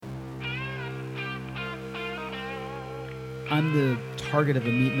I'm the target of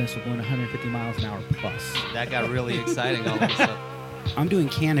a meat missile going 150 miles an hour plus. That got really exciting all of a sudden. I'm doing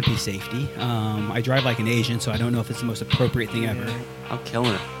canopy safety. I drive like an Asian, so I don't know if it's the most appropriate thing ever. I'm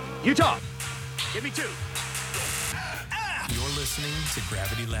killing it. You talk. Give me 2. You're listening to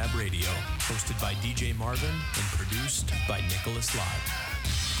Gravity Lab Radio, hosted by DJ Marvin and produced by Nicholas Lott.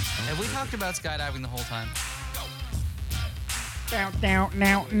 Have we talked about skydiving the whole time?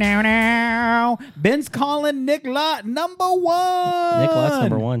 Now. Ben's calling Nick Lott number 1. Nick Lott's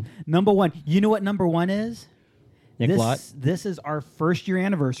number 1. Number 1. You know what number 1 is? Nick Lott. This is our first year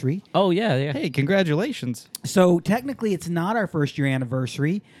anniversary. Oh, yeah. Hey, congratulations. So technically, it's not our first year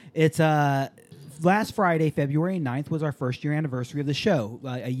anniversary. It's last Friday, February 9th, was our first year anniversary of the show.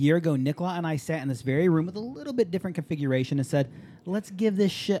 A year ago, Nick Lott and I sat in this very room with a little bit different configuration and said, let's give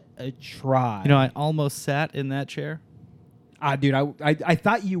this shit a try. You know, I almost sat in that chair. Dude, I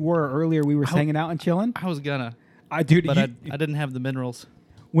thought you were earlier. We were hanging out and chilling. I was gonna. Dude, but I didn't have the minerals.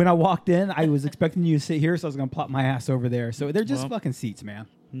 When I walked in, I was expecting you to sit here, so I was going to plop my ass over there. So they're just fucking seats, man.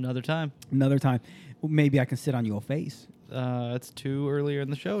 Another time. Well, maybe I can sit on your face. It's too earlier in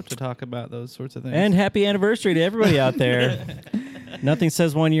the show to talk about those sorts of things. And happy anniversary to everybody out there. Nothing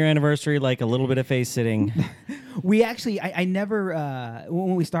says 1 year anniversary like a little bit of face sitting. We actually, I never,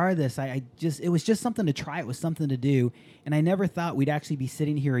 when we started this, it was just something to try. It was something to do. And I never thought we'd actually be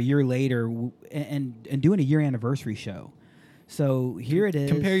sitting here a year later and doing a year anniversary show. So here it is.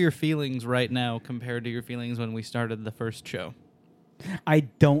 Compare your feelings right now compared to your feelings when we started the first show. I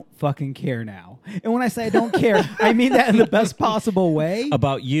don't fucking care now. And when I say I don't care, I mean that in the best possible way.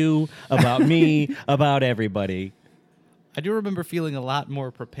 About you, about me, about everybody. I do remember feeling a lot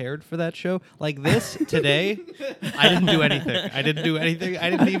more prepared for that show. Like this today, I didn't do anything. I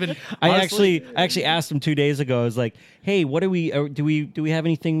didn't even. I actually asked him 2 days ago. I was like, "Hey, what do we have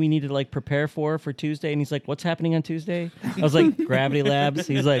anything we need to like prepare for Tuesday?" And he's like, "What's happening on Tuesday?" I was like, "Gravity Labs."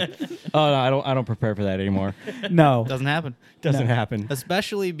 He's like, "Oh no, I don't prepare for that anymore." No, doesn't happen. Doesn't happen.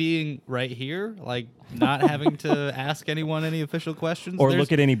 Especially being right here, like not having to ask anyone any official questions or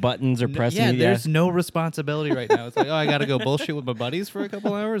look at any buttons or press. Yeah, there's no responsibility right now. It's like, oh, I got to go bullshit with my buddies for a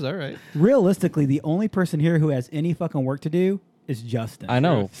couple hours. All right. Realistically, the only person here who has any fucking work to do is Justin. I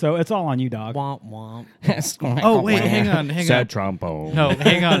know. So it's all on you, dog. Womp womp. Oh wait, hang on. Sad trombone. No,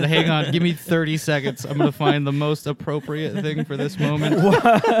 hang on. Give me 30 seconds. I'm gonna find the most appropriate thing for this moment.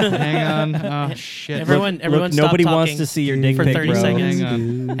 Hang on. Oh shit. Everyone, look, stop nobody talking wants to see your dick for pic, 30 bro. seconds.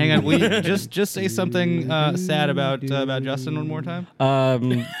 Hang on. We just say something sad about Justin one more time.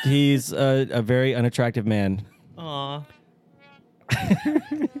 He's a very unattractive man. Aw.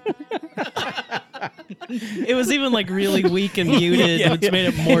 It was even like really weak and muted, which made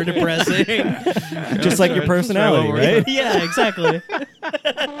it more depressing. Just like your personality, right? Yeah, exactly.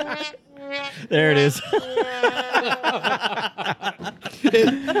 There it is.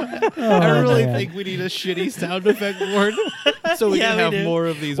 I really think we need a shitty sound effect board so we can have more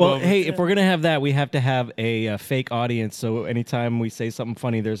of these Well, moments. hey, if we're going to have that, we have to have a fake audience. So anytime we say something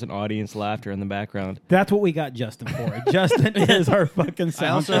funny, there's an audience laughter in the background. That's what we got Justin for. Justin is our fucking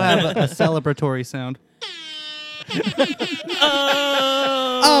sound. I also have a celebratory sound.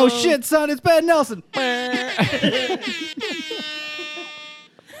 Oh shit, son, it's Ben Nelson.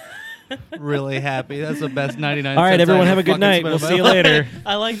 Really happy. That's the best 99 All right, cents everyone, I have a good fucking night. spent We'll on see you my later.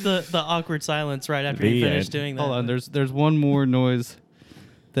 I like the awkward silence right after you The finish end. doing that. Hold on, there's one more noise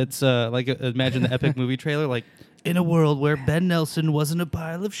that's like imagine the epic movie trailer, like in a world where Ben Nelson wasn't a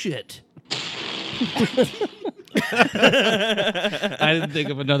pile of shit. I didn't think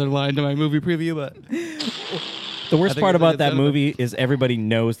of another line to my movie preview, but The worst think part it's about like that it's movie is everybody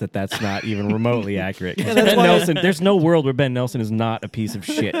knows that that's not even remotely accurate. Ben Nelson, there's no world where Ben Nelson is not a piece of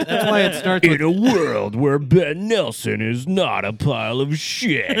shit. that's why it starts with. In a world where Ben Nelson is not a pile of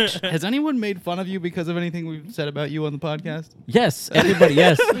shit. Has anyone made fun of you because of anything we've said about you on the podcast? Yes, everybody.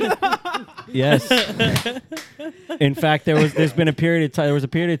 Yes, yes. In fact, there was a period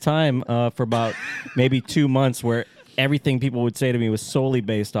of time for about maybe 2 months where everything people would say to me was solely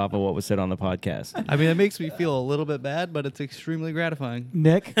based off of what was said on the podcast. I mean, it makes me feel a little bit bad, but it's extremely gratifying.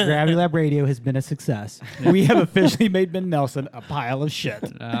 Nick, Gravity Lab Radio has been a success. We have officially made Ben Nelson a pile of shit.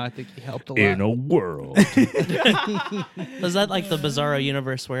 I think he helped a lot. In a world. Is that like the Bizarro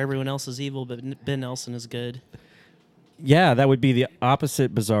universe where everyone else is evil, but Ben Nelson is good? Yeah, that would be the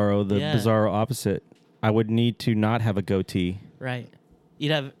opposite Bizarro, the Yeah. Bizarro opposite. I would need to not have a goatee. Right.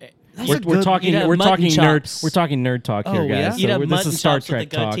 You'd have. We're talking you'd have we're mutton talking chops. nerd we're talking nerd talk here, Oh, guys. yeah? So You'd have this mutton is Star chops with Trek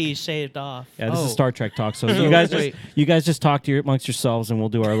the talk. goatee shaved off. Yeah, this Oh. is Star Trek talk. So So you guys wait. just talk amongst yourselves, and we'll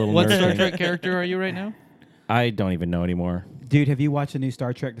do our little What nerd Star thing. Trek character are you right now? I don't even know anymore. Dude, have you watched the new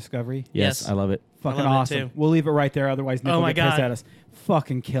Star Trek Discovery? Yes, Yes. I love it. Fucking love it awesome. too. We'll leave it right there, otherwise Nick Oh will my get pissed God. at us.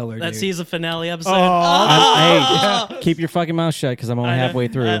 Fucking killer, That dude. season finale episode. Oh, Hey, keep your fucking mouth shut because I'm only I know. halfway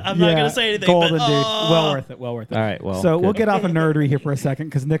through. I'm not gonna say anything. Golden, but, dude. oh. Well worth it. Well worth it. All right, well, so we'll good. get off of nerdery here for a second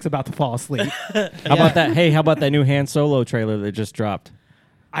because Nick's about to fall asleep. How about that? Hey, how about that new Han Solo trailer that just dropped?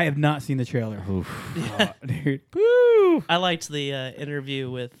 I have not seen the trailer. Oh, dude. I liked the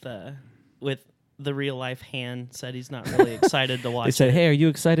interview with the real life Han. Said he's not really excited to watch. They said, it. "Hey, are you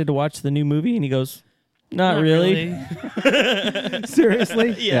excited to watch the new movie?" And he goes, "Not, Not really."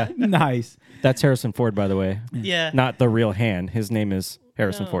 Seriously? Yeah. Nice. That's Harrison Ford, by the way. Yeah. Not the real Han. His name is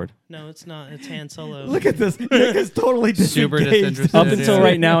Harrison no, Ford. No, it's not. It's Han Solo. Look at this. Nick is totally Super disengaged. disinterested. Up until Yeah.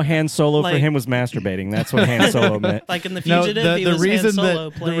 right now, Han Solo for Like- him was masturbating. That's what Han Solo meant. like in the No, Fugitive, he the was reason Han Solo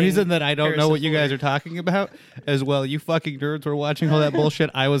that the playing reason that I don't know Harrison what you guys Ford. are talking about is well, you fucking nerds were watching all that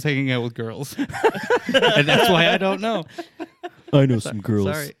bullshit. I was hanging out with girls, and that's why I don't know. I know some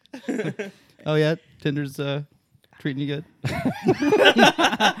girls. Sorry. Oh yeah, Tinder's treating you good.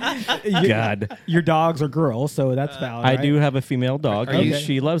 God, Your dogs are girls, so that's valid. I right? do have a female dog. Are you-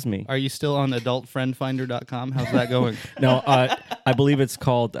 She loves me. Are you still on adultfriendfinder.com? How's that going? No, I believe it's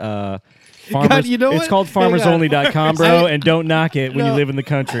called Farmers. you know it's what? called Hang on. FarmersOnly.com, bro. I- and don't knock it when you No. live in the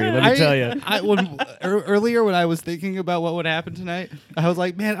country. Let me tell you. Earlier when I was thinking about what would happen tonight, I was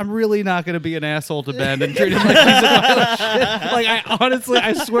like, man, I'm really not going to be an asshole to Ben and treat him like he's a pile of shit. Like, I honestly,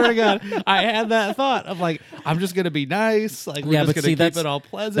 I swear to God, I had that thought of like, I'm just going to be nice. Like, we're Yeah, just but going see, to keep it all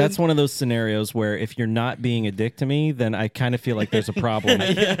pleasant. That's one of those scenarios where if you're not being a dick to me, then I kind of feel like there's a problem,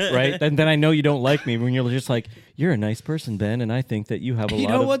 right? Then I know you don't like me when you're just like, you're a nice person, Ben, and I think that you have a you lot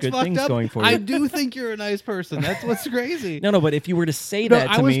know of what's good fucked things up? going for I you. do think you're a nice person. That's what's crazy. No, but if you were to say No, that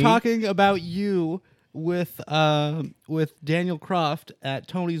to I was me, talking about you with Daniel Croft at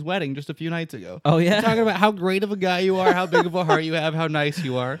Tony's wedding just a few nights ago. Oh, yeah? talking about how great of a guy you are, how big of a heart you have, how nice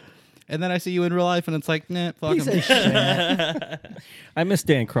you are, and then I see you in real life, and it's like, nah, fuck Piece him. of shit. I miss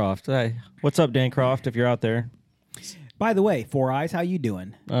Dan Croft. What's up, Dan Croft? If you're out there, By the way, Four Eyes, how you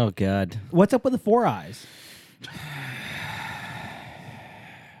doing? oh God, What's up with the Four Eyes?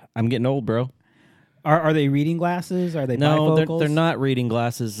 I'm getting old, bro. Are they reading glasses? Are they No, bifocals? they're not reading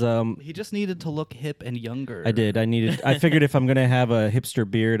glasses. He just needed to look hip and younger. I did. I figured if I'm going to have a hipster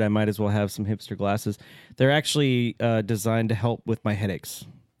beard, I might as well have some hipster glasses. They're actually designed to help with my headaches.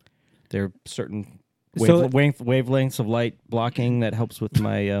 They're certain So- wavelengths of light blocking that helps with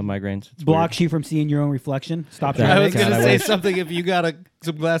my migraines. It's Blocks you from seeing your own reflection. Stops your That- I was headaches. God, gonna I say wish. something. If you got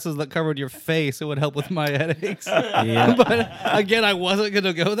some glasses that covered your face, it would help with my headaches. weird. Yeah. But again, I wasn't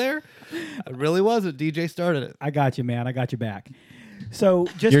gonna go there. I really wasn't. DJ started it. I got you, man. I got you back. So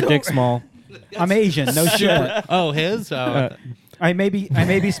just Your to- dick's small. I'm Asian. No shit. Oh, his. I may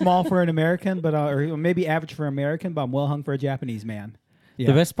be small for an American, but or maybe average for an American, but I'm well hung for a Japanese man. Yeah.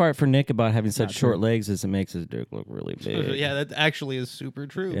 The best part for Nick about having such Not short true. legs is it makes his dick look really big. yeah, that actually is super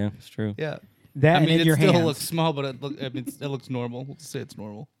true. Yeah, it's true. Yeah. that I and mean, in it your still hands. looks small, but it looks normal. We'll just say it's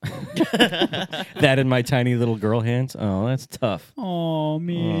normal. That in my tiny little girl hands. Oh, that's tough. Oh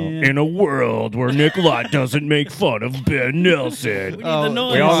man. In a world where Nick Lott doesn't make fun of Ben Nelson. We need the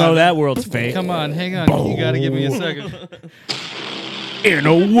noise. We all know that world's fake. Come on, hang on. You got to give me a second. In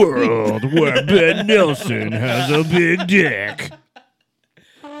a world where Ben Nelson has a big dick.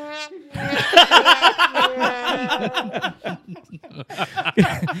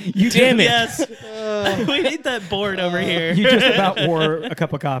 You Damn it. Yes. We need that board over here. You just about wore a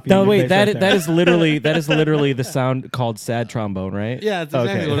cup of coffee. No, in your wait, face that right that there. is literally the sound called sad trombone, right? Yeah, it's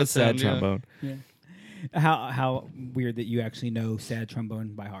exactly okay, what it that's sad sounds, yeah. trombone. How weird that you actually know sad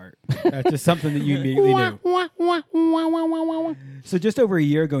trombone by heart. That's just something that you immediately knew. So just over a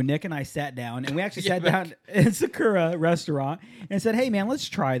year ago, Nick and I sat down, and we actually sat down in Sakura restaurant and said, "Hey, man, let's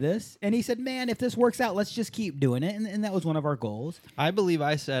try this." And he said, "Man, if this works out, let's just keep doing it." And that was one of our goals. I believe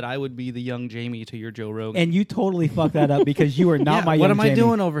I said I would be the young Jamie to your Joe Rogan. And you totally fucked that up because you are not Yeah, my. what young am I Jamie.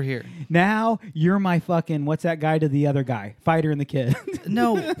 doing over here? Now you're my fucking. What's that guy to the other guy? Fighter and the Kid.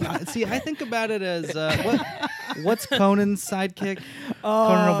 No, see, I think about it as what's Conan's sidekick?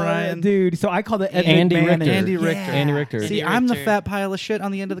 Conan O'Brien. dude. So I call it Ed Andy McMahon. Richter. Andy Richter. Andy Richter. See, Andy I'm the Richter. fat pile of shit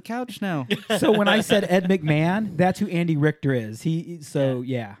on the end of the couch now. So when I said Ed McMahon, that's who Andy Richter is.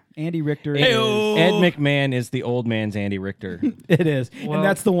 Yeah, Andy Richter Heyo. Ed McMahon is the old man's Andy Richter. it is, Well, and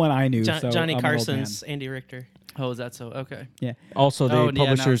that's the one I knew. so Johnny I'm an old Carson's Andy Richter. Oh, is that so? Okay. man. Yeah, Also the Oh, yeah, now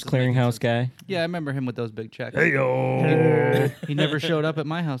Publishers it's just making Clearinghouse sense. guy. Yeah, I remember him with those big checks. Hey-yo. He never showed up at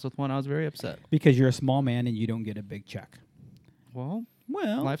my house with one. I was very upset. because you're a small man and you don't get a big check. Well,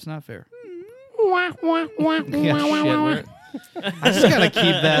 Well, life's not fair. Yeah, shit, I just gotta keep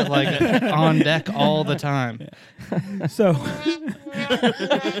that like on deck all the time. So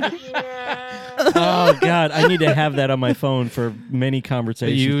Oh God, I need to have that on my phone for many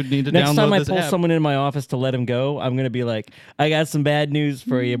conversations. You need to Next download time I this pull app. someone in my office to let him go, I'm gonna be like, "I got some bad news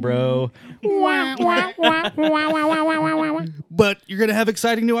for you, bro." But you're gonna have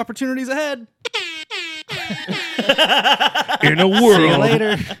exciting new opportunities ahead. In a See you world,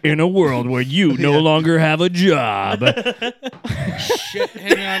 later. in a world where you no longer have a job, Shit,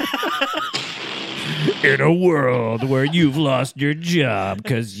 hang on. in a world where you've lost your job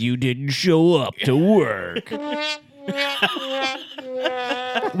because you didn't show up to work.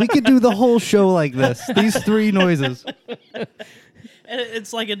 We could do the whole show like this. These three noises. And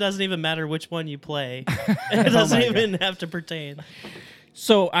it's like it doesn't even matter which one you play. It doesn't even have to pertain.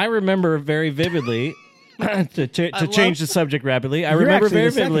 So I remember very vividly. to change the subject rapidly, I You're remember actually very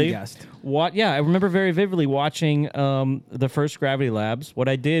the second vividly. guest. I remember very vividly watching the first Gravity Labs. What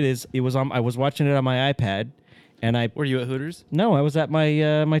I did is I was watching it on my iPad, and Were you at Hooters? No, I was at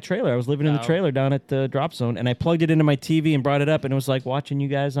my my trailer. I was living in the trailer down at the Drop Zone, and I plugged it into my TV and brought it up, and it was like watching you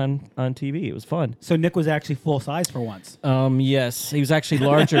guys on TV. It was fun. So Nick was actually full size for once. Yes, he was actually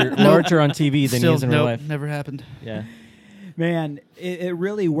larger on TV than he is in real life. Never happened. Yeah. Man, it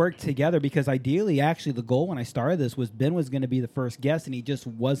really worked together because ideally, actually, the goal when I started this was Ben was going to be the first guest, and he just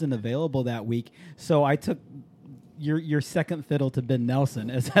wasn't available that week. So I took your second fiddle to Ben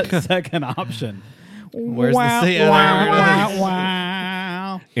Nelson as that second option. Where's the Wow, theater? wow,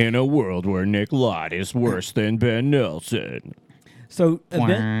 wow. In a world where Nick Lott is worse than Ben Nelson. So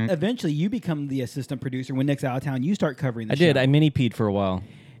Quack. eventually, you become the assistant producer when Nick's out of town. You start covering the I show. did. I mini-peed for a while.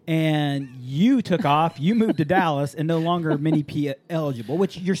 And you took off, you moved to Dallas and no longer mini P eligible,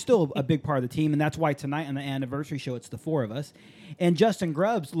 which you're still a big part of the team. And that's why tonight on the anniversary show, it's the four of us. And Justin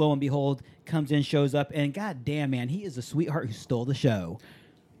Grubbs, lo and behold, comes in, shows up, and god damn, man, he is a sweetheart who stole the show.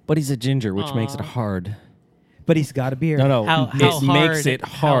 But he's a ginger, which makes it hard. But he's got a beard. No, How it hard, makes it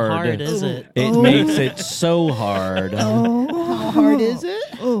hard. How hard is it? It makes it so hard. How hard is it?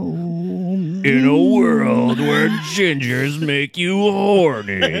 In a world where gingers make you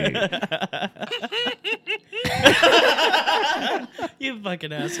horny. You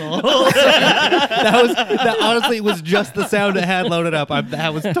fucking asshole. That honestly was just the sound it had loaded up.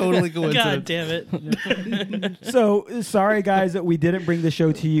 That was totally coincidence. God damn it. So sorry, guys, that we didn't bring the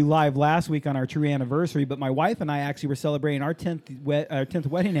show to you live last week on our true anniversary. But my wife and I actually were celebrating our 10th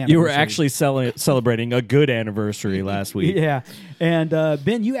wedding anniversary. You were actually celebrating a good anniversary last week. Yeah. And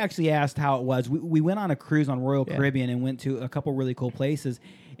Ben, you actually asked how it was. We went on a cruise on Royal Caribbean and went to a couple really cool places.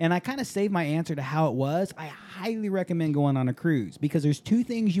 And I kind of saved my answer to how it was. I highly recommend going on a cruise because there's two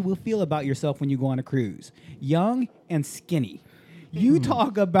things you will feel about yourself when you go on a cruise: young and skinny. You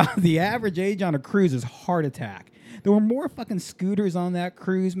talk about the average age on a cruise is heart attack. There were more fucking scooters on that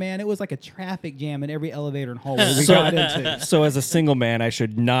cruise, man. It was like a traffic jam in every elevator and hallway we got into. So as a single man, I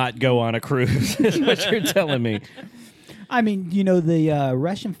should not go on a cruise, is what you're telling me. I mean, you know, the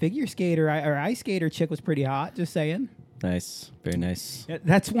Russian figure skater or ice skater chick was pretty hot, just saying. Nice. Very nice.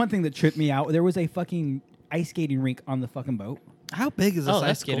 That's one thing that tripped me out. There was a fucking ice skating rink on the fucking boat. How big is this Oh, ice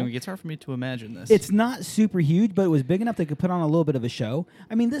that's skating cool. rink? It's hard for me to imagine this. It's not super huge, but it was big enough they could put on a little bit of a show.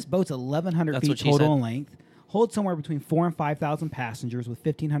 I mean, this boat's 1,100 That's feet what she total said. in length, holds somewhere between 4,000 and 5,000 passengers with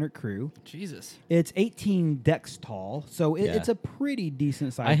 1,500 crew. Jesus. It's 18 decks tall, so Yeah. it's a pretty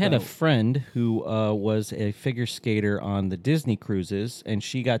decent size I had a boat. friend who was a figure skater on the Disney cruises, and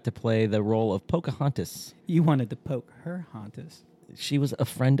she got to play the role of Pocahontas. You wanted to poke her, Hontus, She was a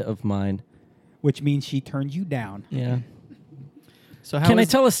friend of mine. which means she turned you down. Yeah. So how Can I is-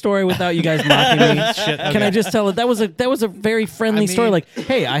 tell a story without you guys mocking me? Can I just tell it? That was a very friendly story. mean- Like,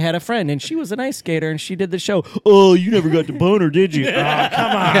 hey, I had a friend and she was an ice skater and she did the show. Oh, you never got to bone her, did you? Oh,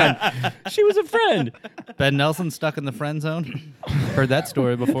 come on. She was a friend. Ben Nelson stuck in the friend zone? Heard that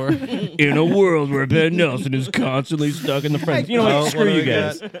story before. In a world where Ben Nelson is constantly stuck in the friend. You know Oh, what? what Screw do you we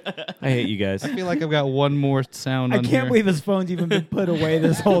guys. I hate you guys. I feel like I've got one more sound I on can't here. believe his phone's even been put away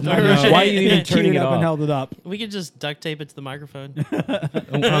this whole time. No. Why are you even Queued turning it up and off? held it up. We could just duct tape it to the microphone.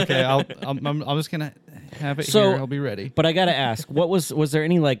 Okay, I'm just gonna have it So- here. I'll be ready. But I gotta ask, was there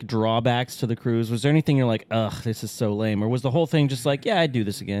any like drawbacks to the cruise? Was there anything you're like, ugh, this is so lame, or was the whole thing just like, yeah, I'd do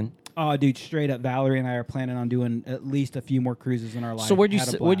this again? Oh, dude, straight up, Valerie and I are planning on doing at least a few more cruises in our life. So where'd Had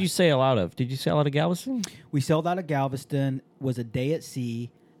a you blast. sail out of? Did you sail out of Galveston? We sailed out of Galveston, was a day at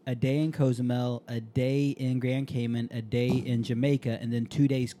sea, a day in Cozumel, a day in Grand Cayman, a day in Jamaica, and then 2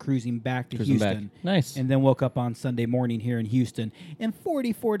 days cruising back to Cruising back. Houston. Nice. And then woke up on Sunday morning here in Houston in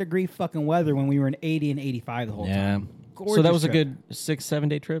 44-degree fucking weather when we were in 80 and 85 the whole Yeah. time. So that Gorgeous was a trip. good 6-7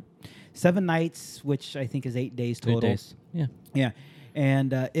 day trip. 7 nights, which I think is 8 days total. 8 days. Yeah. Yeah.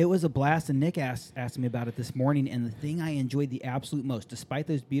 And it was a blast. And Nick asked me about it this morning. And the thing I enjoyed the absolute most, despite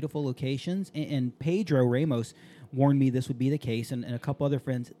those beautiful locations, and Pedro Ramos warned me this would be the case, and a couple other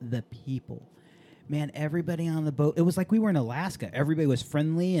friends, the people. Man, everybody on the boat, it was like we were in Alaska. Everybody was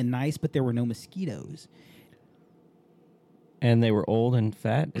friendly and nice, but there were no mosquitoes. And they were old and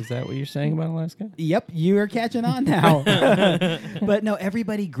fat. Is that what you're saying about Alaska? Yep, you are catching on now. But no,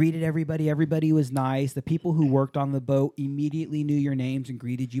 everybody greeted everybody. Everybody was nice. The people who worked on the boat immediately knew your names and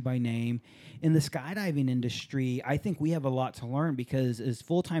greeted you by name. In the skydiving industry, I think we have a lot to learn because as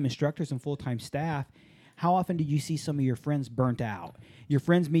full-time instructors and full-time staff, how often do you see some of your friends burnt out? Your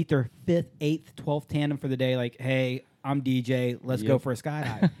friends meet their 5th, 8th, 12th tandem for the day like, hey, I'm DJ, let's go for a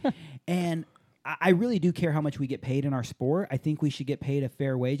skydive. And I really do care how much we get paid in our sport. I think we should get paid a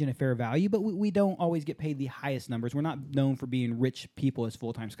fair wage and a fair value, but we don't always get paid the highest numbers. We're not known for being rich people as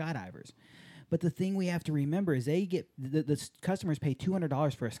full-time skydivers. But the thing we have to remember is they get the customers pay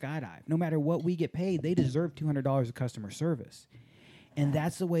 $200 for a skydive. No matter what we get paid, they deserve $200 of customer service. And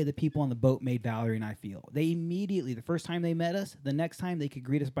that's the way the people on the boat made Valerie and I feel. They immediately, the first time they met us, the next time they could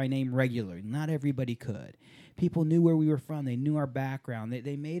greet us by name regularly. Not everybody could. People knew where we were from. They knew our background.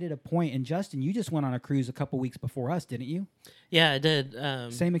 They made it a point. And Justin, you just went on a cruise a couple weeks before us, didn't you? Yeah, I did.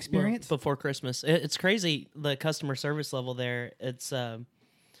 Same experience? Well, before Christmas. It's crazy, the customer service level there. It's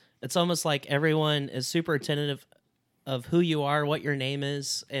almost like everyone is super attentive of who you are, what your name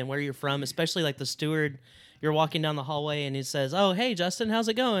is, and where you're from, especially like the steward. You're walking down the hallway and he says, oh, hey, Justin, how's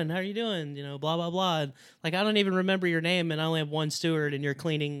it going? How are you doing? You know, blah, blah, blah. And, like, I don't even remember your name, and I only have one steward, and you're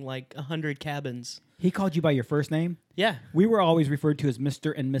cleaning, like, 100 cabins. He called you by your first name? Yeah. We were always referred to as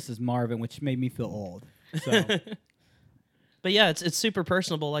Mr. and Mrs. Marvin, which made me feel old. So. But, yeah, it's super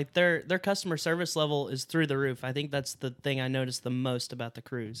personable. Like, their customer service level is through the roof. I think that's the thing I noticed the most about the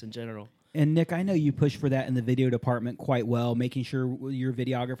cruise in general. And, Nick, I know you push for that in the video department quite well, making sure your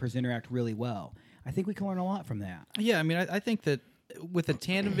videographers interact really well. I think we can learn a lot from that. Yeah, I mean, I think that with a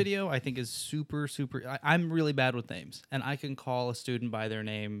tandem video, I think is super. I'm really bad with names, and I can call a student by their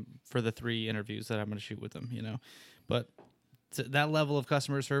name for the 3 interviews that I'm going to shoot with them, you know. But that level of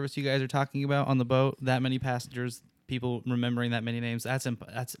customer service you guys are talking about on the boat, that many passengers, people remembering that many names, that's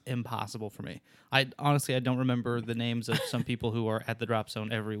impossible for me. I don't remember the names of some people who are at the drop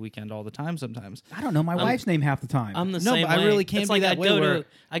zone every weekend all the time sometimes. I don't know my wife's name half the time. I'm the No, same but way. I really can't It's be like that way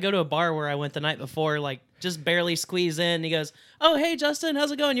I go to a bar where I went the night before, like, just barely squeeze in. And he goes, oh, hey, Justin,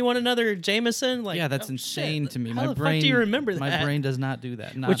 how's it going? You want another Jameson? Like, Yeah, that's oh, insane shit. to me. How My the brain fuck do you remember that? My brain does not do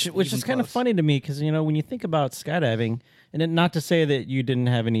that. Which is kind of funny to me because, you know, when you think about skydiving, and not to say that you didn't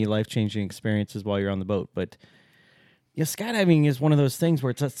have any life-changing experiences while you're on the boat, but yeah, skydiving is one of those things where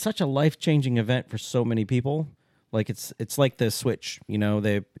it's such a life-changing event for so many people. Like it's like the switch, you know,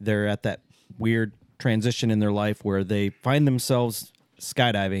 they're at that weird transition in their life where they find themselves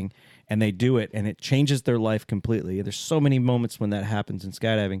skydiving and they do it and it changes their life completely. There's so many moments when that happens in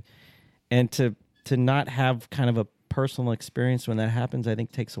skydiving, and to not have kind of a personal experience when that happens, I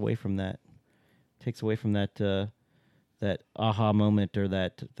think takes away from that. That aha moment or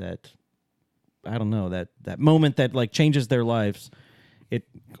that I don't know, that moment that like changes their lives. It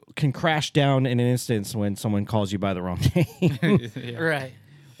can crash down in an instant when someone calls you by the wrong name. Right.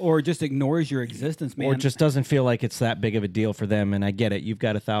 Or just ignores your existence, man. Or just doesn't feel like it's that big of a deal for them. And I get it. You've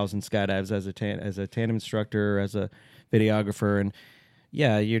got 1,000 skydives as a tandem instructor, as a videographer, and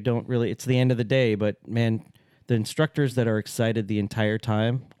yeah, you don't really. It's the end of the day, but man, the instructors that are excited the entire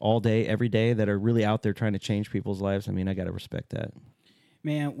time, all day, every day, that are really out there trying to change people's lives. I mean, I got to respect that.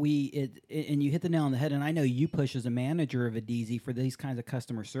 Man, and you hit the nail on the head, and I know you push as a manager of a DZ for these kinds of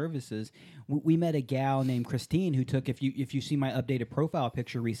customer services. We met a gal named Christine who took, if you see my updated profile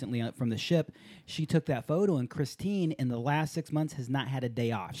picture recently from the ship, she took that photo, and Christine in the last 6 months has not had a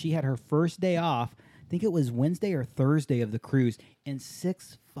day off. She had her first day off, I think it was Wednesday or Thursday of the cruise, in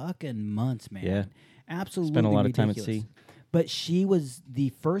 6 fucking months, man. Yeah. Absolutely Spent a lot of time at ridiculous. sea. But she was the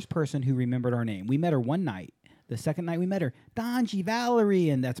first person who remembered our name. We met her one night. The second night we met her, Donji Valerie,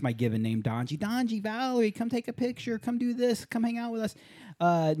 and that's my given name, Donji. Donji Valerie, come take a picture, come do this, come hang out with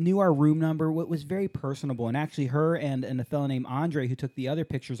us. Knew our room number, what was very personable. And actually her and a fellow named Andre, who took the other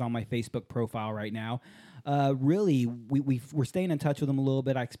pictures on my Facebook profile right now, really, we're staying in touch with them a little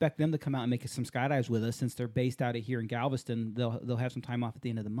bit. I expect them to come out and make some skydives with us since they're based out of here in Galveston. They'll have some time off at the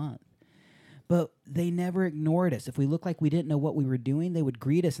end of the month. But they never ignored us. If we looked like we didn't know what we were doing, they would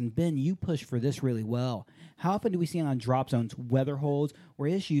greet us. And Ben, you push for this really well. How often do we see on drop zones weather holds or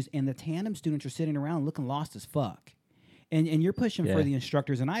issues, and the tandem students are sitting around looking lost as fuck? And you're pushing for the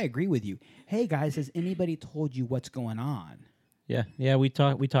instructors, and I agree with you. Hey, guys, has anybody told you what's going on? Yeah. We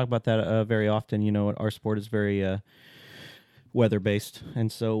talk about that very often. You know, our sport is very weather based, and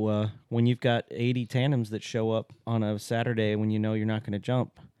so when you've got 80 tandems that show up on a Saturday when you know you're not going to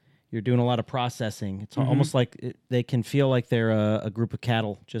jump, you're doing a lot of processing. It's almost like they can feel like they're a group of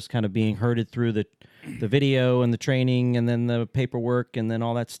cattle, just kind of being herded through the video and the training, and then the paperwork, and then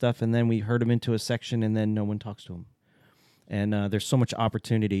all that stuff, and then we herd them into a section, and then no one talks to them. And there's so much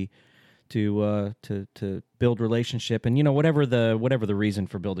opportunity to build relationship, and you know, whatever the reason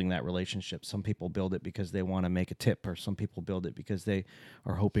for building that relationship. Some people build it because they want to make a tip, or some people build it because they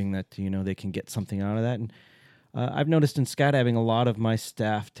are hoping that, you know, they can get something out of that. And I've noticed in skydiving, a lot of my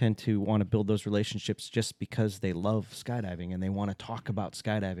staff tend to want to build those relationships just because they love skydiving and they want to talk about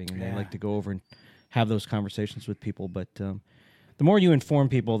skydiving, and they like to go over and have those conversations with people. But the more you inform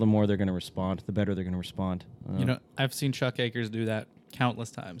people, the more they're going to respond, the better they're going to respond. You know, I've seen Chuck Akers do that countless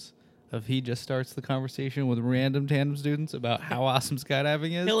times. He just starts the conversation with random tandem students about how awesome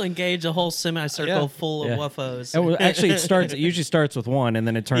skydiving is. He'll engage a whole semicircle full of wuffos. Well, actually, it usually starts with one, and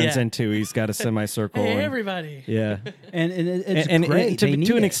then it turns into he's got a semicircle. Hey, and, everybody. Yeah. And it's great.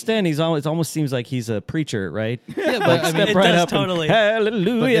 To an extent, it almost seems like he's a preacher, right? Yeah, but Like, I mean, step it right does up totally. and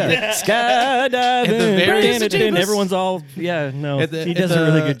hallelujah, skydiving. Praise the And Jesus. everyone's all, he does a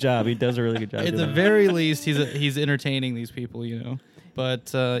really good job. He does a really good job. at the doing that. very least, he's entertaining these people, you know.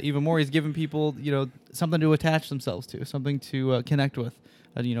 But even more, he's giving people, you know, something to attach themselves to, something to connect with,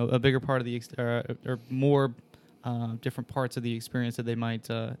 you know, a bigger part of the or more different parts of the experience that they might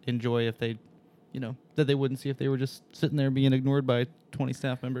enjoy if they, you know, that they wouldn't see if they were just sitting there being ignored by 20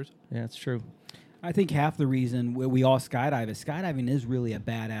 staff members. Yeah, it's true. I think half the reason we all skydive is skydiving is really a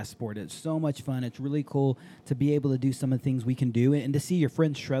badass sport. It's so much fun. It's really cool to be able to do some of the things we can do and to see your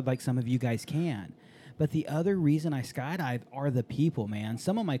friends shred like some of you guys can. But the other reason I skydive are the people, man.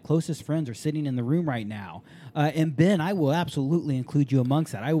 Some of my closest friends are sitting in the room right now. And Ben, I will absolutely include you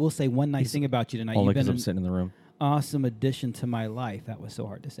amongst that. I will say one nice thing about you tonight. Only You've been because I'm sitting in the room. awesome addition to my life. That was so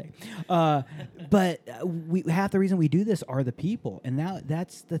hard to say. But half the reason we do this are the people. And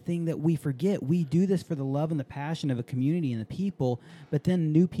that's the thing that we forget. We do this for the love and the passion of a community and the people, but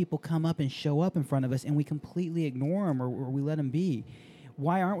then new people come up and show up in front of us, and we completely ignore them or we let them be.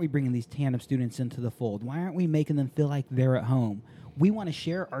 Why aren't we bringing these tandem students into the fold? Why aren't we making them feel like they're at home? We want to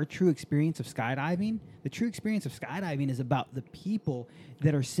share our true experience of skydiving. The true experience of skydiving is about the people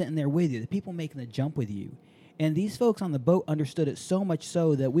that are sitting there with you, the people making the jump with you. And these folks on the boat understood it so much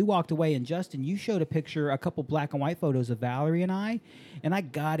so that we walked away, and Justin, you showed a couple black and white photos of Valerie and I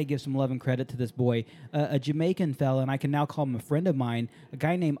got to give some love and credit to this boy, a Jamaican fella, and I can now call him a friend of mine, a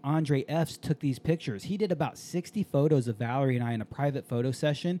guy named Andre F's took these pictures. He did about 60 photos of Valerie and I in a private photo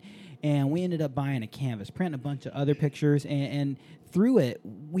session, and we ended up buying a canvas, printing a bunch of other pictures, and through it,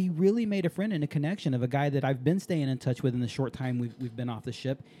 we really made a friend and a connection of a guy that I've been staying in touch with in the short time we've been off the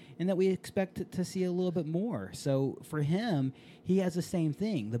ship, and that we expect to see a little bit more. So for him, he has the same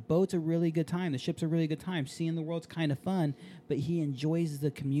thing. The boat's a really good time. The ship's a really good time. Seeing the world's kind of fun, but he enjoys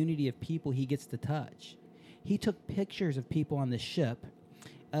the community of people he gets to touch. He took pictures of people on the ship,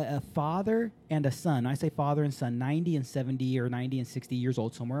 a father and a son. I say father and son, 90 and 70 or 90 and 60 years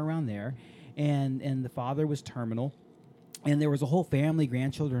old, somewhere around there. And the father was terminal. And there was a whole family,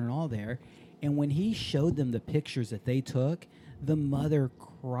 grandchildren, and all there. And when he showed them the pictures that they took, the mother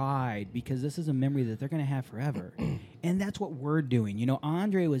cried because this is a memory that they're going to have forever. And that's what we're doing. You know,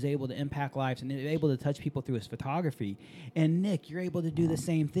 Andre was able to impact lives and able to touch people through his photography. And Nick, you're able to do the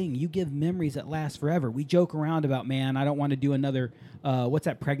same thing. You give memories that last forever. We joke around about, man, I don't want to do another, what's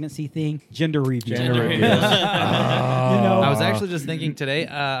that pregnancy thing? Gender reveal. Gender reveal. You know, I was actually just thinking today,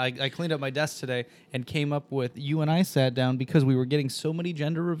 I cleaned up my desk today and came up with, you and I sat down because we were getting so many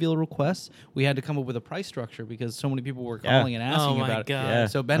gender reveal requests, we had to come up with a price structure because so many people were calling and asking Oh my about God. it. Yeah.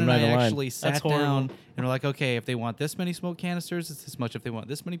 So Ben I'm and not I gonna lie. actually sat That's horrible. down and we're like, okay, if they want this many smoke canisters, it's this much. If they want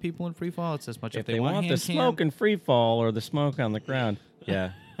this many people in free fall, it's this much. If If they they want hand the smoke in free fall or the smoke on the ground,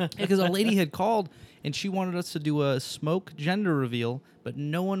 yeah. because a lady had called and she wanted us to do a smoke gender reveal, but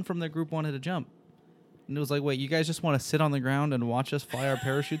no one from their group wanted to jump. And it was like, wait, you guys just want to sit on the ground and watch us fly our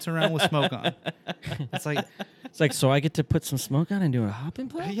parachutes around with smoke on? It's like, So I get to put some smoke on and do a hopping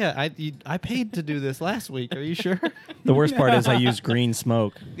play? yeah, I paid to do this last week. Are you sure? The worst part is I use green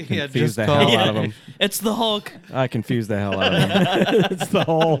smoke. Yeah, Confuse just the call- hell out of them. It's the Hulk. I confuse the hell out of them. it's the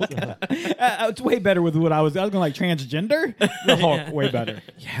Hulk. It's way better with what I was going like transgender. The Hulk, way better.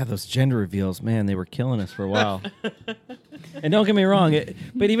 Yeah, those gender reveals, man, they were killing us for a while. And don't get me wrong,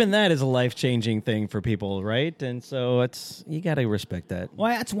 but even that is a life-changing thing for people, right? And so you got to respect that.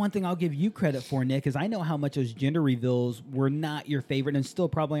 Well, that's one thing I'll give you credit for, Nick, is I know how much those gender reveals were not your favorite and still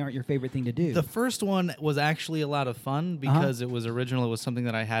probably aren't your favorite thing to do. The first one was actually a lot of fun because it was original. It was something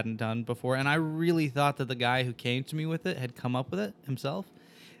that I hadn't done before. And I really thought that the guy who came to me with it had come up with it himself.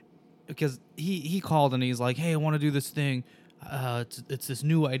 Because he called and he's like, hey, I want to do this thing. It's this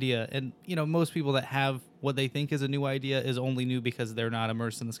new idea. And, you know, most people that have what they think is a new idea is only new because they're not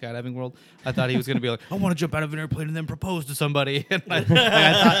immersed in the skydiving world. I thought he was going to be like, I want to jump out of an airplane and then propose to somebody. And I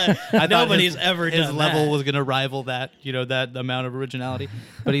thought Nobody's ever his done level that. was going to rival that, you know, that amount of originality.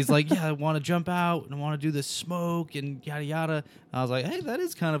 But he's like, yeah, I want to jump out and I want to do this smoke and yada yada. And I was like, hey, that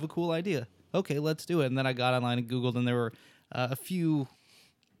is kind of a cool idea. Okay, let's do it. And then I got online and Googled, and there were a few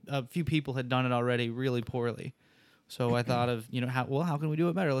people had done it already really poorly. So I thought of, you know, how can we do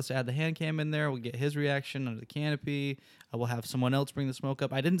it better? Let's add the hand cam in there. We'll get his reaction under the canopy. We'll have someone else bring the smoke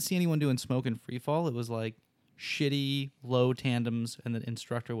up. I didn't see anyone doing smoke in free fall. It was like shitty low tandems, and the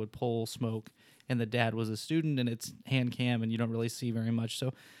instructor would pull smoke, and the dad was a student, and it's hand cam, and you don't really see very much.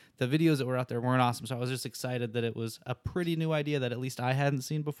 So the videos that were out there weren't awesome. So I was just excited that it was a pretty new idea that at least I hadn't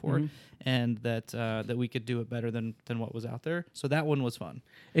seen before, and that we could do it better than what was out there. So that one was fun.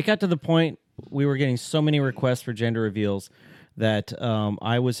 It got to the point we were getting so many requests for gender reveals that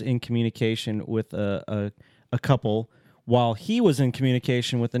I was in communication with a couple while he was in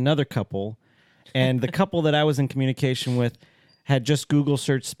communication with another couple. And the couple that I was in communication with had just Google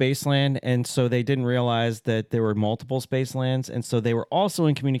searched Spaceland, and so they didn't realize that there were multiple Spacelands, and so they were also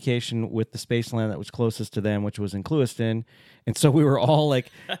in communication with the Spaceland that was closest to them, which was in Clewiston. And so we were all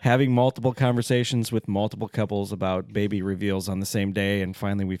like having multiple conversations with multiple couples about baby reveals on the same day, and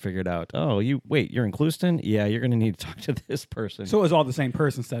finally we figured out, oh, you're in Clewiston? Yeah, you're going to need to talk to this person. So it was all the same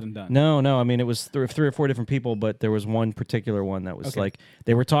person said and done. No. I mean, it was three or four different people, but there was one particular one that was like,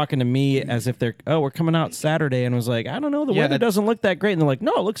 they were talking to me as if we're coming out Saturday, and I was like, I don't know, the weather doesn't look that great. And they're like,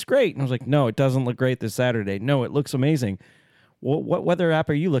 no, it looks great. And I was like, no, it doesn't look great this Saturday. No, it looks amazing. Well, what weather app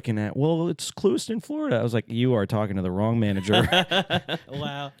are you looking at? Well, it's Clewiston, Florida. I was like, you are talking to the wrong manager.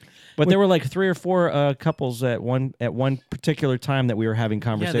 Wow. But there were like three or four couples at one particular time that we were having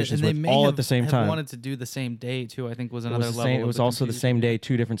conversations with, all at the same time. Wanted to do the same day too. I think was It another was, level. it was also the same day,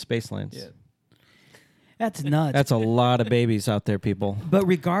 two different Spacelands. Yeah. That's nuts. That's a lot of babies out there, people. But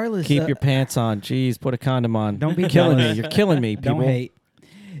regardless, Keep your pants on. Jeez, put a condom on. Don't be killing me. jealous. You're killing me, people. Don't hate.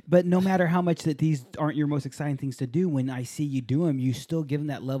 But no matter how much that these aren't your most exciting things to do, when I see you do them, you still give them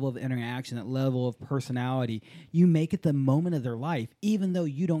that level of interaction, that level of personality. You make it the moment of their life, even though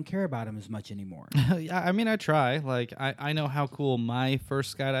you don't care about them as much anymore. I mean, I try. Like, I know how cool my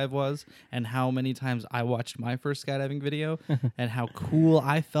first skydive was, and how many times I watched my first skydiving video, and how cool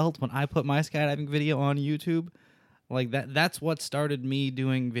I felt when I put my skydiving video on YouTube. Like that's what started me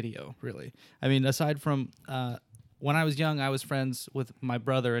doing video, really. I mean, aside from when I was young, I was friends with my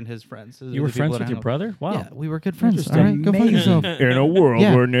brother and his friends. You were friends with your brother? Wow. Yeah, we were good friends. Interesting. All right, go fuck yourself. In a world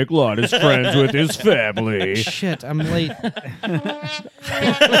Yeah. where Nick Lott is friends with his family. Shit, I'm late.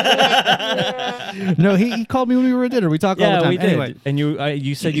 No, he called me when we were at dinner. We talk all the Yeah, time. we did. Anyway, And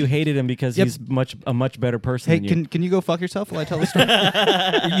you said you hated him because Yep. he's a much better person hey, than you. can you go fuck yourself while I tell the story?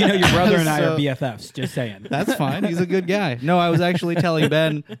 You know, your brother and I are So- BFFs. Just saying. That's fine. He's a good guy. No, I was actually telling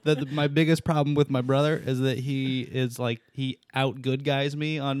Ben that my biggest problem with my brother is that he is like, he out good guys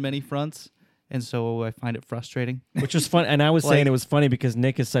me on many fronts. And so I find it frustrating. Which is fun. And I was Like- saying it was funny because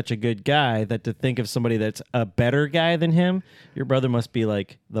Nick is such a good guy that to think of somebody that's a better guy than him, your brother must be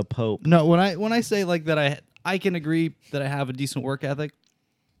like the Pope. No, when I say like that, I can agree that I have a decent work ethic.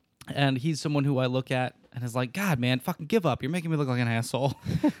 And he's someone who I look at and is like, God, man, fucking give up. You're making me look like an asshole.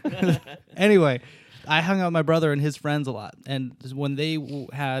 Anyway, I hung out with my brother and his friends a lot. And when they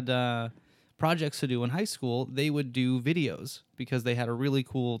had projects to do in high school, they would do videos because they had a really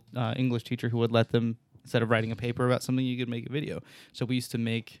cool English teacher who would let them, instead of writing a paper about something, you could make a video. So we used to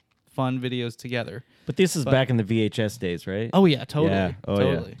make fun videos together. But this is back in the VHS days, right? Oh, yeah, totally. Yeah. Oh,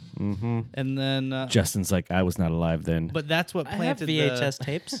 totally. yeah. Mm-hmm. And then... Justin's like, I was not alive then. but that's what I have planted VHS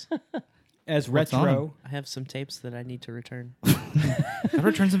tapes. As What's on 'em? retro. I have some tapes that I need to return. I've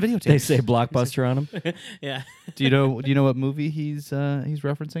returned some videotapes. They say Blockbuster on them? Yeah. Do you know what movie he's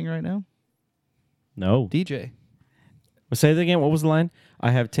referencing right now? No. DJ. Say that again. What was the line?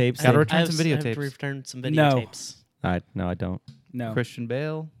 I have tapes. Gotta that- return some I have videotapes. returned some No. videotapes. No, I don't. No. Christian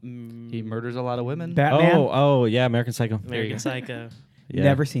Bale. He murders a lot of women. Batman. Oh, yeah, American Psycho. American Psycho. Yeah.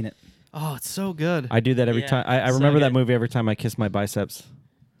 Never seen it. Oh, it's so good. I do that every Yeah, time. I so remember that good. movie every time I kiss my biceps.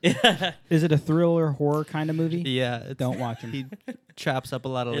 Is it a thriller horror kind of movie? yeah, Don't watch 'em. He chops up a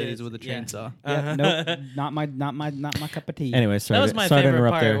lot of ladies It's- with a yeah. chainsaw. Yeah, nope, not my cup of tea. Anyway, sorry, That was my sorry to favorite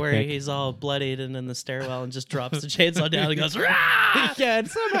interrupt part there, where Nick. he's all bloodied and in the stairwell and just drops the chainsaw down and goes, "Rah!" Yeah, and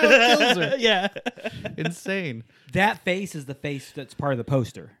somehow it kills her. Yeah. Insane. That face is the face that's part of the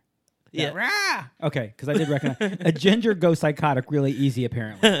poster. Yeah. Rah! Okay, because I did recognize a ginger goes psychotic really easy,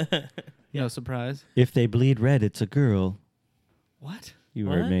 apparently. No surprise. If they bleed red, it's a girl. What? You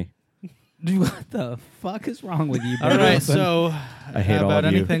What? heard me. What the fuck is wrong with you, All Ben right, Nelson? so I hate how all about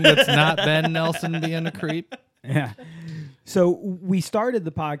of you. anything that's not Ben Nelson being a creep? Yeah. So we started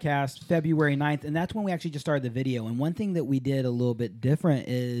the podcast February 9th, and that's when we actually just started the video. And one thing that we did a little bit different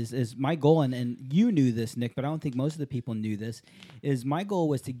is my goal, and you knew this, Nick, but I don't think most of the people knew this, is my goal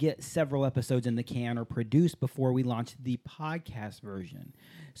was to get several episodes in the can or produced before we launched the podcast version.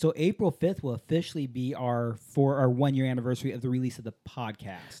 So April 5th will officially be our 1-year anniversary of the release of the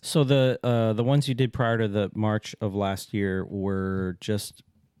podcast. So the ones you did prior to the March of last year were just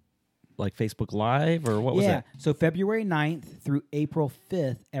like Facebook Live, or what was Yeah. it? So February 9th through April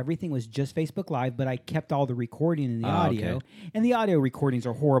 5th, everything was just Facebook Live, but I kept all the recording and the audio. okay. And the audio recordings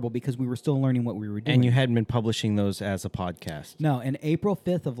are horrible because we were still learning what we were doing. And you hadn't been publishing those as a podcast. No, and April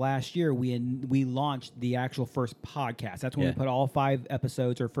 5th of last year, we launched the actual first podcast. That's when Yeah. we put all 5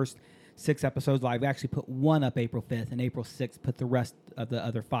 episodes or first 6 episodes live. We actually put one up April 5th, and April 6th put the rest of the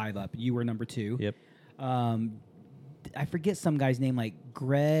other 5 up. You were number 2. Yep. I forget some guy's name, like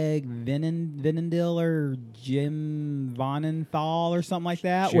Greg Vinendil or Jim Vonenthal or something like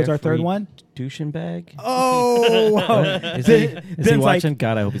that. Was our third Jeffrey one? Douchenbag? Oh, Is he Ben's like, watching?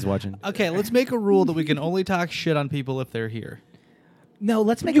 God, I hope he's watching. Okay, let's make a rule that we can only talk shit on people if they're here. no,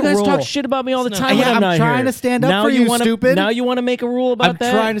 let's make You a guys rule. talk shit about me all the No. time. Yeah, when I'm not trying here. to stand up now for you, wanna, stupid. Now you want to make a rule about I'm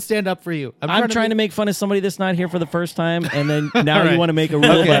that? trying to stand up for you. I'm trying to make fun of somebody that's not here for the first time, and then now All right. you want to make a rule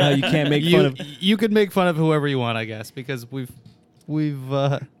Okay. about how you can't make fun of. You can make fun of whoever you want, I guess, because we've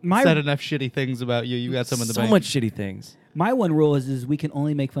My- said enough shitty things about you. You got some in the so bank. much shitty things. My one rule is we can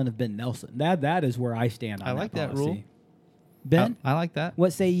only make fun of Ben Nelson. That is where I stand on I like that policy. rule. Ben, I like that.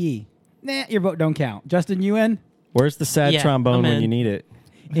 what say ye? Nah, your vote don't count. Justin, you in? Where's the sad Yeah, trombone I'm when in. you need it?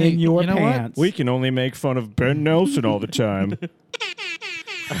 Hey, In your you know what? pants. We can only make fun of Ben Nelson all the time.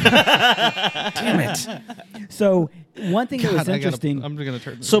 Damn it. So one thing that was God, I gotta- interesting. I'm just gonna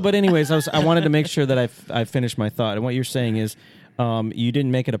turn. This So, but anyways, I wanted to make sure that I finished my thought. And what you're saying is, you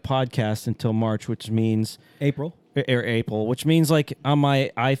didn't make it a podcast until March, which means April. or April, which means like on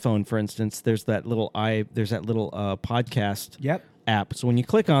my iPhone, for instance, there's that little podcast Yep. app. So when you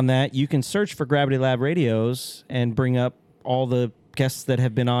click on that, you can search for Gravity Lab Radios and bring up all the guests that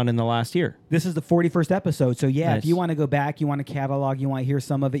have been on in the last year. This is the 41st episode. So yeah, Nice. if you want to go back, you want to catalog, you want to hear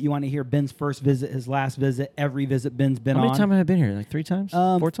some of it, you want to hear Ben's first visit, his last visit, every visit Ben's been How on. many times have I been here? Like 3 times?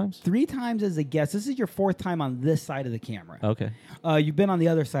 4 times? 3 times as a guest. This is your 4th time on this side of the camera. Okay. You've been on the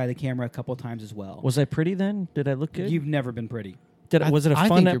other side of the camera a couple times as well. Was I pretty then? Did I look good? You've never been pretty. Was it a I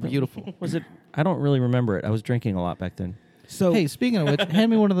fun think you're beautiful. Was it? I don't really remember it. I was drinking a lot back then. So Hey, speaking of which,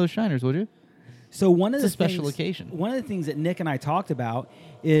 hand me one of those shiners, would you? So one of It's the a special things- occasion. One of the things that Nick and I talked about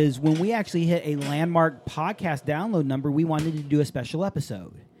is when we actually hit a landmark podcast download number, we wanted to do a special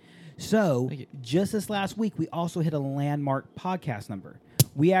episode. So Thank you. just this last week, we also hit a landmark podcast number.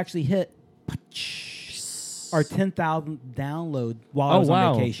 We actually hit our 10,000th download while I Oh, was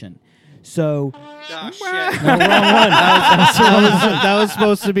wow. on vacation. So That was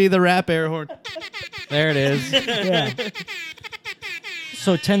supposed to be the rap air horn. There it is. yeah.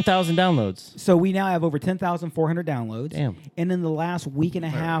 So 10,000 downloads. So we now have over 10,400 downloads. Damn. And in the last week and a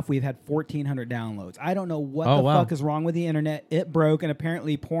half, we've had 1,400 downloads. I don't know what Oh, the wow. fuck is wrong with the internet. It broke, and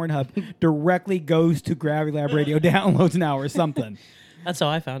apparently Pornhub directly goes to Gravity Lab Radio downloads now or something. That's how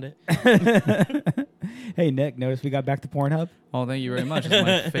I found it. Hey, Nick, notice we got back to Pornhub? Oh, thank you very much. It's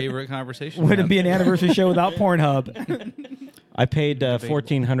my favorite conversation. Wouldn't be an anniversary show without Pornhub. I paid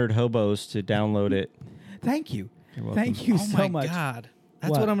 1,400 hobos to download it. Thank you. You're welcome. Thank you Oh so my much. god,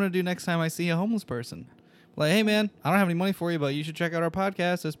 that's What? what I'm gonna do next time I see a homeless person. Like, hey man, I don't have any money for you, but you should check out our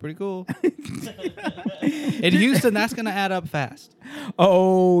podcast. It's pretty cool. In Houston, that's gonna add up fast.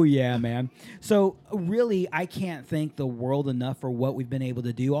 Oh, yeah, man. So, really, I can't thank the world enough for what we've been able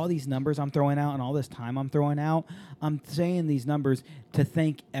to do. All these numbers I'm throwing out and all this time I'm throwing out, I'm saying these numbers to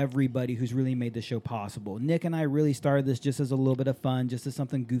thank everybody who's really made the show possible. Nick and I really started this just as a little bit of fun, just as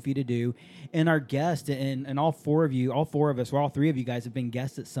something goofy to do. And our guest, and all 4 of you, all 4 of us, or all 3 of you guys have been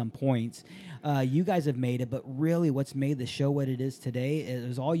guests at some points. You guys have made it, but really what's made the show what it is today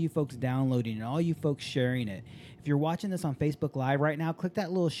is all you folks downloading and all you folks sharing it. If you're watching this on Facebook Live right now, click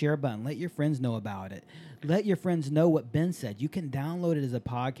that little share button. Let your friends know about it. Let your friends know what Ben said. You can download it as a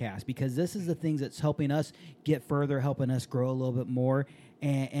podcast because this is the things that's helping us get further, helping us grow a little bit more,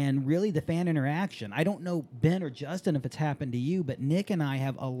 and really the fan interaction. I don't know, Ben or Justin, if it's happened to you, but Nick and I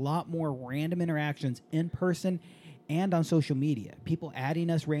have a lot more random interactions in person and on social media. People adding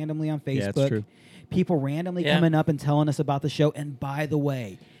us randomly on Facebook. Yeah, it's true. People randomly coming up and telling us about the show. And by the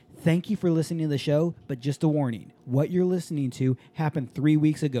way, thank you for listening to the show, but just a warning. What you're listening to happened 3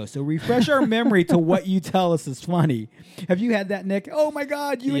 weeks ago. So refresh our memory to what you tell us is funny. Have you had that, Nick? Oh, my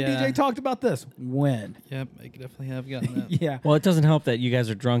God, you and DJ talked about this. When? Yep, I definitely have gotten that. Yeah. Well, it doesn't help that you guys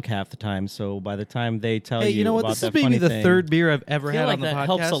are drunk half the time. So by the time they tell Hey, you, you know what? about This is that maybe funny the thing, third beer I've ever I feel had like on the that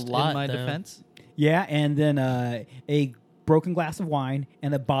podcast. helps a lot, in my though. defense. Yeah, and then a broken glass of wine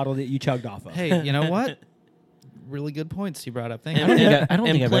and a bottle that you chugged off of. Hey, you know what? Really good points you brought up. Thank I don't you. think I don't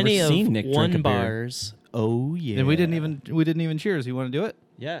and think I've ever plenty seen of Nick drink a one beer. bars. Oh yeah. And we didn't even cheers. You want to do it?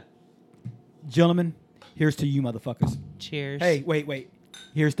 Yeah. Gentlemen, here's to you motherfuckers. Cheers. Hey, wait.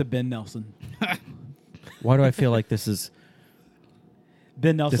 Here's to Ben Nelson. Why do I feel like this is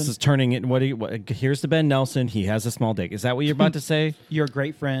Ben Nelson, this is turning it? Here's the Ben Nelson. He has a small dick. Is that what you're about to say? you're a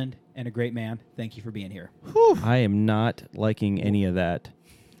great friend and a great man. Thank you for being here. I am not liking any of that.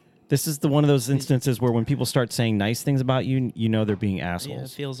 This is one of those instances where when people start saying nice things about you, you know they're being Yeah, it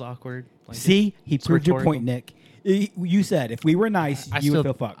assholes. feels awkward. Like See, he it's proved your rhetorical. point, Nick. You said if we were nice, you would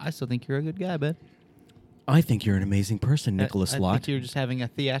feel fucked. I still think you're a good guy, Ben. I think you're an amazing person, Nicholas I Lott. think you're just having a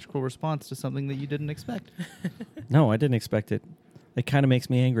theatrical response to something that you didn't expect. No, I didn't expect it. It kind of makes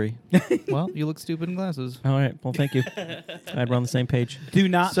me angry. Well, you look stupid in glasses. All right. Well, thank you. Glad we're on the same page. Do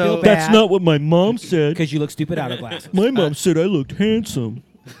not So- feel bad. That's not what my mom said. because you look stupid out of glasses. My mom said I looked handsome.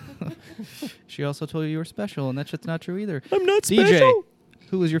 She also told you were special, and that shit's not true either. I'm not DJ, special.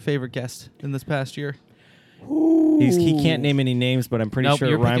 who was your favorite guest in this past year? He can't name any names, but I'm pretty Nope, sure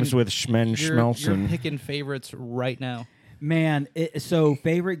it you're rhymes picking- with Schmen You're Schmelson. picking favorites right now. Man, so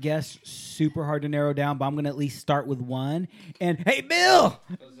favorite guest, super hard to narrow down, but I'm going to at least start with one. And hey, Bill!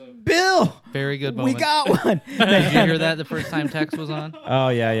 Very good We moment. got one. Did you hear that the first time Tex was on? Oh,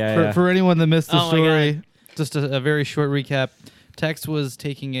 yeah. For anyone that missed the Oh my story, just a very short recap. Tex was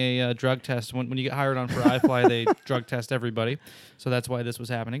taking a drug test. When you get hired on for iFly, they drug test everybody. So that's why this was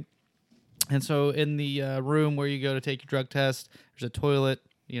happening. And so in the room where you go to take your drug test, there's a toilet.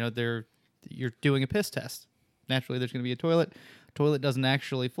 You know, you're doing a piss test. Naturally, there's going to be a toilet. Toilet doesn't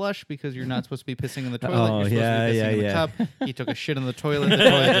actually flush because you're not supposed to be pissing in the toilet. Oh, You're supposed yeah, to be pissing in the yeah. cup. He took a shit in the toilet. The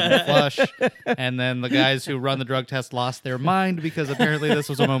toilet didn't flush. And then the guys who run the drug test lost their mind because apparently this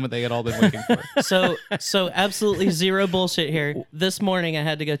was a moment they had all been waiting for. So absolutely zero bullshit here. This morning I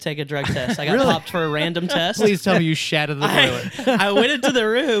had to go take a drug test. I got popped for a random test. Please tell me you shat in the toilet. I went into the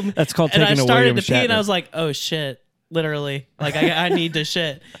room. That's called and I taking a started William to pee, and Shatner. I was like, "Oh shit!" Literally, like I need to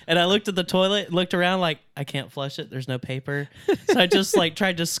shit. And I looked at the toilet, looked around, like I can't flush it. There's no paper. So I just like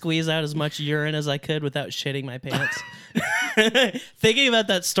tried to squeeze out as much urine as I could without shitting my pants. Thinking about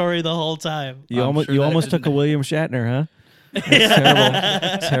that story the whole time. You I'm almost sure that almost took a didn't- William Shatner, huh?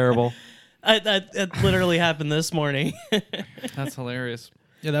 That's terrible. Terrible. It literally happened this morning That's hilarious.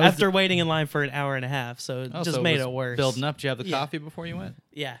 Yeah, that was after waiting in line for an hour and a half. So it just made it worse. Building up. Did you have the Yeah. coffee before you went?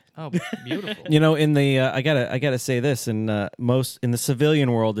 Yeah. Oh, beautiful. You know, in the I gotta say this. In the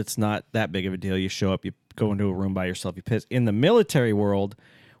civilian world, it's not that big of a deal. You show up, you go into a room by yourself, you piss. In the military world,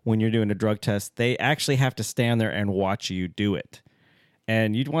 when you're doing a drug test, they actually have to stand there and watch you do it.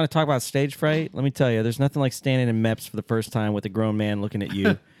 And you want to talk about stage fright? Let me tell you, there's nothing like standing in MEPS for the first time with a grown man looking at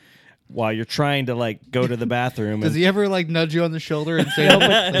you while you're trying to like go to the bathroom. Does and- he ever like nudge you on the shoulder and say,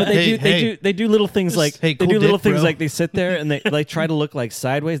 But they do little things like Hey, they cool do little dick, things bro. like they sit there and they like try to look like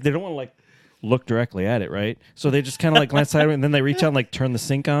sideways. They don't want to like look directly at it, right? So they just kind of like glance sideways and then they reach out and like turn the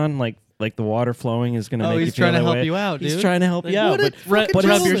sink on, like the water flowing is going to Oh, make you he's feel trying to that help way. you out, He's dude. trying to help you out, but Rub but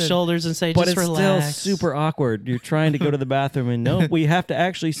your it's- shoulders and say, but just it's relax. still super awkward. You're trying to go to the bathroom and no, we have to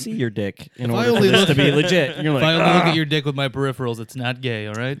actually see your dick in I order for only this look- to be legit. And you're like, If I only look "Ah." at your dick with my peripherals, it's not gay,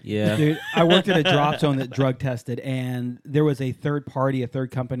 all right? Yeah. Dude, I worked at a drop zone that drug tested, and there was a third party, a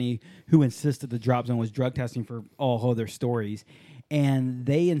third company who insisted the drop zone was drug testing for all their stories. And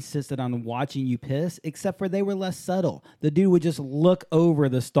they insisted on watching you piss, except for they were less subtle. The dude would just look over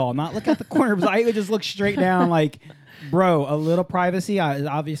the stall, not look at the corner of his eye. He would just look straight down like, bro, a little privacy.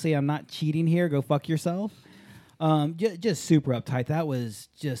 Obviously, I'm not cheating here. Go fuck yourself. Just super uptight. That was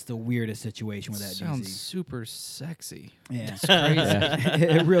just the weirdest situation with that Sounds DZ. super sexy. Yeah, Crazy.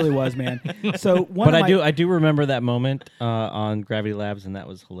 it really was, man. So But I do remember that moment on Gravity Labs, and that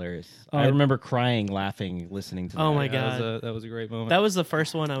was hilarious. I remember crying, laughing, listening to that. Oh my That god, was a great moment. that was the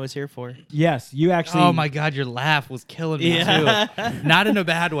first one I was here for. Yes, you actually. Oh my god, your laugh was killing me Yeah. too. Not in a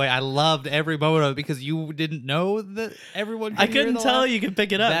bad way. I loved every moment of it because you didn't know that everyone. I could hear couldn't the tell laugh. you could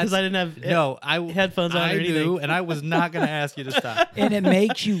pick it up because I didn't have headphones on I or anything. knew, and I was not going to ask you to stop. And it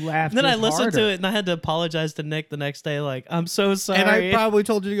makes you laugh. Then I just listened harder. to it and I had to apologize to Nick the next day. Like, I'm so sorry. And I probably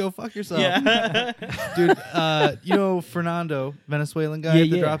told you to go fuck yourself. yeah. Dude, you know Fernando, Venezuelan guy Yeah, that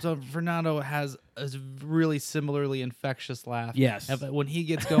yeah. drops on. Fernando has a really similarly infectious laugh. Yes. When he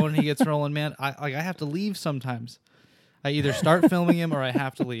gets going, he gets rolling, man. I have to leave sometimes. I either start filming him or I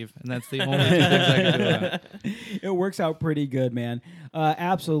have to leave, and that's the only two things I can do about it. It works out pretty good, man.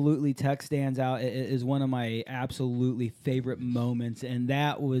 Absolutely, Tech stands out. It is one of my absolutely favorite moments, and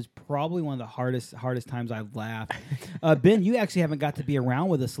that was probably one of the hardest times I've laughed. Ben, you actually haven't got to be around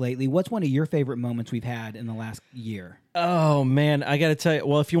with us lately. What's one of your favorite moments we've had in the last year? Oh man, I got to tell you.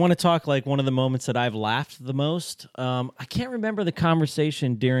 Well, if you want to talk like one of the moments that I've laughed the most, I can't remember the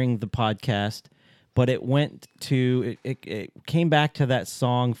conversation during the podcast, but it went to it came back to that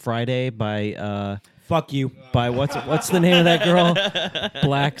song Friday by Fuck you. what's the name of that girl?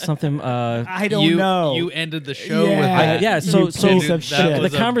 Black something. I don't know. You ended the show Yeah. with that. Yeah, so You so piece of That shit.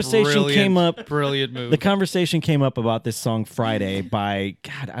 was the a conversation came up. Brilliant move. The conversation came up about this song Friday by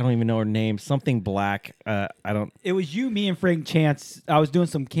God, I don't even know her name. Something Black. I don't. It was you, me, and Frank Chance. I was doing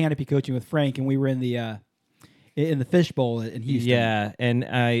some canopy coaching with Frank, and we were in the fishbowl in Houston. Yeah,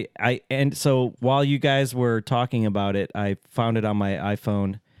 and so while you guys were talking about it, I found it on my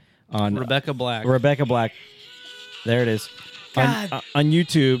iPhone on Rebecca Black. Rebecca Black. There it is. On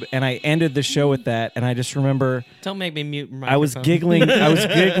YouTube, and I ended the show with that, and I just remember Don't make me mute. I was giggling. I was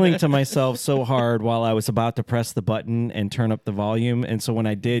giggling to myself so hard while I was about to press the button and turn up the volume, and so when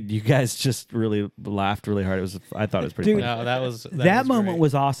I did, you guys just really laughed really hard. I thought it was pretty Dude, funny. No, that was That moment great.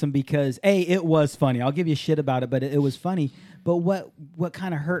 was awesome because it was funny. I'll give you shit about it, but it was funny. But what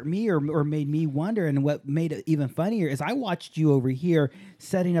kind of hurt me or made me wonder, and what made it even funnier, is I watched you over here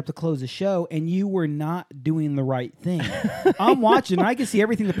setting up to close the show, and you were not doing the right thing. I'm watching, and I can see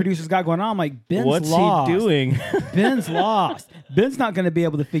everything the producers got going on. I'm like, Ben's What's lost. he doing? Ben's lost. Ben's not going to be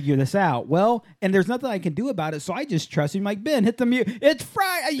able to figure this out. Well, and there's nothing I can do about it, so I just trust him. Like, Ben, hit the mute. It's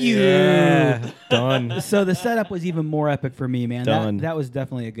Friday. Yeah, done. So the setup was even more epic for me, man. Done. That was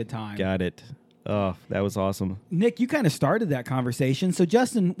definitely a good time. Got it. Oh, that was awesome. Nick, you kind of started that conversation. So,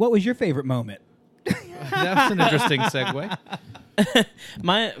 Justin, what was your favorite moment? That's an interesting segue.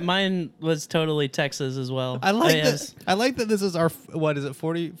 Mine was totally Texas as well. I like Yes. this. I like that this is our what is it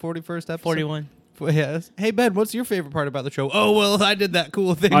 41st episode? 41. Yes. Hey Ben, what's your favorite part about the show? Oh well, I did that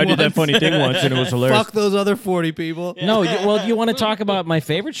cool thing. I did that once. funny thing once, and it was hilarious. Fuck those other 40 people. No, well, you want to talk about my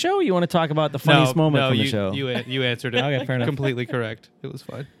favorite show? Or you want to talk about the funniest moment from you, the show? You answered it. Okay, fair enough. Completely correct. It was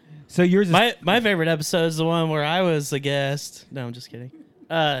fun. So yours is My favorite episode is the one where I was a guest. No, I'm just kidding.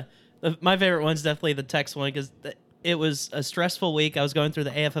 My favorite one's definitely the Tex one because it was a stressful week. I was going through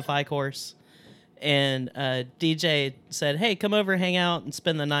the AFFI course, and DJ said, "Hey, come over, hang out, and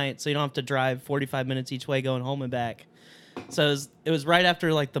spend the night, so you don't have to drive 45 minutes each way going home and back." So it was right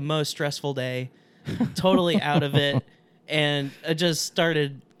after like the most stressful day, totally out of it, and I just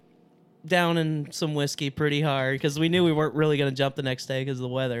started downing some whiskey pretty hard because we knew we weren't really going to jump the next day because of the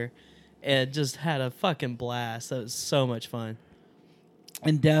weather, and just had a fucking blast. That was so much fun.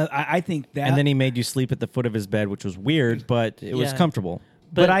 and I think that. and then he made you sleep at the foot of his bed, which was weird, but it was Yeah. comfortable.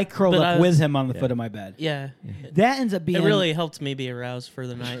 but I curled but up I with was- him on the foot of my bed. Yeah, That ends up being it really helped me be aroused for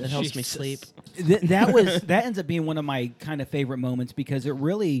the night. It helps me Jesus. sleep. that ends up being one of my kind of favorite moments because it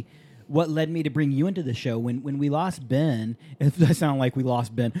really what led me to bring you into the show when we lost Ben. If I sound like we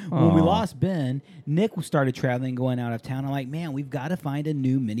lost Ben, when we Aw. lost Ben, Nick started traveling, going out of town. I'm like, man, we've got to find a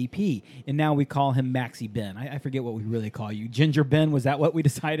new Mini P, and now we call him Maxi Ben. I forget what we really call you, Ginger Ben. Was that what we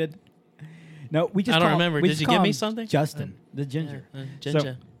decided? No, we just I don't call- remember. we Did just you call give me him something? Justin, the Ginger.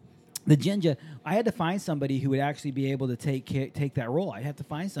 Ginger. The Ginger. I had to find somebody who would actually be able to take that role. I had to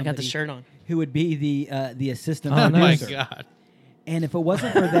find I somebody got the shirt on. who would be the assistant Oh my producer. god. And if it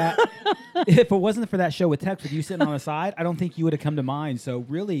wasn't for that, if it wasn't for that show with Tex with you sitting on the side, I don't think you would have come to mind. So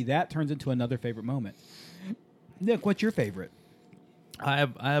really, that turns into another favorite moment. Nick, what's your favorite? I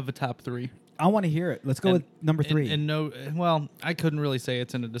have a top 3. I want to hear it. Let's go And- with number 3. And no, well, I couldn't really say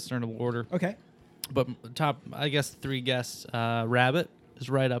it's in a discernible order. Okay. But top, I guess 3 guests. Rabbit is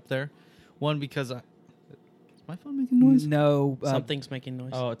right up there. One because Is my phone making noise? No. Something's making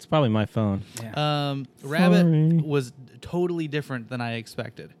noise. Oh, it's probably my phone. Rabbit Sorry. was totally different than I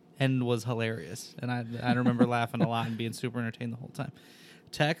expected and was hilarious. And I remember laughing a lot and being super entertained the whole time.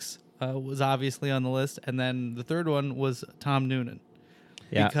 Tex was obviously on the list. And then the third one was Tom Noonan.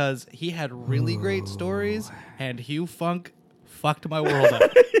 Yeah. Because he had really great stories and Hugh Funk fucked my world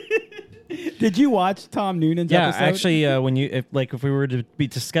up. Did you watch Tom Noonan's Yeah, episode? actually, if we were to be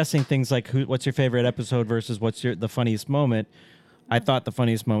discussing things like what's your favorite episode versus what's the funniest moment, I thought the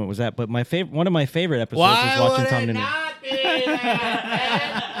funniest moment was that. But one of my favorite episodes was watching Tom Noonan.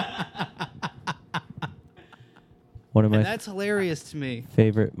 One of my That's hilarious to me.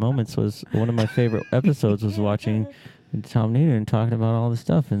 favorite moments was one of my favorite episodes was watching Tom Noonan talking about all the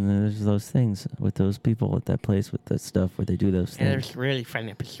stuff, and there's those things with those people at that place with that stuff where they do those Yeah, things. there's a really fun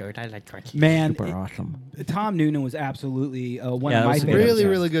episode. I like watching. Man, Super awesome. Tom Noonan was absolutely one Yeah, of that my was a good favorites. Really, episode.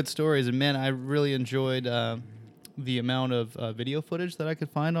 really good stories. And man, I really enjoyed the amount of video footage that I could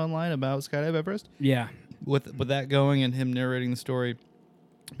find online about Skydive Everest. Yeah. With that going and him narrating the story,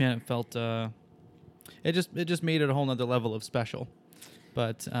 man, it felt it just made it a whole nother level of special.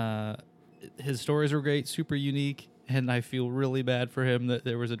 But his stories were great, super unique, and I feel really bad for him that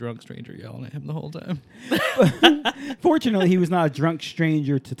there was a drunk stranger yelling at him the whole time. Fortunately, he was not a drunk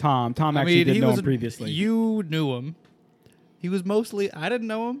stranger to Tom. Tom actually did know him previously. You knew him. He was mostly. I didn't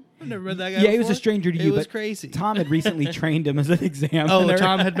know him. I never met that guy. Yeah, he was a before. stranger to It you. was but crazy. Tom had recently trained him as an examiner. Oh,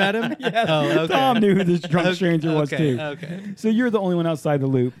 Tom had met him. Yes. Oh, okay. Tom knew who this drunk stranger was okay, too. Okay. So you're the only one outside the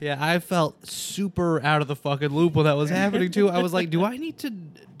loop. Yeah, I felt super out of the fucking loop when that was happening too. I was like, do I need to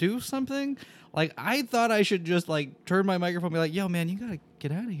do something? Like, I thought I should just like turn my microphone and be like, yo, man, you gotta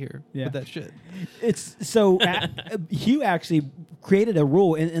get out of here with that shit. It's so Hugh actually created a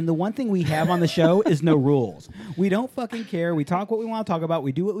rule, and the one thing we have on the show is no rules. We don't fucking care. We talk what we want to talk about.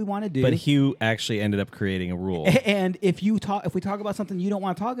 We do what we want to do. But Hugh actually ended up creating a rule. And if we talk about something you don't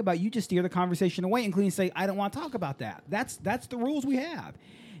want to talk about, you just steer the conversation away, including say, I don't want to talk about that. That's the rules we have.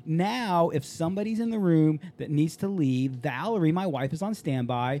 Now, if somebody's in the room that needs to leave, Valerie, my wife, is on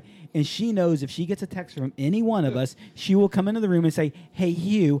standby, and she knows if she gets a text from any one of us, she will come into the room and say, hey,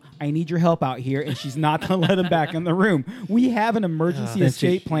 Hugh, I need your help out here, and she's not going to let him back in the room. We have an emergency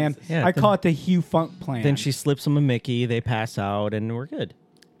escape plan. Yeah, I call it the Hugh Funk plan. Then she slips him a Mickey, they pass out, and we're good.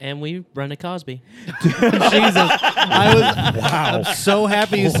 And we run a Cosby. Jesus, I'm so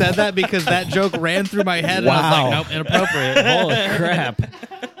happy you said that because that joke ran through my head. And I was like, nope, inappropriate. Holy crap.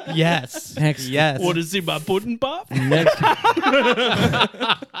 Yes. Next. Yes. is he, my pudding pop? Next.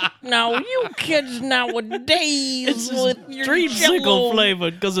 Now, you kids nowadays with your Dreamsicle Jell-O,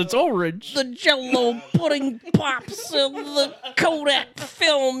 flavored because it's orange. the Jell-O pudding pops and the Kodak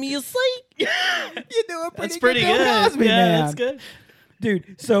film, you see? you do a That's pretty Bill good. Cosby, Yeah, man. that's good.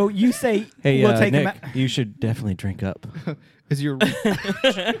 Dude, so you say, Hey, we'll take him Nick, out. you should definitely drink up. Because you're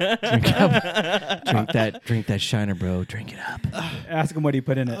Drink up. Drink that Shiner, bro. Drink it up. Ask him what he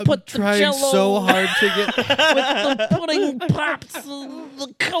put in it. Put the trying Jell-O so hard to get. with the pudding pops and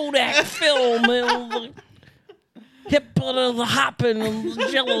the Kodak film and the hip of the hopping and the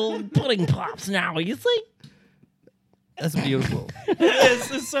Jell-O pudding pops now, you see? That's beautiful.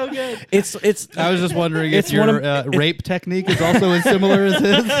 It's so good. It's I was just wondering It's if one your of- rape technique is also as similar as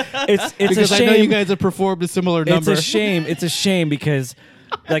his. it's Because a I shame. know you guys have performed a similar number. It's a shame. It's a shame because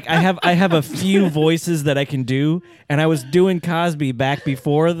like I have a few voices that I can do, and I was doing Cosby back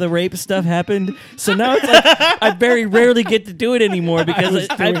before the rape stuff happened. So now it's like I very rarely get to do it anymore because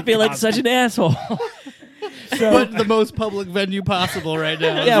I feel like such an asshole. But the most public venue possible right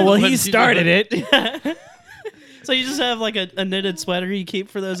now. Yeah, well, When he you started do it. So you just have like a knitted sweater you keep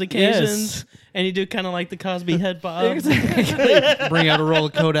for those occasions, and you do kind of like the Cosby head bob. Bring out a roll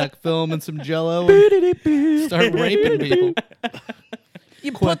of Kodak film and some Jell-O and start raping people.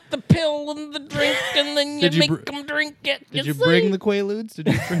 You put the pill in the drink and then you Did you make them drink it. Did you see? bring the Quaaludes? Did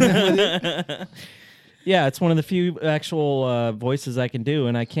you bring them with you? Yeah, it's one of the few actual voices I can do,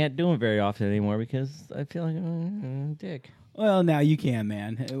 and I can't do them very often anymore because I feel like I'm a dick. Well, now you can,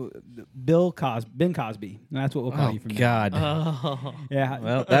 man. Ben Cosby. That's what we'll call Oh you from now. God. Yeah,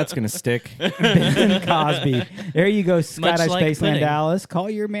 Well, that's gonna stick. Ben Cosby. There you go, Skydive like Spaceland pudding. Dallas. Call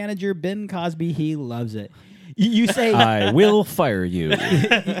your manager, Ben Cosby. He loves it. You say I will fire you.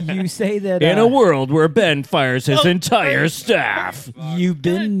 you say that In a world where Ben fires his entire staff. you've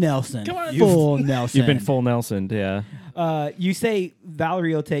been Nelson, Come on. full Nelson. You've been full Nelson, yeah. You say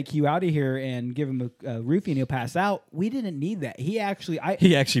Valerie will take Hugh out of here and give him a roofie and he'll pass out. We didn't need that. He actually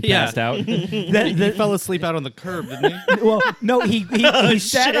Passed out. He fell asleep out on the curb, didn't he? Well, no, he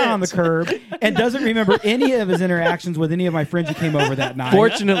sat on the curb and doesn't remember any of his interactions with any of my friends who came over that night.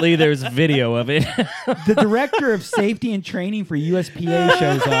 Fortunately, there's video of it. The director of safety and training for USPA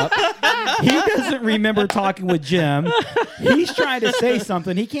shows up. He doesn't remember talking with Jim. He's trying to say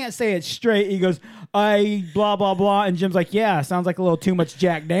something. He can't say it straight. He goes, I blah, blah, blah. And Jim's like, yeah, sounds like a little too much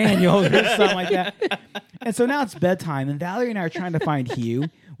Jack Daniels or something like that. And so now it's bedtime, and Valerie and I are trying to find Hugh.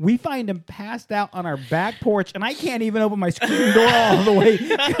 We find him passed out on our back porch, and I can't even open my screen door all the way.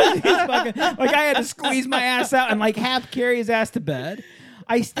 'Cause he's fucking, like, I had to squeeze my ass out and like half carry his ass to bed.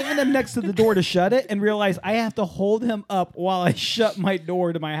 I stand him next to the door to shut it and realize I have to hold him up while I shut my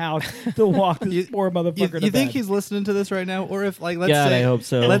door to my house to walk this poor motherfucker to bed. You think he's listening to this right now? Or if, like, let's God, say, I hope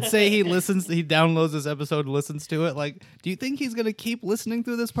so. Let's say he downloads this episode and listens to it. Like, do you think he's going to keep listening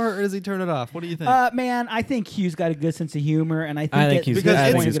through this part, or does he turn it off? What do you think? Man, I think Hugh's got a good sense of humor, and I think he's because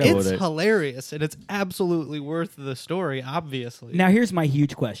I think he's cool it's with it. hilarious, and it's absolutely worth the story, obviously. Now, here's my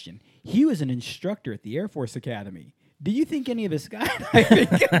huge question. Hugh is an instructor at the Air Force Academy. Do you think any of his skydiving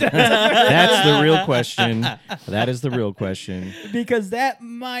That's the real question. That is the real question. because that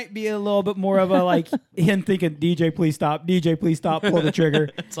might be a little bit more of a like him thinking, DJ, please stop, pull the trigger.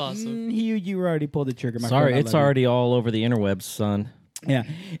 That's awesome. Hugh, you already pulled the trigger. My Sorry, friend, I it's love you. already all over the interwebs, son. Yeah,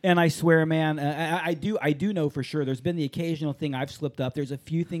 and I swear, man, I do know for sure. There's been the occasional thing I've slipped up. There's a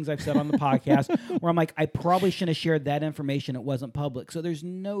few things I've said on the podcast where I'm like, I probably shouldn't have shared that information. It wasn't public. So there's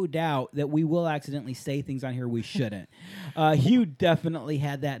no doubt that we will accidentally say things on here we shouldn't. Hugh definitely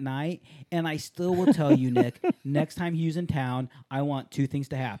had that night, and I still will tell you, Nick, next time Hugh's in town, I want two things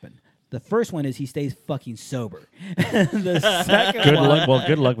to happen. The first one is he stays fucking sober. The second Good one, luck. Well,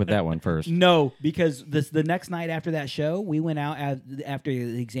 good luck with that one first. no, because the next night after that show, we went out after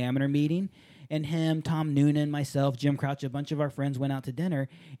the Examiner meeting, and him, Tom Noonan, myself, Jim Crouch, a bunch of our friends went out to dinner,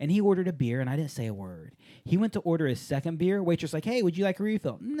 and he ordered a beer, and I didn't say a word. He went to order his second beer. Waitress like, hey, would you like a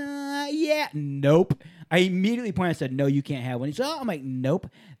refill? Nah, yeah, nope. I immediately pointed and said, no, you can't have one. He said, oh, I'm like, nope.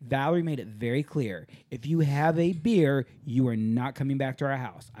 Valerie made it very clear. If you have a beer, you are not coming back to our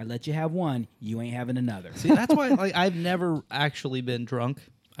house. I let you have one. You ain't having another. See, that's why I've never actually been drunk.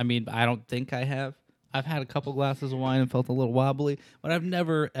 I mean, I don't think I have. I've had a couple glasses of wine and felt a little wobbly, but I've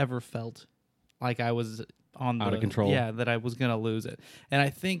never, ever felt like I was out of control. Yeah, that I was going to lose it. And I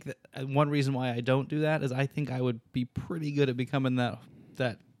think that one reason why I don't do that is I think I would be pretty good at becoming that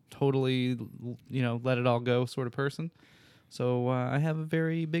totally, let it all go sort of person. So I have a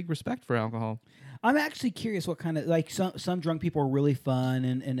very big respect for alcohol. I'm actually curious what kind of, like, some drunk people are really fun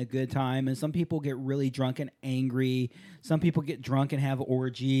and a good time, and some people get really drunk and angry. Some people get drunk and have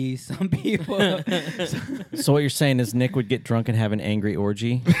orgies. Some people... So what you're saying is Nick would get drunk and have an angry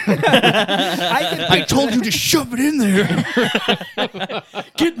orgy? I told you to shove it in there.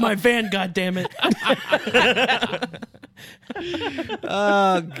 Get in my van, goddammit.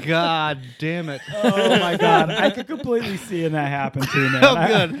 Oh, God damn it. Oh, my God. I could completely see that happen, too, man. Oh,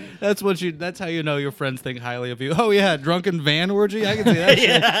 good. That's how you know your friends think highly of you. Oh, yeah, drunken van orgy? I can see that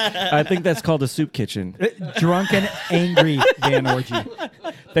shit. I think that's called a soup kitchen. Drunk and angry van orgy.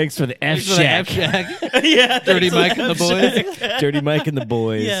 Thanks for the F Thanks for the Shack. F-Shack. Yeah. Dirty Mike and the boys. Dirty Mike and the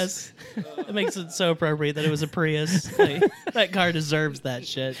boys. Yes. It makes it so appropriate that it was a Prius. Like, that car deserves that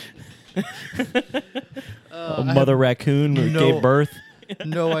shit. A mother raccoon who no- gave birth.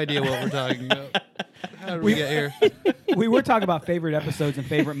 No idea what we're talking about. How did we get here? We were talking about favorite episodes and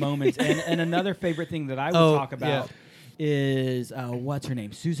favorite moments, and another favorite thing that I would talk about is, what's her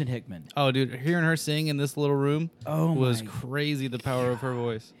name? Susan Hickman. Oh, dude, hearing her sing in this little room was my crazy, the power of her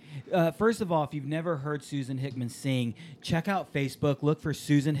voice. First of all, if you've never heard Susan Hickman sing, check out Facebook. Look for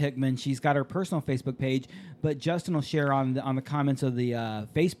Susan Hickman. She's got her personal Facebook page, but Justin will share on the comments of the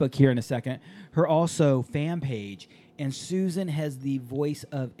Facebook here in a second her also fan page. And Susan has the voice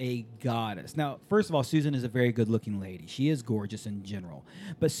of a goddess. Now, first of all, Susan is a very good-looking lady. She is gorgeous in general.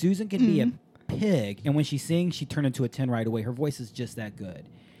 But Susan can be a pig, and when she sings, she turns into a 10 right away. Her voice is just that good.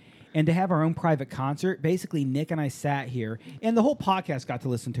 And to have our own private concert, basically Nick and I sat here, and the whole podcast got to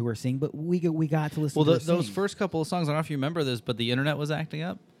listen to her sing, but we got to listen to her Those sing. first couple of songs, I don't know if you remember this, but the internet was acting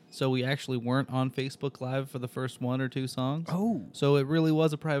up. So we actually weren't on Facebook Live for the first one or two songs. Oh. So it really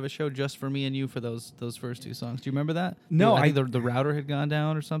was a private show just for me and you for those first two songs. Do you remember that? No, I think the router had gone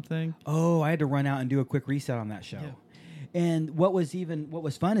down or something. Oh, I had to run out and do a quick reset on that show. Yeah. And what was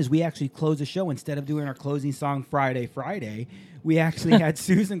fun is we actually closed the show. Instead of doing our closing song Friday, we actually had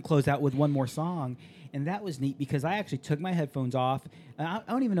Susan close out with one more song. And that was neat because I actually took my headphones off. I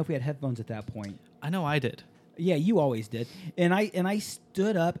don't even know if we had headphones at that point. I know I did. Yeah, you always did. And I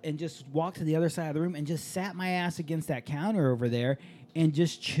stood up and just walked to the other side of the room and just sat my ass against that counter over there and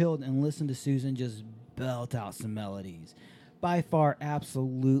just chilled and listened to Susan just belt out some melodies. By far,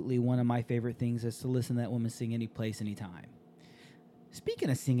 absolutely one of my favorite things is to listen to that woman sing any place, anytime. Speaking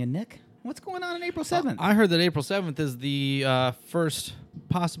of singing, Nick, what's going on April 7th? I heard that April 7th is the first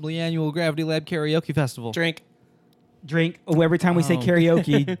possibly annual Gravity Lab Karaoke Festival. Drink. Drink. Oh, every time we say Oh.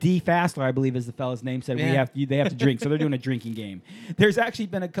 karaoke, D. Fassler, I believe is the fella's name, said Yeah. they have to drink. So they're doing a drinking game. There's actually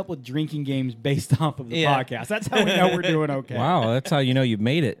been a couple of drinking games based off of the Yeah. podcast. That's how we know we're doing okay. Wow, that's how you know you've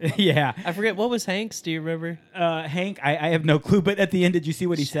made it. Yeah. I forget, what was Hank's? Do you remember? Hank, I have no clue, but at the end, did you see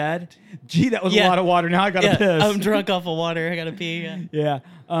what he said? Gee, that was a Yeah. lot of water. Now I got to Yeah, piss. I'm drunk off of water. I gotta pee. Yeah. Yeah.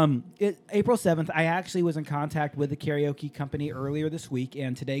 April 7th, I actually was in contact with the karaoke company earlier this week,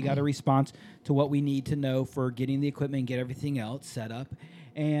 and today got a response to what we need to know for getting the equipment and get everything else set up.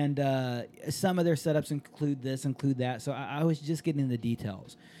 And some of their setups include this, include that. So I was just getting the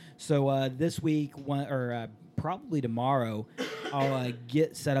details. So this week, probably tomorrow, I'll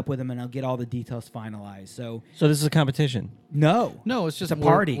get set up with them and I'll get all the details finalized. So So this is a competition. no, No, it's just It's a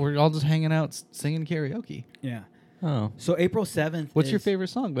party. We're all just hanging out singing karaoke. yeah. Oh, So April 7th. What's your is- favorite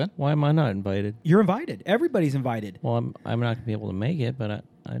song, Ben? why am I not invited? You're invited. Everybody's invited. Well, I'm not gonna be able to make it, but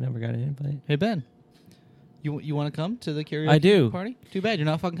I never got an invite. Hey, Ben. You want to come to the karaoke I do. party? Too bad you're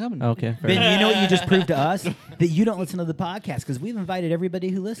not fucking coming. Okay, fair Ben, you know what you just proved to us? That you don't listen to the podcast because we've invited everybody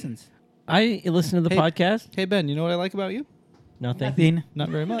who listens. I listen to the Hey. podcast. Hey, Ben, you know what I like about you? Nothing. Nothing. Not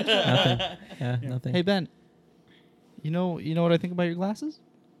very much. Nothing. Yeah, nothing. Hey, Ben. You know what I think about your glasses?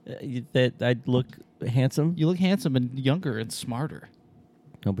 That I look handsome. You look handsome and younger and smarter.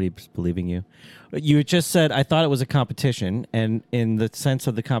 Nobody's believing you. You just said I thought it was a competition, and in the sense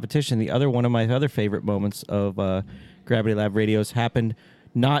of the competition, the other one of my other favorite moments of Gravity Lab Radios happened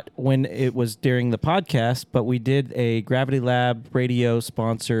not when it was during the podcast, but we did a Gravity Lab Radio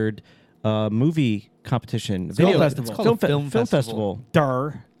sponsored movie competition, Film festival. It's called a film festival. festival.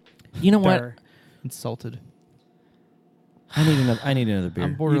 Durr. You know what? Durr. Insulted. I need another beer.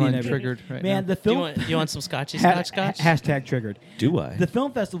 I'm borderline never- triggered right Man, now. the Do film. you want some scotchy Ha- scotch? hashtag triggered. Do I? The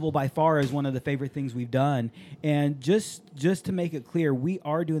film festival by far is one of the favorite things we've done, and just to make it clear, we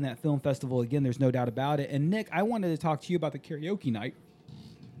are doing that film festival again. There's no doubt about it. And Nick, I wanted to talk to you about the karaoke night.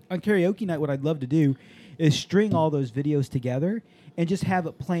 On karaoke night, what I'd love to do is string all those videos together and just have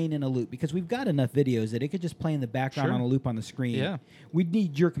it playing in a loop because we've got enough videos that it could just play in the background Sure. on a loop on the screen. Yeah. We'd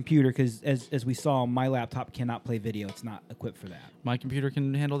need your computer because, as we saw, my laptop cannot play video. It's not equipped for that. My computer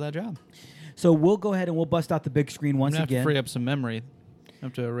can handle that job. So we'll go ahead and we'll bust out the big screen once I'm gonna have to again. free up some memory. I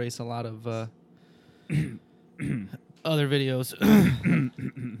have to erase a lot of other videos.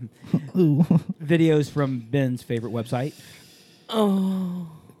 Videos from Ben's favorite website.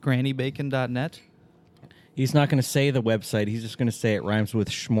 GrannyBacon.net. He's not going to say the website. He's just going to say it rhymes with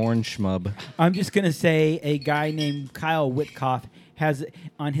schmorn schmub. I'm just going to say a guy named Kyle Witkoff has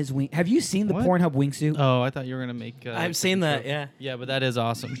on his wing. Have you seen the What? Pornhub wingsuit? Oh, I thought you were gonna make. I've seen that. Yeah. Yeah, but that is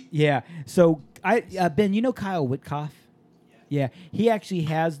awesome. Yeah. So Ben, you know Kyle Witkoff? Yeah. He actually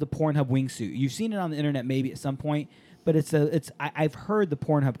has the Pornhub wingsuit. You've seen it on the internet maybe at some point, but I've heard the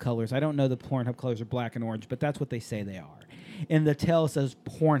Pornhub colors. I don't know the Pornhub colors are black and orange, but that's what they say they are. And the tail says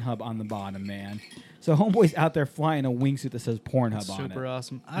Pornhub on the bottom, man. So homeboy's out there flying a wingsuit that says Pornhub on it. Super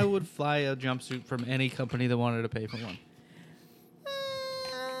awesome. I would fly a jumpsuit from any company that wanted to pay for one.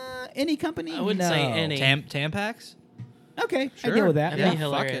 Any company? I wouldn't say any. Tampax? Okay, Sure. I deal with that. That'd be Yeah, fuck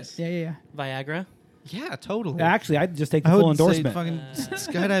hilarious. Yeah. Viagra. Yeah, totally. Actually, I'd just take the I full would say endorsement. fucking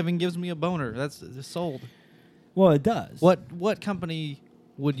skydiving gives me a boner. That's sold. Well, it does. What company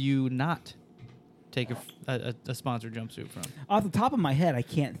would you not take a sponsored jumpsuit from? Off the top of my head, I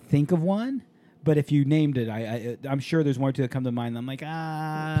can't think of one. But if you named it, I'm sure there's one or two that come to mind. I'm like,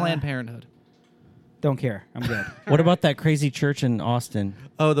 Planned Parenthood. don't care. I'm good. What about that crazy church in Austin?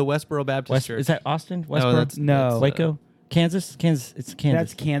 Oh, the Westboro Baptist Church. Is that Austin? No, Westboro? that's No. Waco? Kansas? Kansas. It's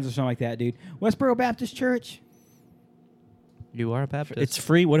Kansas. That's Kansas or something like that, dude. Westboro Baptist Church. You are a Baptist. It's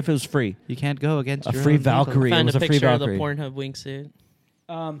free. What if it was free? You can't go against A your free own people. Valkyrie. It Found was a a free picture of the Valkyrie. Pornhub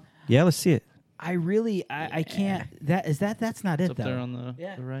wingsuit. Yeah, let's see it. I really, I can't. That's not It's it up though. there on the,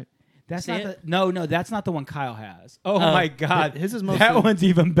 Yeah. the right. That's See not it? the. No, that's not the one Kyle has. Oh my God, His is mostly- that one's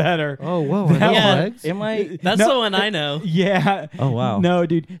even better. Oh, whoa. That Yeah. legs? Am I? That's No. the one I know. Yeah. Oh, wow. No,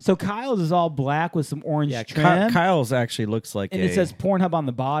 dude. So Kyle's is all black with some orange Yeah, trim. Kyle's actually looks like and a. it says Pornhub on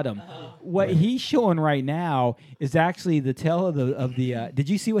the bottom. what he's showing right now is actually the tail of the. Did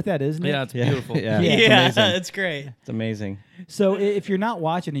you see what that is, Nick? Yeah, it's beautiful. Yeah, Yeah, it's amazing. it's great. It's amazing. So if you're not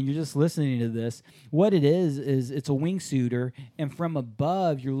watching and you're just listening to this, what it is it's a wingsuiter, and from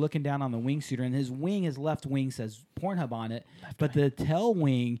above you're looking down on the wingsuiter, and his left wing says Pornhub on it, but the tail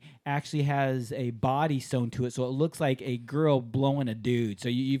wing actually has a body sewn to it, so it looks like a girl blowing a dude. So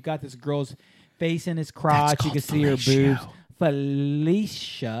you've got this girl's face in his crotch. You can see her boobs.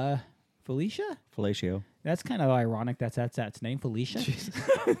 Felicia. Fellatio. That's kind of ironic. That's its name, Felicia.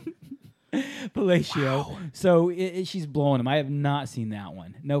 Fellatio. Wow. So she's blowing him. I have not seen that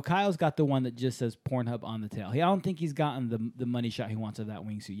one. No, Kyle's got the one that just says Pornhub on the tail. I don't think he's gotten the money shot he wants of that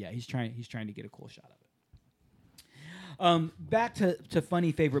wingsuit yet. He's trying to get a cool shot of it. Back to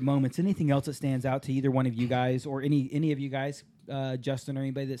funny favorite moments. Anything else that stands out to either one of you guys or any of you guys, Justin or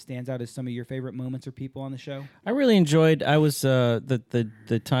anybody that stands out as some of your favorite moments or people on the show? I really enjoyed. I was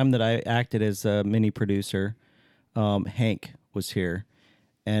the time that I acted as a mini producer. Hank was here,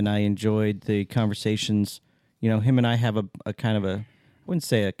 and I enjoyed the conversations. You know, him and I have a kind of I wouldn't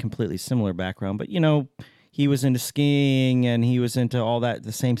say a completely similar background, but he was into skiing and he was into all that,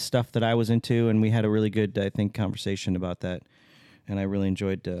 the same stuff that I was into, and we had a really good, I think, conversation about that. And I really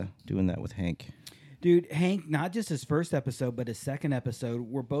enjoyed doing that with Hank. Dude, Hank, not just his first episode, but his second episode,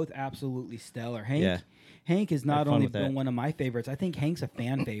 were both absolutely stellar. Hank has not only been one of my favorites, I think Hank's a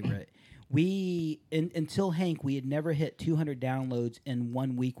fan favorite. Until Hank, we had never hit 200 downloads in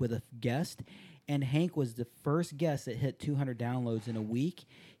 1 week with a guest, and Hank was the first guest that hit 200 downloads in a week.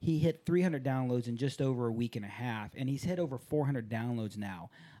 He hit 300 downloads in just over a week and a half, and he's hit over 400 downloads now.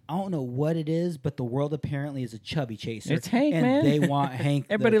 I don't know what it is, but the world apparently is a chubby chaser. It's Hank, and man. they want Hank.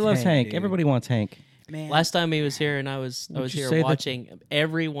 Everybody loves Hank. Dude. Everybody wants Hank. Man. Last time he was here, and I was you here say that- watching.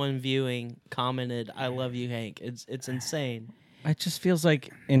 Everyone viewing commented, "I love you, Hank." It's insane. It just feels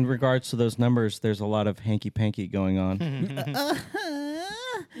like, in regards to those numbers, there's a lot of hanky-panky going on.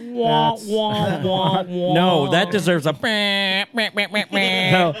 No, that deserves a...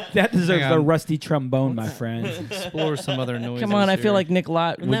 No, that deserves Hang a on. rusty trombone, my friend. Explore some other noises. Come on, I feel here. like Nick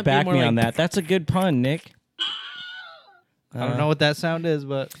Lott Wouldn't would that be back more me like- on that. That's a good pun, Nick. I don't know what that sound is,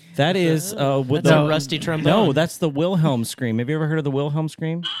 but That is... with That's the, a rusty trombone. No, that's the Wilhelm scream. Have you ever heard of the Wilhelm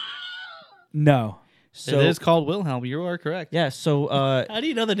scream? No. So, it is called Wilhelm. You are correct. Yeah, so... How do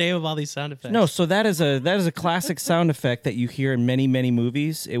you know the name of all these sound effects? No, so that is a classic sound effect that you hear in many, many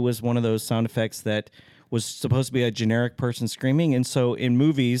movies. It was one of those sound effects that was supposed to be a generic person screaming. And so in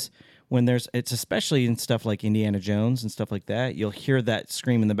movies, when it's especially in stuff like Indiana Jones and stuff like that, you'll hear that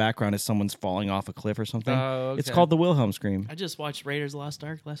scream in the background as someone's falling off a cliff or something. Oh, It's okay. called the Wilhelm scream. I just watched Raiders of the Lost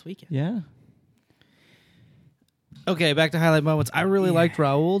Ark last weekend. Yeah. Okay, back to highlight moments. I really liked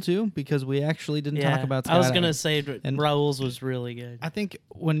Raul too because we actually didn't talk about skydiving. I was gonna say And- Raul's was really good. I think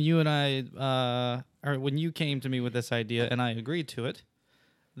when you and I, or when you came to me with this idea and I agreed to it,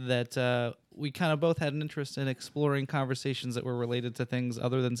 that we kind of both had an interest in exploring conversations that were related to things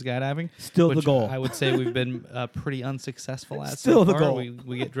other than skydiving. Still the which goal. I would say we've been pretty unsuccessful at. Still so the far. goal.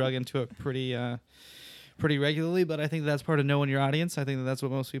 We get drug into it pretty regularly, but I think that's part of knowing your audience. I think that's what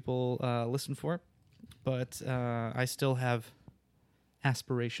most people listen for. But I still have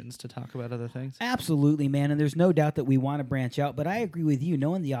aspirations to talk about other things. Absolutely, man. And there's no doubt that we want to branch out. But I agree with you,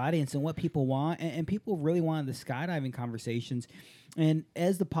 knowing the audience and what people want. And people really wanted the skydiving conversations. And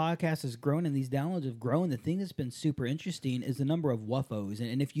as the podcast has grown and these downloads have grown, the thing that's been super interesting is the number of WUFOs.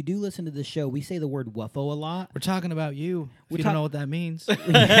 And if you do listen to the show, we say the word WUFO a lot. We're talking about you. If We're you talk- don't know what that means.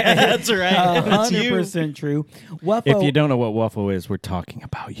 That's right. That's you. 100% true. WUFO, If you don't know what Waffle is, we're talking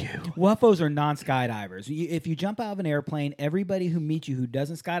about you. WUFOs are non-skydivers. If you jump out of an airplane, everybody who meets you who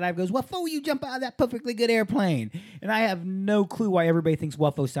doesn't skydive goes, WUFO, you jump out of that perfectly good airplane. And I have no clue why everybody thinks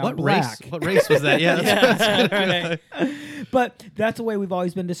WUFO sound What black. race? What race was that? Yeah, that's But that's the way we've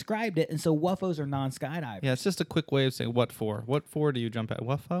always been described it. And so WUFOs are non-skydivers. yeah. It's just a quick way of saying what for. What for do you jump at?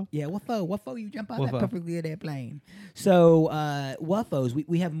 What for? Yeah, WUFO, you jump out of that WUFO. perfectly good airplane. So WUFOs,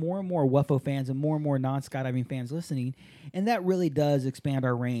 we have more and more WUFO fans and more non-skydiving fans listening, and that really does expand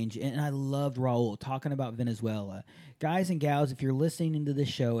our range. And I loved Raul talking about Venezuela. Guys and gals, if you're listening to this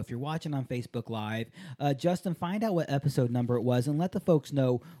show, if you're watching on Facebook Live, Justin, find out what episode number it was and let the folks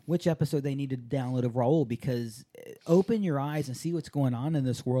know which episode they need to download of Raul, because open your eyes and see what's going on in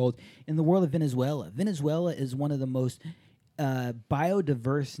this world, in the world of Venezuela. Venezuela is one of the most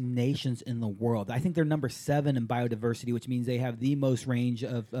biodiverse nations in the world. I think they're number 7 in biodiversity, which means they have the most range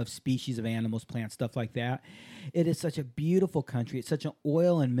of species of animals, plants, stuff like that. It is such a beautiful country. It's such an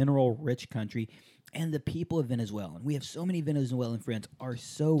oil and mineral rich country. And the people of Venezuela, and we have so many Venezuelan friends, are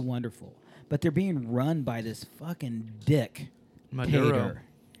so wonderful. But they're being run by this fucking dick. Maduro. Dictator.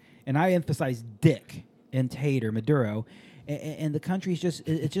 and I emphasize Dick and Tate or Maduro, and the country's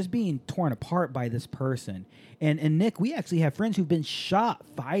it's just being torn apart by this person. And Nick, we actually have friends who've been shot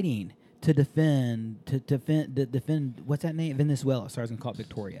fighting to defend what's that name? Venezuela. Sorry, I was gonna call it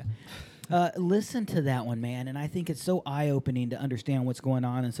Victoria. Listen to that one, man, and I think it's so eye-opening to understand what's going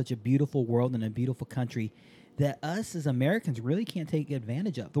on in such a beautiful world and a beautiful country that us as Americans really can't take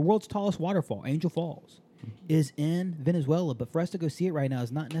advantage of. The world's tallest waterfall, Angel Falls, is in Venezuela, but for us to go see it right now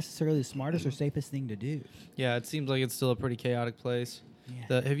is not necessarily the smartest or safest thing to do. Yeah, it seems like it's still a pretty chaotic place.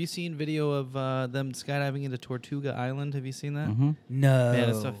 Yeah. Have you seen video of them skydiving into Tortuga Island? Have you seen that? Mm-hmm. No. Man,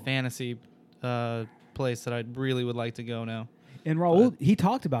 it's a fantasy place that I really would like to go now. And Raul, he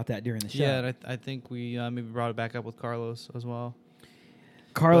talked about that during the show. Yeah, and I think we maybe brought it back up with Carlos as well.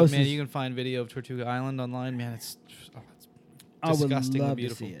 Carlos, But, man, you can find video of Tortuga Island online. Man, it's I would disgustingly love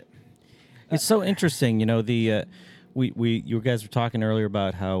beautiful. to see it. It's so interesting, you know. You guys were talking earlier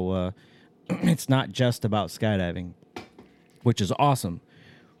about how it's not just about skydiving, which is awesome.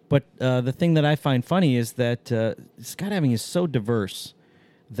 But the thing that I find funny is that skydiving is so diverse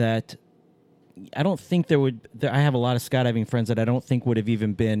that I don't think I have a lot of skydiving friends that I don't think would have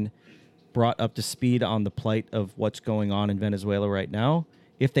even been brought up to speed on the plight of what's going on in Venezuela right now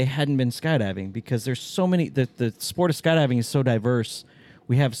if they hadn't been skydiving, because there's so many. The sport of skydiving is so diverse.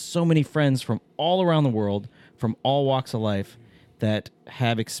 We have so many friends from all around the world, from all walks of life, that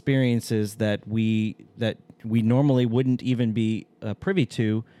have experiences that we normally wouldn't even be privy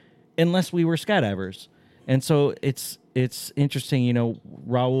to unless we were skydivers. And so it's interesting, you know,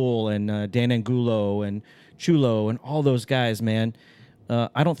 Raul and Dan Angulo and Chulo and all those guys, man.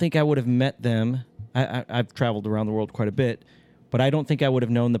 I don't think I would have met them. I've traveled around the world quite a bit, but I don't think I would have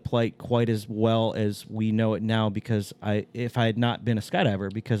known the plight quite as well as we know it now if I had not been a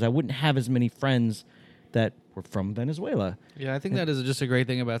skydiver, because I wouldn't have as many friends that were from Venezuela. Yeah, I think that is just a great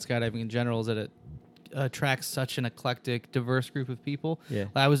thing about skydiving in general, is that it attracts such an eclectic, diverse group of people. Yeah.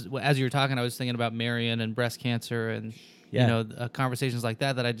 As you were talking, I was thinking about Marion and breast cancer and Yeah. you know conversations like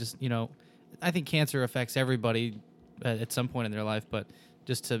that. That I just I think cancer affects everybody at some point in their life, but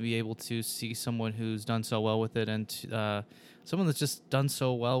just to be able to see someone who's done so well with it, and someone that's just done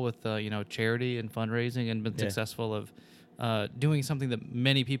so well with charity and fundraising and been successful of doing something that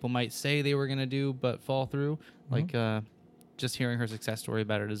many people might say they were going to do but fall through. Like just hearing her success story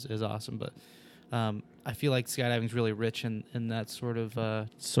about it is awesome. But I feel like skydiving is really rich in that sort of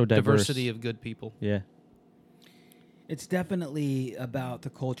So diverse. diversity of good people. Yeah. It's definitely about the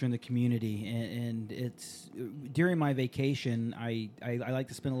culture and the community, and it's during my vacation. I like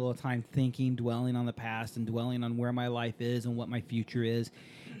to spend a little time thinking, dwelling on the past, and dwelling on where my life is and what my future is.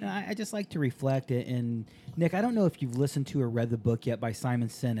 And I just like to reflect it. And Nick, I don't know if you've listened to or read the book yet by Simon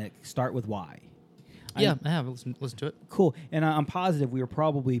Sinek, Start With Why. Yeah, I have. Listen to it. Cool. And I'm positive we were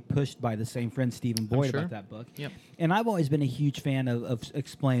probably pushed by the same friend, Stephen Boyd, sure. about that book. Yep. And I've always been a huge fan of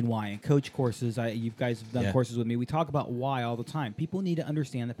Explain Why. And coach courses, you guys have done courses with me. We talk about why all the time. People need to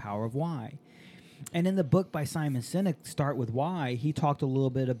understand the power of why. And in the book by Simon Sinek, Start With Why, he talked a little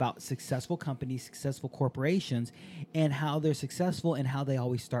bit about successful companies, successful corporations, and how they're successful and how they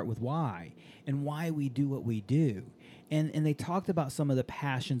always start with why, and why we do what we do. And they talked about some of the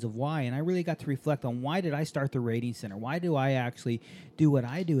passions of why, and I really got to reflect on, why did I start the Rating Center? Why do I actually do what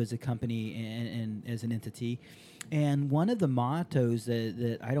I do as a company and as an entity? And one of the mottos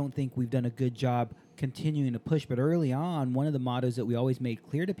that I don't think we've done a good job continuing to push, but early on, one of the mottos that we always made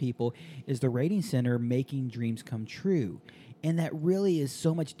clear to people is the Rating Center, making dreams come true. And that really is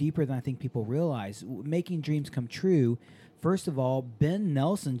so much deeper than I think people realize. Making dreams come true. First of all, Ben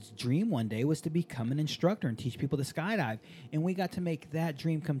Nelson's dream one day was to become an instructor and teach people to skydive. And we got to make that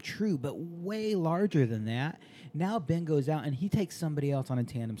dream come true, but way larger than that. Now Ben goes out and he takes somebody else on a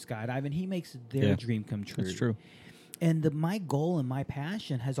tandem skydive and he makes their dream come true. That's true. And my goal and my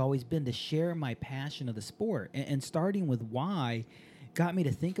passion has always been to share my passion of the sport. And starting with why got me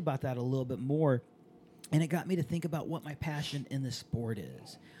to think about that a little bit more. And it got me to think about what my passion in the sport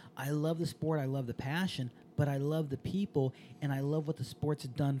is. I love the sport, I love the passion, but I love the people, and I love what the sport's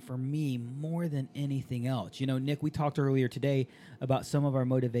done for me more than anything else. You know, Nick, we talked earlier today about some of our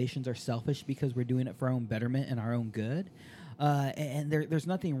motivations are selfish because we're doing it for our own betterment and our own good. And there's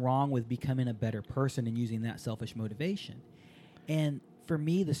nothing wrong with becoming a better person and using that selfish motivation. And for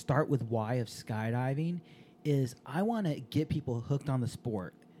me, the start with why of skydiving is I want to get people hooked on the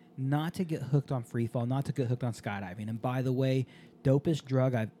sport, not to get hooked on free fall, not to get hooked on skydiving. And by the way, dopest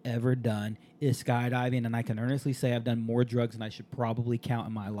drug I've ever done is skydiving, and I can earnestly say I've done more drugs than I should probably count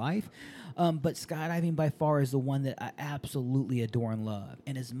in my life. But skydiving by far is the one that I absolutely adore and love.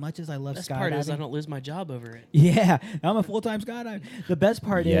 And as much as I love Best skydiving, part is I don't lose my job over it. yeah, I'm a full-time skydiver. The best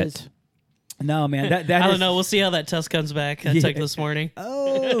part is, no, man, that I is- don't know. We'll see how that test comes back. I took this morning.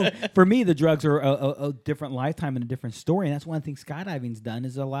 Oh, for me, the drugs are a different lifetime and a different story. And that's one thing skydiving's done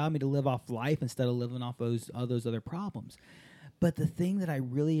is allow me to live off life instead of living off all those other problems. But the thing that I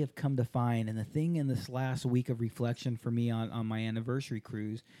really have come to find, and the thing in this last week of reflection for me on my anniversary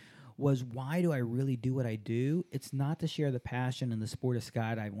cruise, was why do I really do what I do? It's not to share the passion and the sport of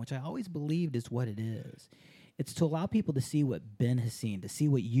skydiving, which I always believed is what it is. It's to allow people to see what Ben has seen, to see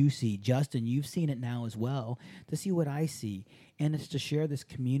what you see. Justin, you've seen it now as well, to see what I see. And it's to share this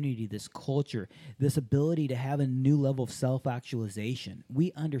community, this culture, this ability to have a new level of self-actualization.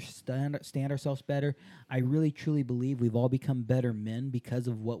 We understand ourselves better. I really, truly believe we've all become better men because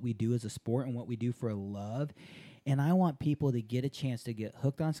of what we do as a sport and what we do for a love. And I want people to get a chance to get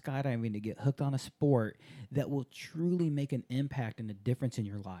hooked on skydiving, to get hooked on a sport that will truly make an impact and a difference in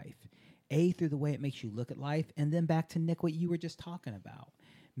your life. Through the way it makes you look at life, and then back to Nick, what you were just talking about.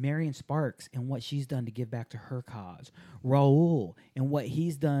 Marion Sparks and what she's done to give back to her cause. Raul and what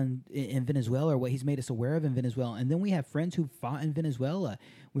he's done in Venezuela, or what he's made us aware of in Venezuela. And then we have friends who fought in Venezuela.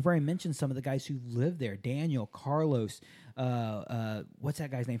 We've already mentioned some of the guys who live there. Daniel, Carlos, what's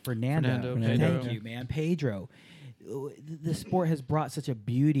that guy's name? Fernando. Pedro. Thank you, man. Pedro. The sport has brought such a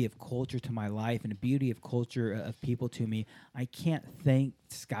beauty of culture to my life and a beauty of culture of people to me. I can't thank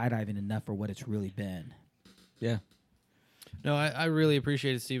skydiving enough for what it's really been. Yeah. No, I really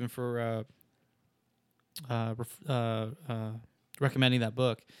appreciate it, Stephen, for recommending that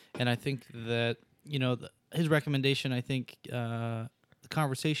book. And I think that, his recommendation, I think the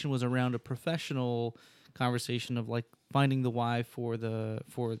conversation was around a professional conversation of like finding the why for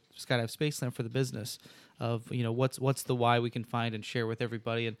Skydive Spaceland, for the business of, what's the why we can find and share with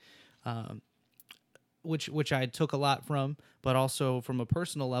everybody. And which I took a lot from, but also from a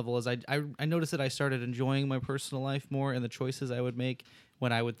personal level, as I noticed that I started enjoying my personal life more and the choices I would make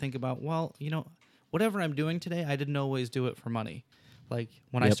when I would think about, well, whatever I'm doing today, I didn't always do it for money. Like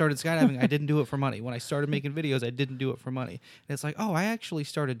when I started skydiving, I didn't do it for money. When I started making videos, I didn't do it for money. And it's like, oh, I actually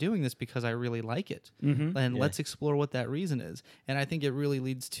started doing this because I really like it. Mm-hmm. And let's explore what that reason is. And I think it really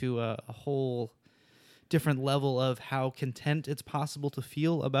leads to a whole different level of how content it's possible to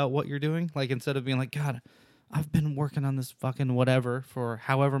feel about what you're doing. Like instead of being like, God, I've been working on this fucking whatever for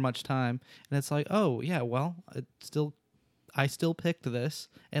however much time. And it's like, oh yeah, well, I still picked this,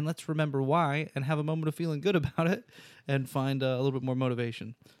 and let's remember why and have a moment of feeling good about it and find a little bit more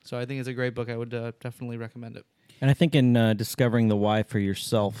motivation. So I think it's a great book. I would definitely recommend it. And I think in discovering the why for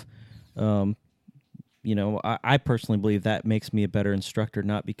yourself, I personally believe that makes me a better instructor,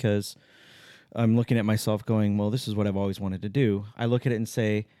 not because I'm looking at myself going, well, this is what I've always wanted to do. I look at it and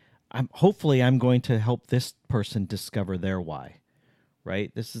say, hopefully I'm going to help this person discover their why,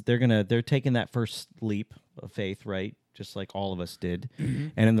 right? They're taking that first leap of faith, right? Just like all of us did. Mm-hmm.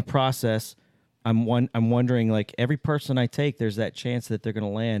 And in the process, I'm wondering, like, every person I take, there's that chance that they're going to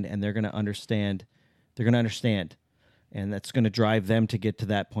land and they're going to understand. And that's going to drive them to get to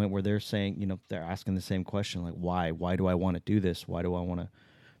that point where they're saying, they're asking the same question, like, why? Why do I want to do this? Why do I want to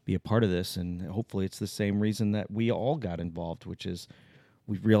be a part of this? And hopefully it's the same reason that we all got involved, which is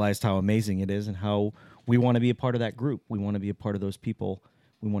we realized how amazing it is and how we want to be a part of that group. We want to be a part of those people.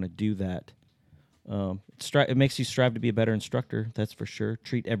 We want to do that. It makes you strive to be a better instructor. That's for sure.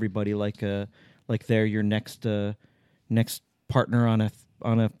 Treat everybody like they're your next partner on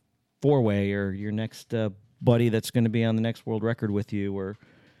a four-way, or your next buddy that's going to be on the next world record with you, or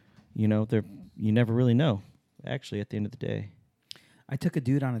you never really know. Actually, at the end of the day, I took a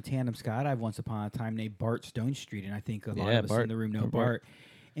dude on a tandem skydive once upon a time named Bart Stone Street, and I think a lot of us in the room know Bart.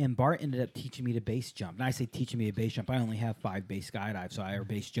 And Bart ended up teaching me to base jump. And I say teaching me to base jump. I only have 5 base skydives, or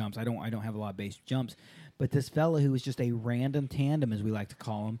base jumps. I don't have a lot of base jumps. But this fella who was just a random tandem, as we like to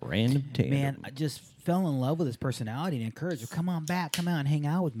call him, man, I just fell in love with his personality and encouraged him, come on back, come out and hang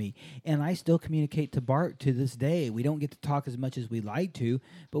out with me. And I still communicate to Bart to this day. We don't get to talk as much as we'd like to,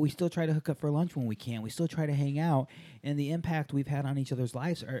 but we still try to hook up for lunch when we can. We still try to hang out. And the impact we've had on each other's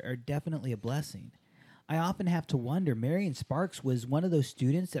lives are definitely a blessing. I often have to wonder, Marion Sparks was one of those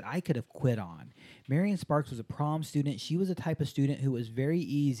students that I could have quit on. Marion Sparks was a prom student. She was a type of student who was very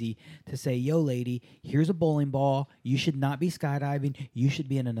easy to say, yo, lady, here's a bowling ball. You should not be skydiving. You should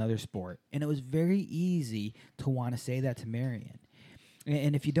be in another sport. And it was very easy to want to say that to Marion.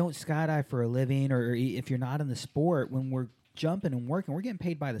 And if you don't skydive for a living, or if you're not in the sport, when we're jumping and working, we're getting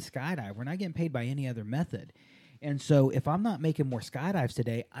paid by the skydive. We're not getting paid by any other method. And so if I'm not making more skydives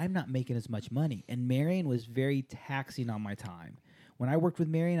today, I'm not making as much money. And Marion was very taxing on my time. When I worked with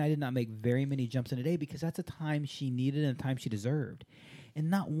Marion, I did not make very many jumps in a day because that's a time she needed and a time she deserved. And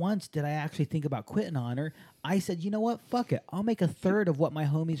not once did I actually think about quitting on her. I said, you know what? Fuck it. I'll make a third of what my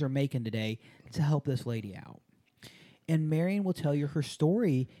homies are making today to help this lady out. And Marion will tell you her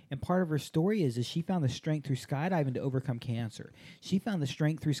story, and part of her story is she found the strength through skydiving to overcome cancer. She found the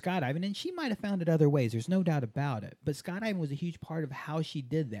strength through skydiving, and she might have found it other ways. There's no doubt about it. But skydiving was a huge part of how she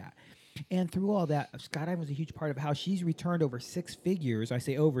did that. And through all that, skydiving was a huge part of how she's returned over six figures. I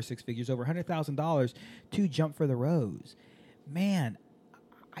say over six figures, over $100,000 to Jump for the Rose. Man,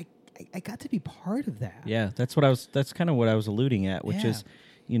 I got to be part of that. Yeah, that's kind of what I was alluding at, which is,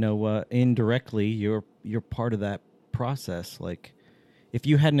 indirectly you're part of that process. Like, if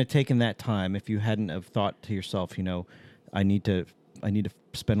you hadn't have taken that time, if you hadn't have thought to yourself, I need to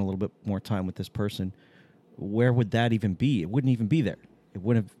spend a little bit more time with this person, where would that even be? It wouldn't even be there. It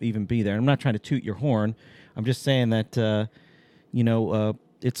wouldn't even be there. I'm not trying to toot your horn. I'm just saying that,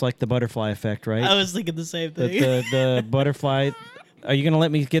 it's like the butterfly effect, right? I was thinking the same thing. The butterfly. Are you going to let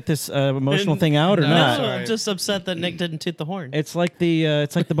me get this emotional thing out or not? No, I'm just upset that Nick didn't toot the horn. It's like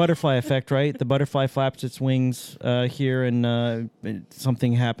the butterfly effect, right? The butterfly flaps its wings here, and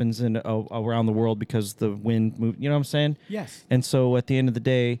something happens around the world because the wind moved. You know what I'm saying? Yes. And so at the end of the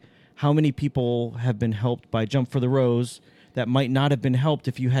day, how many people have been helped by Jump for the Rose that might not have been helped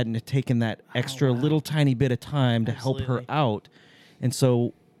if you hadn't have taken that extra little tiny bit of time to help her out? And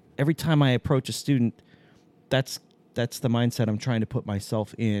so every time I approach a student, that's the mindset I'm trying to put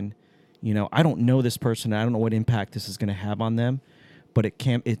myself in. I don't know this person. I don't know what impact this is going to have on them, but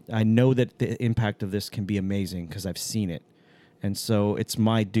I know that the impact of this can be amazing because I've seen it. And so it's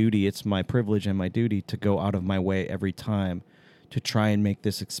my duty, it's my privilege and my duty to go out of my way every time to try and make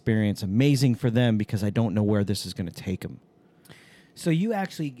this experience amazing for them because I don't know where this is going to take them. So you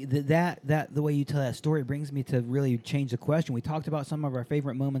actually the way you tell that story brings me to really change the question. We talked about some of our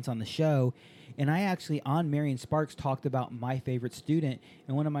favorite moments on the show, and I actually on Marion Sparks talked about my favorite student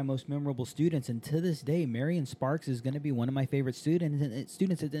and one of my most memorable students. And to this day, Marion Sparks is going to be one of my favorite students,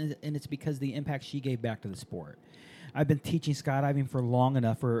 and it's because the impact she gave back to the sport. I've been teaching skydiving for long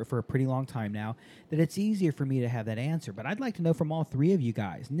enough, for a pretty long time now, that it's easier for me to have that answer. But I'd like to know from all three of you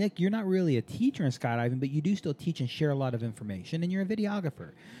guys. Nick, you're not really a teacher in skydiving, but you do still teach and share a lot of information, and you're a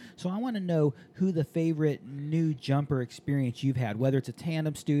videographer. So I want to know who the favorite new jumper experience you've had, whether it's a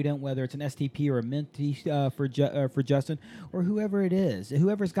tandem student, whether it's an STP or a mentee for Justin, or whoever it is.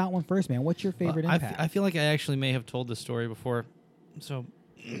 Whoever's got one first, man. What's your favorite impact? I feel like I actually may have told this story before, so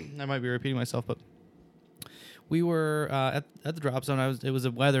I might be repeating myself, but we were at the drop zone. It was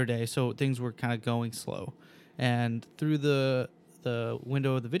a weather day, so things were kind of going slow. And through the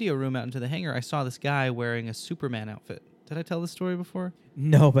window of the video room out into the hangar, I saw this guy wearing a Superman outfit. Did I tell this story before?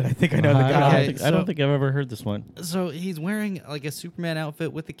 No, but I think I know the guy. I don't think I've ever heard this one. So he's wearing like a Superman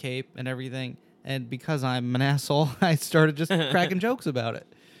outfit with the cape and everything. And because I'm an asshole, I started just cracking jokes about it.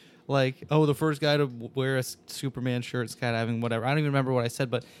 Like, oh, the first guy to wear a Superman shirt, skydiving, whatever. I don't even remember what I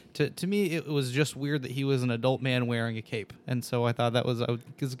said, but to me, it was just weird that he was an adult man wearing a cape. And so I thought I was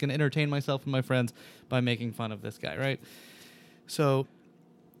going to entertain myself and my friends by making fun of this guy, right? So,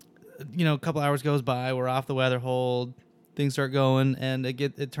 a couple hours goes by, we're off the weather hold, things start going, and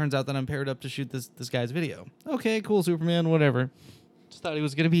it turns out that I'm paired up to shoot this guy's video. Okay, cool, Superman, whatever. I just thought he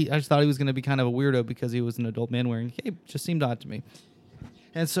was going to be kind of a weirdo because he was an adult man wearing a cape. Just seemed odd to me.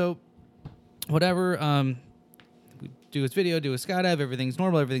 And so, whatever, we do his video, do his skydive, everything's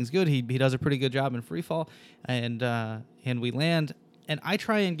normal, everything's good. He does a pretty good job in free fall, and we land. And I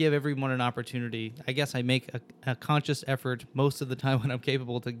try and give everyone an opportunity. I guess I make a conscious effort most of the time when I'm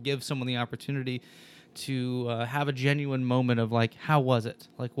capable to give someone the opportunity to have a genuine moment of like, how was it?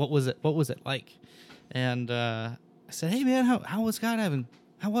 Like, what was it? What was it like? And I said, hey man, how was skydiving?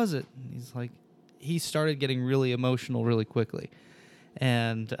 How was it? And he's like, he started getting really emotional really quickly.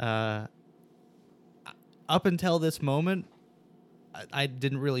 And up until this moment, I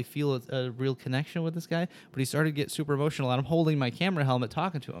didn't really feel a real connection with this guy, but he started to get super emotional, and I'm holding my camera helmet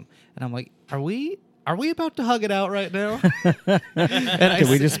talking to him, and I'm like, are we about to hug it out right now? Did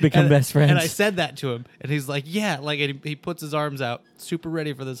we just become best friends? And I said that to him, and he's like, yeah, like, and he puts his arms out, super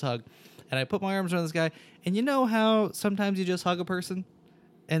ready for this hug, and I put my arms around this guy, and you know how sometimes you just hug a person,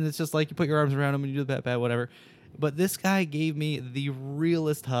 and it's just like you put your arms around him and you do the pat, whatever. But this guy gave me the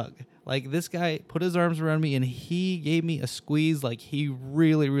realest hug. Like, this guy put his arms around me and he gave me a squeeze like he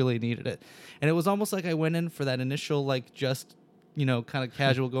really, really needed it. And it was almost like I went in for that initial, like, just, kind of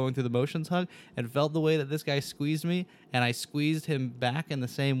casual going through the motions hug and felt the way that this guy squeezed me. And I squeezed him back in the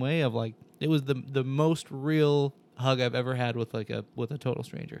same way of, like, It was the most real hug I've ever had with a total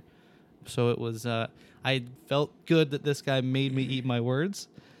stranger. So it was I felt good that this guy made me eat my words,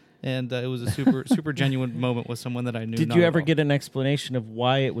 and it was a super genuine moment with someone that I knew. Did you ever get an explanation of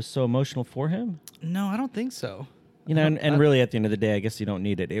why it was so emotional for him? No, I don't think so. You know, and really, at the end of the day, I guess you don't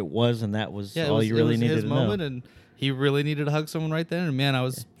need it. It was, and that was all you really needed his to moment, know. and he really needed to hug someone right then. And man, I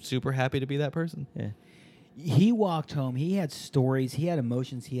was super happy to be that person. Yeah. He walked home. He had stories. He had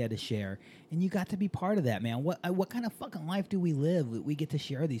emotions he had to share, and you got to be part of that, man. What kind of fucking life do we live that we get to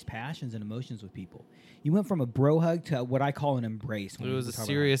share these passions and emotions with people? You went from a bro hug to what I call an embrace. It was a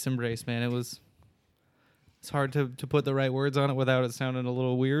serious embrace, man. It's hard to put the right words on it without it sounding a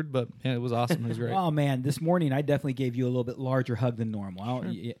little weird, but man, it was awesome. It was great. Oh man, this morning I definitely gave you a little bit larger hug than normal.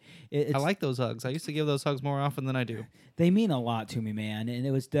 I like those hugs. I used to give those hugs more often than I do. They mean a lot to me, man, and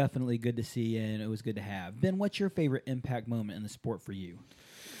it was definitely good to see you, and it was good to have. Ben, what's your favorite impact moment in the sport for you?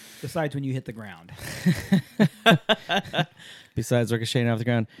 Besides when you hit the ground. Besides ricocheting off the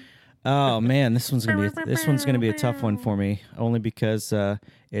ground. Oh man, this one's gonna be a tough one for me. Only because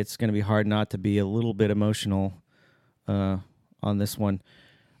it's gonna be hard not to be a little bit emotional on this one.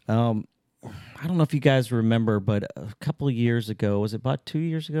 I don't know if you guys remember, but a couple of years ago, was it about 2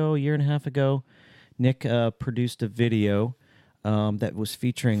 years ago, a year and a half ago, Nick produced a video that was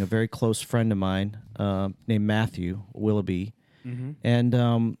featuring a very close friend of mine named Matthew Willoughby,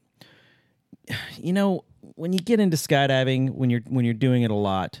 and you know, when you get into skydiving, when you're doing it a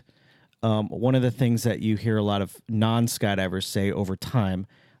lot. One of the things that you hear a lot of non-skydivers say over time,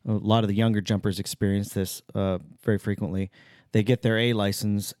 a lot of the younger jumpers experience this very frequently. They get their A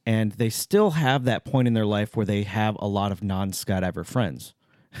license, and they still have that point in their life where they have a lot of non-skydiver friends.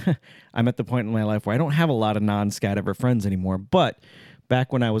 I'm at the point in my life where I don't have a lot of non-skydiver friends anymore, but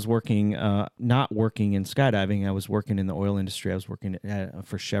back when I was working, not working in skydiving, I was working in the oil industry. I was working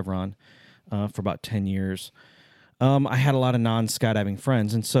for Chevron for about 10 years. I had a lot of non-skydiving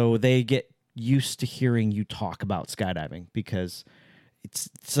friends, and so they get used to hearing you talk about skydiving because it's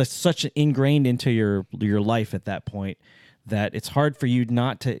such ingrained into your life at that point that it's hard for you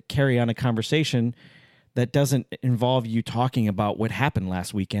not to carry on a conversation that doesn't involve you talking about what happened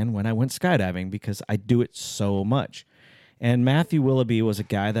last weekend when I went skydiving, because I do it so much. And Matthew Willoughby was a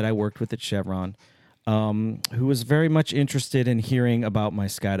guy that I worked with at Chevron, who was very much interested in hearing about my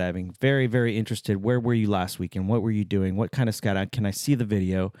skydiving. Very, very interested. Where were you last weekend? What were you doing? What kind of skydiving? Can I see the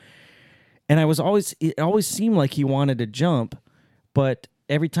video? And it always seemed like he wanted to jump, but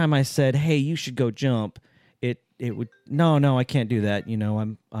every time I said, "Hey, you should go jump," it would, no, I can't do that. You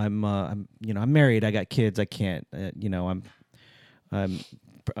know, I'm married. I got kids. I can't. I'm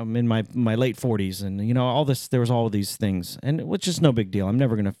in my late 40s, and you know, all this. There was all of these things, and it was just no big deal. I'm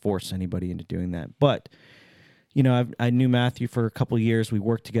never going to force anybody into doing that. But you know, I knew Matthew for a couple of years. We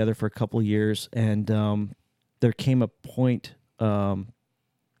worked together for a couple of years, and there came a point.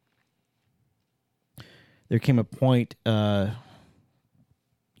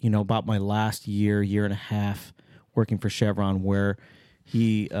 You know, about my last year and a half working for Chevron, where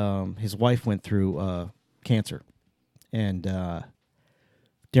his wife went through cancer, and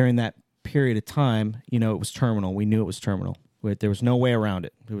during that period of time, you know, it was terminal. We knew it was terminal. There was no way around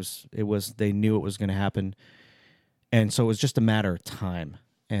it. It was. They knew it was going to happen, and so it was just a matter of time.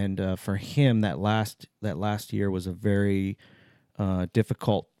 And for him, that last year was a very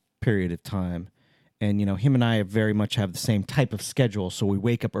difficult period of time. And you know, him and I very much have the same type of schedule. So we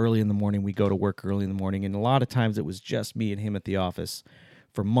wake up early in the morning, we go to work early in the morning, and a lot of times it was just me and him at the office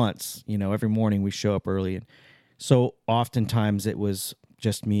for months. You know, every morning we show up early, and so oftentimes it was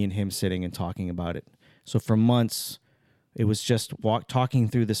just me and him sitting and talking about it. So for months, it was just talking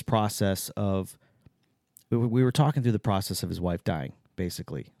through this process of, we were talking through the process of his wife dying,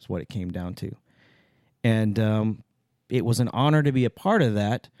 basically, is what it came down to. And it was an honor to be a part of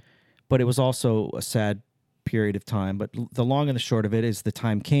that, but it was also a sad period of time. But the long and the short of it is the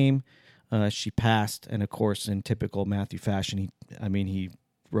time came, she passed, and of course, in typical Matthew fashion, he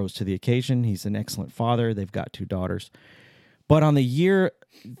rose to the occasion. He's an excellent father. They've got 2 daughters. But on the year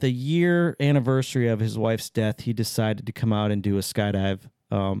anniversary of his wife's death, he decided to come out and do a skydive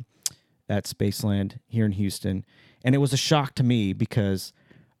at Spaceland here in Houston. And it was a shock to me because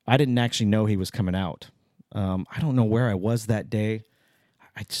I didn't actually know he was coming out. I don't know where I was that day.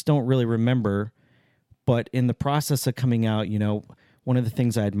 I just don't really remember. But in the process of coming out, you know, one of the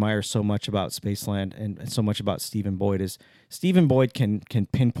things I admire so much about Spaceland and so much about Stephen Boyd is Stephen Boyd can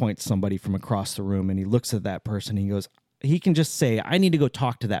pinpoint somebody from across the room, and he looks at that person and he goes, he can just say, I need to go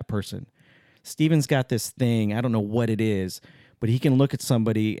talk to that person. Stephen's got this thing, I don't know what it is, but he can look at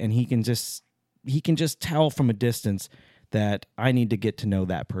somebody and he can just tell from a distance that I need to get to know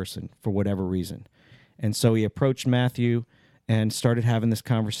that person for whatever reason. And so he approached Matthew and started having this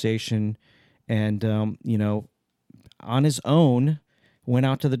conversation, and on his own went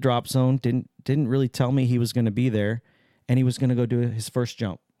out to the drop zone, didn't really tell me he was going to be there, and he was going to go do his first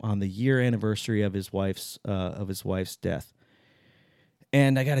jump on the year anniversary of his wife's death.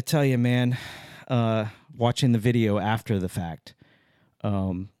 And I got to tell you, man, watching the video after the fact,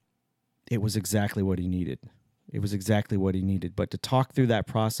 it was exactly what he needed. It was exactly what he needed. But to talk through that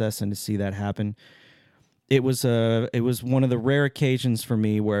process and to see that happen, it was one of the rare occasions for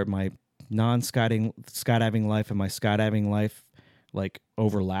me where my skydiving life and my skydiving life like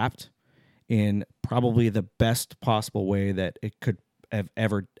overlapped in probably the best possible way that it could have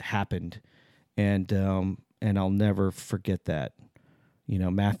ever happened. And I'll never forget that.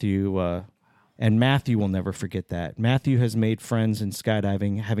 Matthew will never forget that. Matthew has made friends in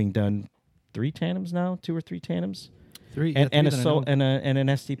skydiving, having done 2 or 3 tandems. 3 and an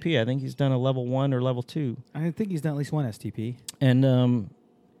STP. I think he's done a level 1 or level 2. I think he's done at least one STP. And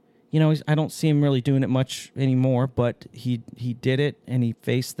I don't see him really doing it much anymore, but he did it and he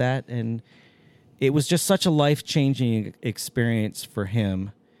faced that, and it was just such a life-changing experience for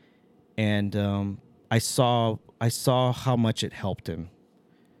him. And I saw how much it helped him.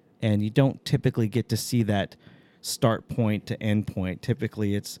 And you don't typically get to see that start point to end point.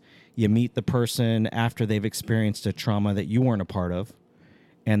 Typically, it's you meet the person after they've experienced a trauma that you weren't a part of,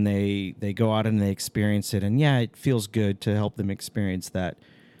 and they go out and they experience it. And yeah, it feels good to help them experience that.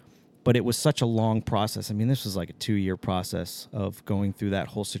 But it was such a long process. I mean, this was like a 2-year process of going through that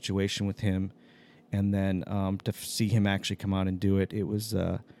whole situation with him. And then to see him actually come out and do it, it was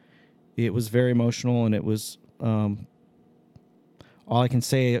very emotional, and it was all I can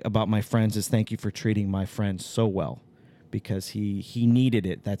say about my friends is thank you for treating my friends so well, because he needed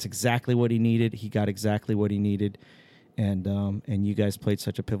it. That's exactly what he needed. He got exactly what he needed, and you guys played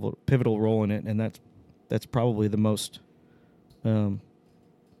such a pivotal role in it, and that's probably the most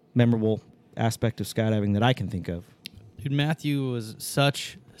memorable aspect of skydiving that I can think of. Dude, Matthew was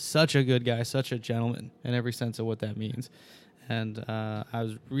such a good guy, such a gentleman in every sense of what that means. And I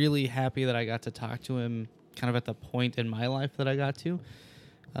was really happy that I got to talk to him kind of at the point in my life that I got to.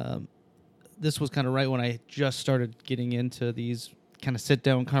 This was kind of right when I just started getting into these kind of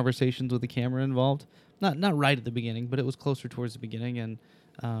sit-down conversations with the camera involved. Not right at the beginning, but it was closer towards the beginning. And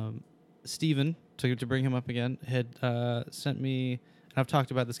Steven, to bring him up again, had sent me, and I've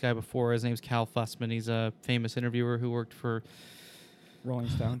talked about this guy before. His name's Cal Fussman. He's a famous interviewer who worked for Rolling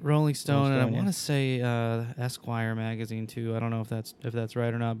Stone, and I want to say Esquire magazine too. I don't know if that's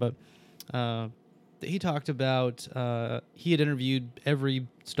right or not, but he talked about he had interviewed every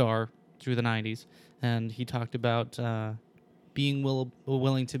star through the 90s, and he talked about being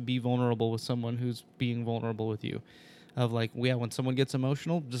willing to be vulnerable with someone who's being vulnerable with you. Of like, yeah, when someone gets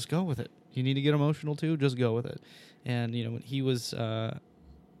emotional, just go with it. You need to get emotional too, just go with it. And when he was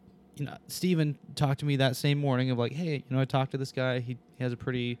Steven talked to me that same morning of like, hey, I talked to this guy. He has a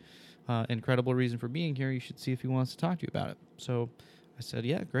pretty incredible reason for being here. You should see if he wants to talk to you about it. So I said,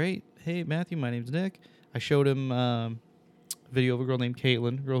 yeah, great. Hey, Matthew, my name's Nick. I showed him a video of a girl named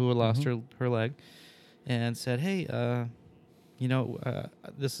Caitlin, a girl who had lost her leg, and said, hey,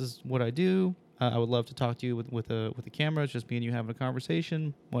 this is what I do. I would love to talk to you with a camera. It's just me and you having a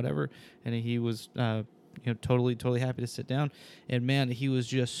conversation, whatever. And he was totally happy to sit down. And man, he was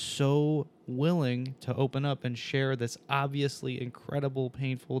just so willing to open up and share this obviously incredible,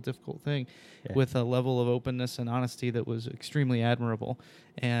 painful, difficult thing with a level of openness and honesty that was extremely admirable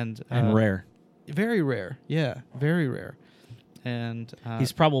and rare. Very rare. Yeah, very rare. And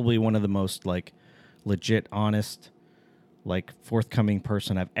he's probably one of the most like legit, honest, like forthcoming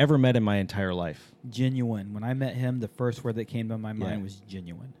person I've ever met in my entire life. Genuine. When I met him, the first word that came to my mind was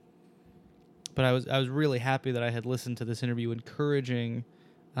genuine. But I was really happy that I had listened to this interview, encouraging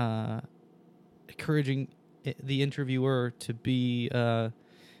the interviewer to be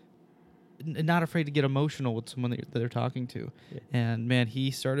not afraid to get emotional with someone that they're talking to. Yeah. And man,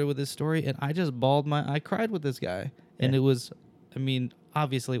 he started with his story, and I just I cried with this guy, and it was,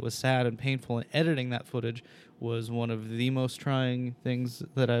 obviously it was sad and painful. And editing that footage was one of the most trying things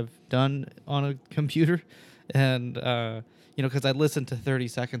that I've done on a computer, and because I'd listen to 30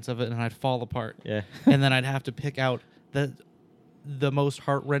 seconds of it and I'd fall apart. Yeah. And then I'd have to pick out the most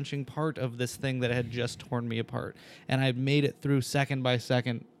heart-wrenching part of this thing that had just torn me apart. And I made it through second by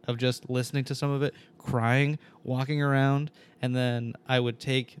second of just listening to some of it, crying, walking around, and then I would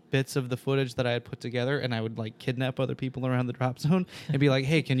take bits of the footage that I had put together and I would like kidnap other people around the drop zone and be like,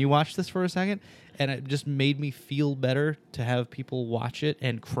 hey, can you watch this for a second? And it just made me feel better to have people watch it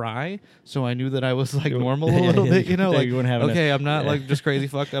and cry. So I knew that I was like normal a little bit, you know, Yeah, like, you wouldn't have okay, I'm not like just crazy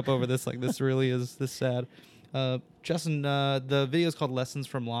fucked up over this. Like this really is this sad. Justin, the video is called Lessons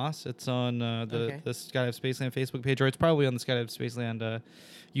from Loss. It's on the Skydive Spaceland Facebook page, or it's probably on the Skydive Spaceland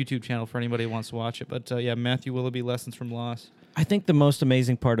YouTube channel for anybody who wants to watch it. But yeah, Matthew Willoughby, Lessons from Loss. I think the most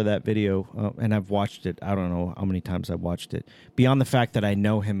amazing part of that video, and I've watched it, I don't know how many times I've watched it, beyond the fact that I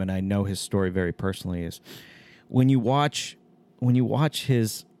know him and I know his story very personally, is when you watch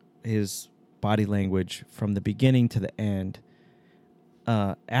his body language from the beginning to the end,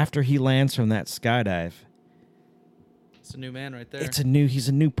 after he lands from that skydive, It's a new man right there. he's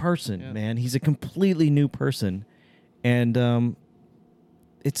a new person, man. He's a completely new person. And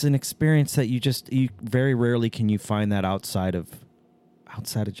it's an experience that you very rarely can you find that outside of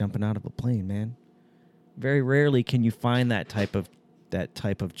jumping out of a plane, man. Very rarely can you find that type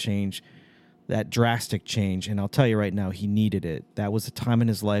of change, that drastic change. And I'll tell you right now, he needed it. That was a time in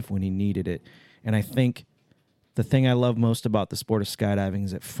his life when he needed it. And I think the thing I love most about the sport of skydiving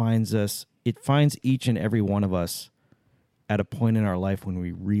is it finds each and every one of us at a point in our life when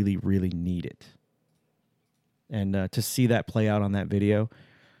we really, really need it. And to see that play out on that video,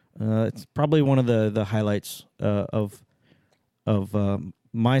 it's probably one of the highlights of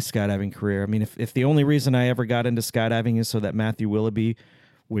my skydiving career. I mean, if the only reason I ever got into skydiving is so that Matthew Willoughby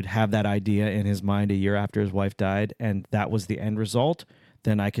would have that idea in his mind a year after his wife died, and that was the end result,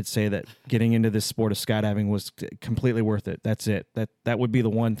 then I could say that getting into this sport of skydiving was completely worth it. That's it. That would be the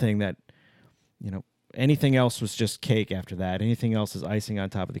one thing that, you know, anything else was just cake after that. Anything else is icing on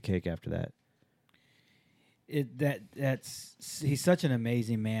top of the cake after that. He's such an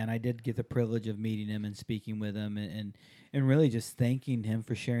amazing man. I did get the privilege of meeting him and speaking with him and really just thanking him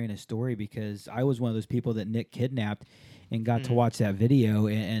for sharing his story, because I was one of those people that Nick kidnapped and got to watch that video,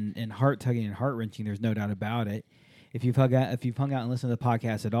 and heart-tugging and heart-wrenching, there's no doubt about it. If you've hung out and listened to the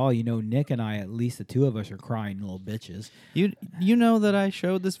podcast at all, you know Nick and I, at least the two of us, are crying little bitches. You know that I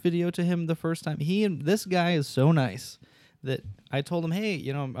showed this video to him the first time. This guy is so nice that I told him, hey,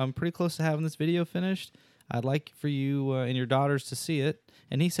 you know, I'm pretty close to having this video finished. I'd like for you and your daughters to see it.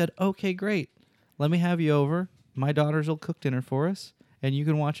 And he said, okay, great. Let me have you over. My daughters will cook dinner for us, and you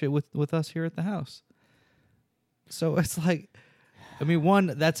can watch it with us here at the house. So it's like, I mean,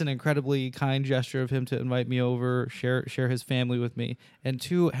 one, that's an incredibly kind gesture of him to invite me over, share his family with me. And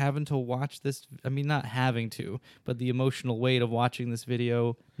two, having to watch this, I mean, not having to, but the emotional weight of watching this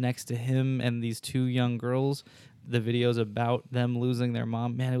video next to him and these two young girls, the videos about them losing their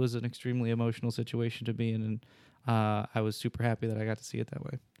mom. Man, it was an extremely emotional situation to be in, and I was super happy that I got to see it that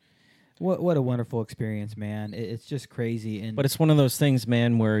way. What a wonderful experience, man. It's just crazy. But it's one of those things,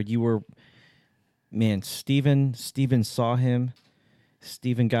 man, where Steven saw him.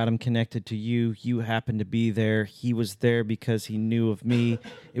 Steven got him connected to you. You happened to be there. He was there because he knew of me.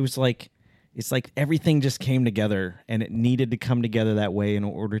 It's like everything just came together, and it needed to come together that way in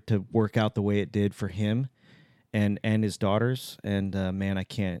order to work out the way it did for him and his daughters. And man, I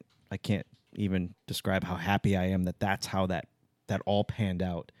can't even describe how happy I am that that's how that all panned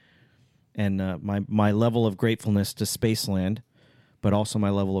out. And my level of gratefulness to Spaceland, but also my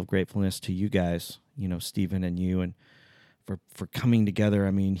level of gratefulness to you guys, you know, Steven and you, and for coming together.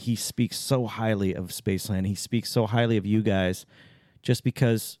 I mean, he speaks so highly of Spaceland. He speaks so highly of you guys just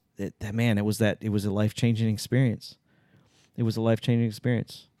because it was a life-changing experience. It was a life-changing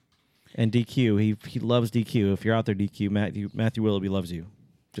experience. And DQ, he loves DQ. If you're out there, DQ, Matthew Willoughby loves you.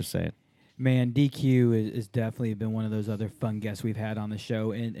 Just saying. Man, DQ is definitely been one of those other fun guests we've had on the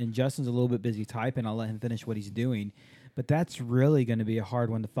show. And Justin's a little bit busy typing. I'll let him finish what he's doing. But that's really going to be a hard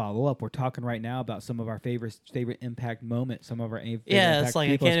one to follow up. We're talking right now about some of our favorite impact moments, some of our favorite impact it's like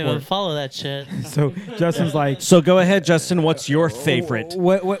I people can't in even sport. follow that shit. So Justin's like, So go ahead, Justin. What's your favorite?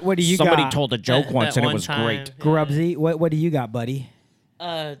 what do you Somebody got? told a joke That- once, that and it one was time, great. yeah. Grubsy, what do you got, buddy?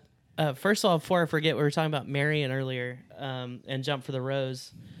 First of all, before I forget, we were talking about Marion earlier and Jump for the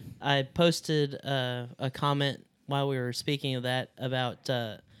Rose. I posted a comment while we were speaking of that about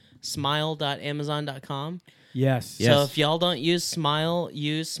smile.amazon.com. Yes. So if y'all don't use Smile,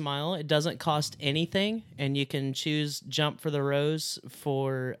 use Smile. It doesn't cost anything, and you can choose Jump for the Rose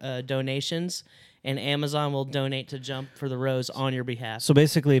for donations, and Amazon will donate to Jump for the Rose on your behalf. So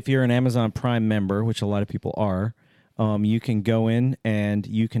basically, if you're an Amazon Prime member, which a lot of people are, you can go in and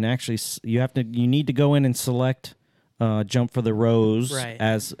you can actually you need to go in and select Jump for the Rose Right.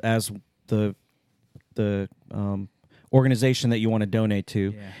 as the organization that you want to donate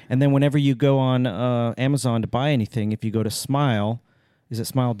to. Yeah. And then whenever you go on Amazon to buy anything, if you go to Smile, is it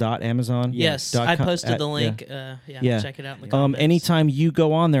smile.amazon? Yes, Dot I com- posted at- the link. Yeah. Check it out in the comments. Anytime you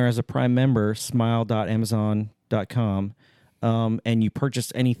go on there as a Prime member, smile.amazon.com, and you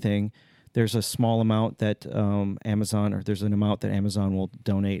purchase anything, there's a small amount that there's an amount that Amazon will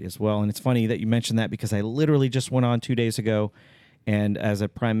donate as well. And it's funny that you mentioned that because I literally just went on 2 days ago, and as a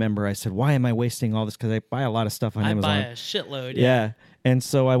Prime member, I said, why am I wasting all this? Because I buy a lot of stuff on I Amazon. buy a shitload. Yeah. And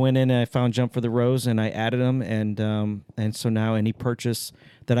so I went in and I found Jump for the Rose and I added them, and so now any purchase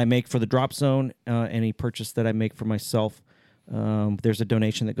that I make for the Drop Zone, any purchase that I make for myself, there's a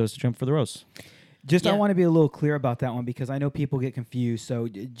donation that goes to Jump for the Rose. Just I Yeah. want to be a little clear about that one because I know people get confused. So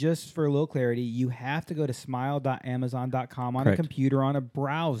just for a little clarity, you have to go to smile.amazon.com on Correct. a computer, on a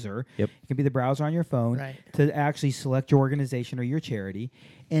browser. Yep. It can be the browser on your phone Right. to actually select your organization or your charity.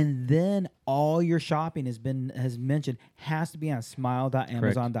 And then all your shopping has mentioned has to be on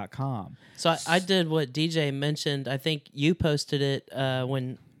smile.amazon.com. So I did what DJ mentioned. I think you posted it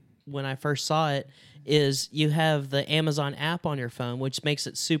when I first saw it. Is you have the Amazon app on your phone, which makes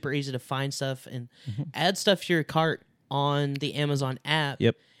it super easy to find stuff and add stuff to your cart on the Amazon app.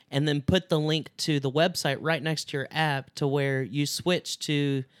 Yep. And then put the link to the website right next to your app to where you switch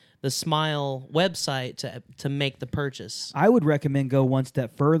to the Smile website to make the purchase. I would recommend go one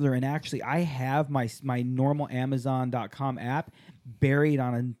step further, and actually I have my normal Amazon.com app buried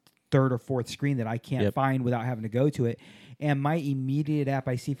on a third or fourth screen that I can't find without having to go to it. And my immediate app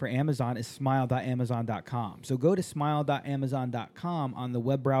I see for Amazon is smile.amazon.com. So go to smile.amazon.com on the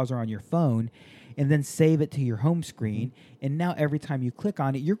web browser on your phone and then save it to your home screen. And now every time you click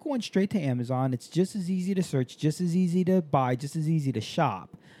on it, you're going straight to Amazon. It's just as easy to search, just as easy to buy, just as easy to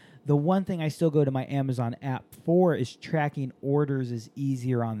shop. The one thing I still go to my Amazon app for is tracking orders is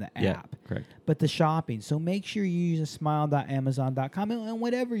easier on the Yeah, app. correct. But the shopping. So make sure you use smile.amazon.com and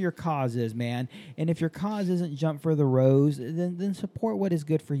whatever your cause is, man. And if your cause isn't Jump for the Rose, then support what is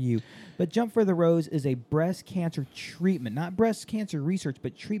good for you. But Jump for the Rose is a breast cancer treatment, not breast cancer research,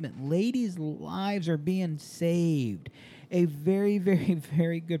 but treatment. Ladies' lives are being saved. A very, very,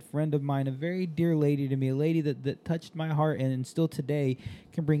 very good friend of mine, a very dear lady to me, a lady that touched my heart and still today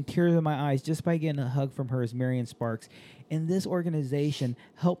can bring tears to my eyes just by getting a hug from her, is Marion Sparks. And this organization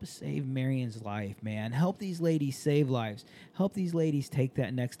helps save Marion's life, man. Help these ladies save lives. Help these ladies take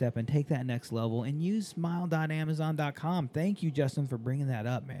that next step and take that next level and use smile.amazon.com. Thank you, Justin, for bringing that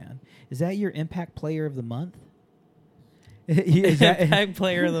up, man. Is that your Impact Player of the Month? Is that, Impact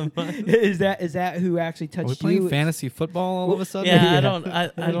Player of the Month. is that who actually touched Are we you? playing fantasy football all of a sudden? Yeah, Yeah. I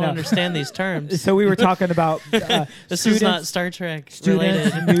don't No. understand these terms. So we were talking about This is not Star Trek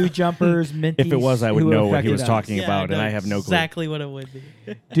students, related. new jumpers, mentees. If it was, I would who know what he affected was us. talking Yeah, about, and know I have no clue. exactly what it would be.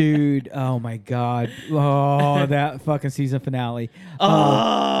 Dude, oh my God. Oh, that fucking season finale.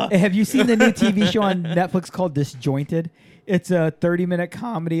 Have you seen the new TV show on Netflix called Disjointed? It's a 30-minute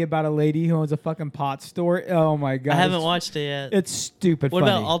comedy about a lady who owns a fucking pot store. Oh my God. I haven't it's, watched it yet. It's stupid What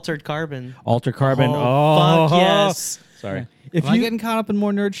funny. about Altered Carbon? Alter Carbon. Oh, fuck yes. Sorry. If Am I you, getting caught up in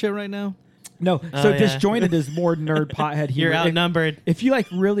more nerd shit right now? no, Oh, so yeah. Disjointed is more nerd pothead humor. You're outnumbered. If you like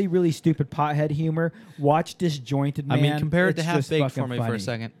really, really stupid pothead humor, watch Disjointed, man. I mean, compare it to It's Half just Baked for fucking me for funny. a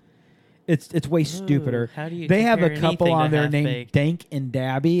second. It's way stupider. how do you they have a compare couple anything on to there Half named Baked? Dank and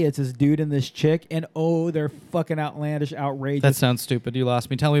Dabby. It's this dude and this chick, and oh, they're fucking outlandish, outrageous. That sounds stupid. You lost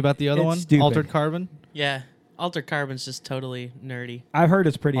me. Tell me about the other It's one. stupid. Altered Carbon. Yeah, Altered Carbon's just totally nerdy. I've heard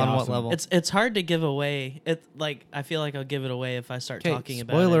it's pretty On what awesome. level? It's hard to give away. It like I feel like I'll give it away if I start talking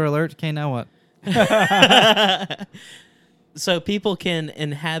about spoiler it. alert. Okay, now what? So people can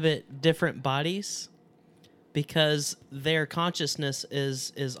inhabit different bodies because their consciousness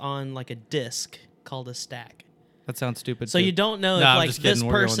is on like a disc called a stack. That sounds stupid. So too. you don't know No, I'm if like just kidding. this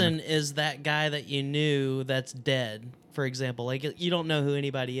We're going person is that guy that you knew that's dead, for example. Like you don't know who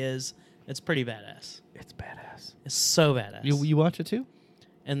anybody is. It's pretty badass. It's badass. It's so badass. You watch it too?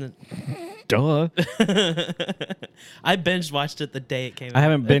 And then Duh. I binge watched it the day it came out. I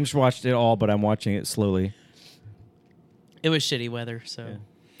haven't binge watched it all, but I'm watching it slowly. It was shitty weather, so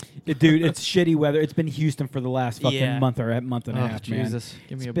Dude, it's shitty weather. It's been Houston for the last fucking Yeah. month and a Oh, half, man. Jesus.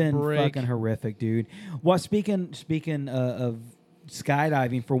 Give me It's a been break. fucking horrific, dude. Well, speaking of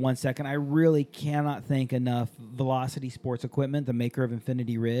skydiving for 1 second, I really cannot thank enough Velocity Sports Equipment, the maker of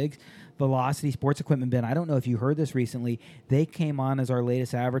Infinity Rigs. Velocity Sports Equipment, Ben, I don't know if you heard this recently. They came on as our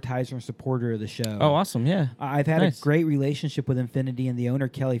latest advertiser and supporter of the show. Oh, awesome. Yeah. I've had Nice. a great relationship with Infinity, and the owner,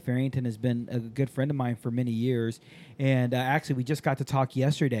 Kelly Farrington, has been a good friend of mine for many years. And actually, we just got to talk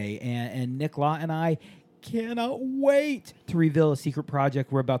yesterday, and Nick Lott and I cannot wait to reveal a secret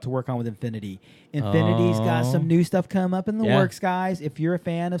project we're about to work on with Infinity. Infinity's got some new stuff coming up in the works, guys. If you're a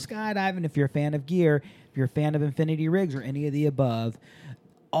fan of skydiving, if you're a fan of gear, if you're a fan of Infinity rigs or any of the above,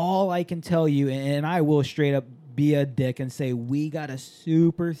 all I can tell you, and I will straight up be a dick and say, we got a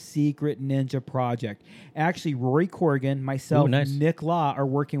super secret ninja project. Actually, Rory Corrigan, myself, Nick Law are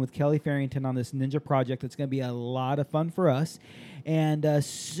working with Kelly Farrington on this ninja project. It's going to be a lot of fun for us. And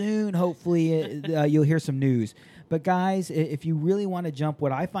soon, hopefully, you'll hear some news. But guys, if you really want to jump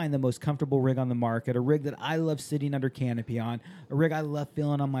what I find the most comfortable rig on the market, a rig that I love sitting under canopy on, a rig I love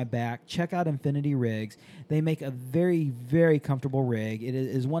feeling on my back, check out Infinity Rigs. They make a very, very comfortable rig. It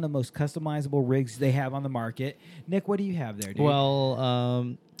is one of the most customizable rigs they have on the market. Nick, what do you have there, dude?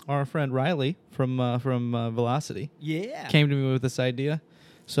 Well, our friend Riley from Velocity came to me with this idea.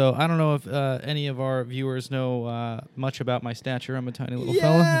 So I don't know if any of our viewers know much about my stature. I'm a tiny little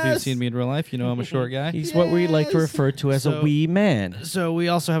fella. If you've seen me in real life, you know I'm a short guy. He's what we like to refer to as a wee man. So we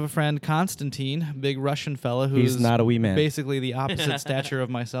also have a friend, Konstantin, big Russian fella, who's not a wee man. Basically the opposite stature of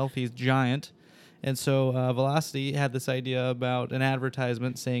myself. He's giant. And so Velocity had this idea about an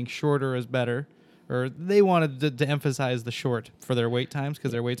advertisement saying shorter is better. Or they wanted to emphasize the short for their wait times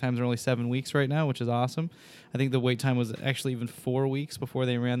because their wait times are only 7 weeks right now, which is awesome. I think the wait time was actually even 4 weeks before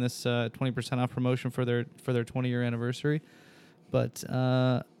they ran this 20% off promotion for their 20-year anniversary. But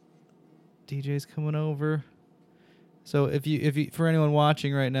DJ's coming over. So if you for anyone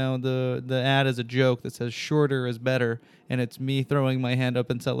watching right now, the ad is a joke that says shorter is better, and it's me throwing my hand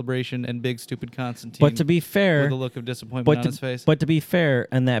up in celebration and big stupid Konstantin. But to be fair, with a look of disappointment on his face. But to be fair,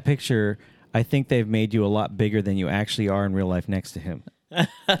 in that picture, I think they've made you a lot bigger than you actually are in real life next to him.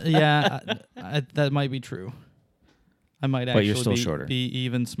 Yeah, that might be true. I might actually you're still shorter. Be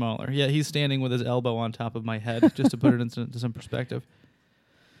even smaller. Yeah, he's standing with his elbow on top of my head, just to put it into some perspective.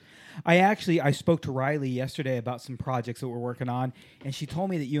 I spoke to Riley yesterday about some projects that we're working on, and she told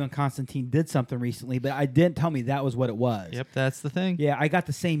me that you and Konstantin did something recently, but I didn't tell me that was what it was. Yep, that's the thing. Yeah, I got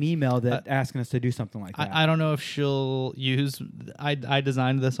the same email that asking us to do something like that. I don't know if she'll use... I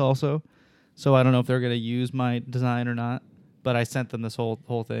designed this also, so I don't know if they're going to use my design or not, but I sent them this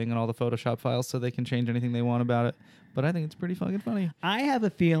whole thing and all the Photoshop files so they can change anything they want about it. But I think it's pretty fucking funny. I have a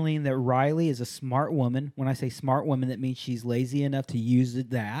feeling that Riley is a smart woman. When I say smart woman, that means she's lazy enough to use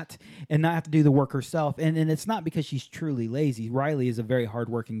that and not have to do the work herself. And it's not because she's truly lazy. Riley is a very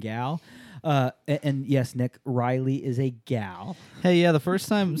hardworking gal. And yes, Nick, Riley is a gal. Hey, yeah, the first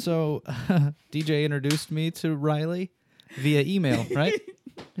time, so DJ introduced me to Riley via email, right?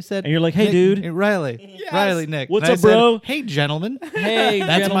 He said, and you're like, hey, Nick, dude. Hey, Riley. Yes. Riley, Nick. What's and up, bro? Said, hey, gentlemen. Hey,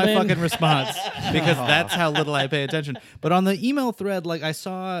 That's gentlemen. my fucking response because that's how little I pay attention. But on the email thread, like I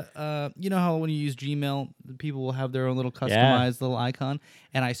saw, you know how when you use Gmail, people will have their own little customized little icon.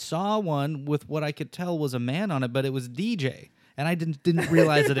 And I saw one with what I could tell was a man on it, but it was DJ. And I didn't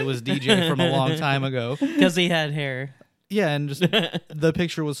realize that it was DJ from a long time ago. Because he had hair. Yeah, and just the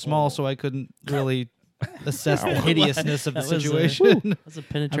picture was small, so I couldn't really assess the hideousness of the situation. That's a I'm just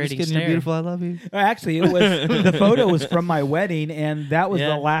penetrating kidding. stare. You're beautiful. I love you. Actually, it was the photo was from my wedding, and that was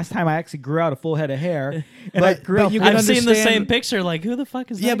the last time I actually grew out a full head of hair. And I grew out. you can I've seen the understand- same picture. Like, who the fuck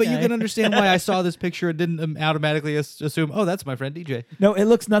is that? Yeah, but guy? you can understand why I saw this picture and didn't automatically assume, oh, that's my friend DJ. No, it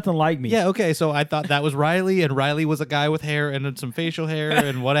looks nothing like me. Yeah, okay, so I thought that was Riley, and Riley was a guy with hair and some facial hair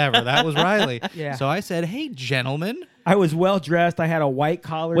and whatever. That was Riley. Yeah. So I said, hey, gentlemen. I was well dressed. I had a white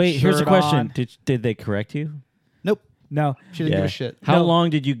collar. Wait, here's a shirt question. on. Did they correct you? Nope. No, She didn't give a shit. How No.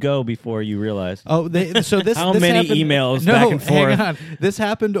 long did you go before you realized? Oh, so this. How this many happened, emails no, back and forth? Hang on. This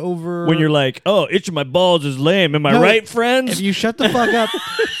happened over. When you're like, oh, itching my balls is lame. Am I No, right, friends? If you shut the fuck up.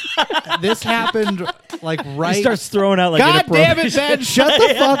 This happened like right. He starts throwing out like God damn inappropriate it, Ben! Shut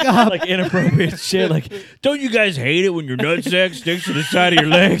the fuck up. like inappropriate shit. Like, don't you guys hate it when your nutsack sticks to the side of your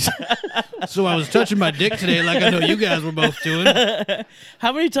legs? So I was touching my dick today, like I know you guys were both doing.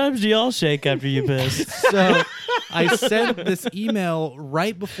 How many times do y'all shake after you piss? So I sent this email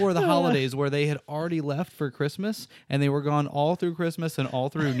right before the holidays where they had already left for Christmas and they were gone all through Christmas and all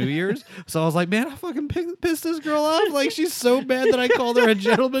through New Year's. So I was like, man, I fucking pissed this girl off. Like, she's so mad that I called her a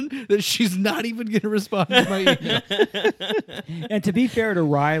gentleman that she's not even going to respond to my email. and to be fair to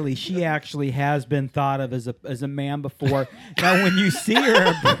Riley, she actually has been thought of as a man before. Now, when you see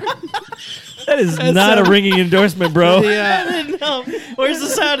her, That is not a ringing endorsement, bro. Yeah. No. Where's the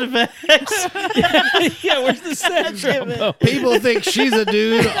sound effects? Yeah, where's the sound? People think she's a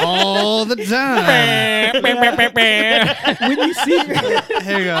dude all the time. when you see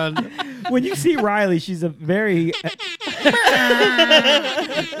Hang on. when you see Riley, she's a very.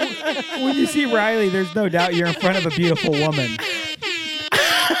 When you see Riley, there's no doubt you're in front of a beautiful woman.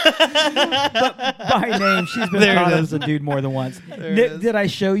 By name, she's been There it thought of is. as a dude more than once. it Nick, is. did I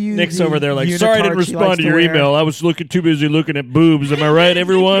show you? Nick's the over there like, sorry I didn't unitard she likes respond to your wear? email. I was too busy looking at boobs. Am I right,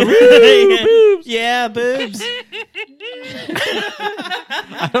 everyone? Yeah, boobs.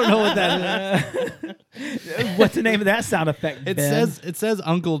 I don't know what that is. What's the name of that sound effect? It Ben? says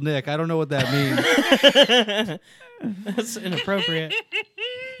Uncle Nick. I don't know what that means. That's inappropriate.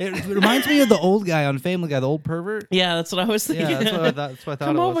 It reminds me of the old guy on Family Guy, the old pervert. Yeah, that's what I was thinking. Yeah, that's what I thought. That's what I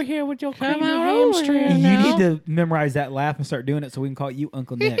thought it was. here with your Come out hamstring. You need to memorize that laugh and start doing it so we can call you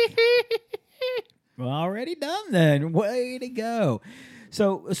Uncle Nick. Well, already done then. Way to go.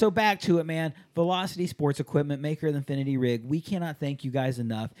 So back to it, man. Velocity Sports Equipment, maker of the Infinity Rig. We cannot thank you guys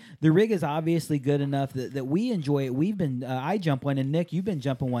enough. The rig is obviously good enough that we enjoy it. We've been, I jump one, and Nick, you've been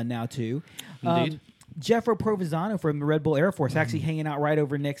jumping one now too. Indeed. Jeffro Provenzano from the Red Bull Air Force, actually hanging out right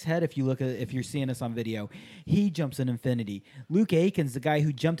over Nick's head. If you're seeing us on video, he jumps an Infinity. Luke Aikens, the guy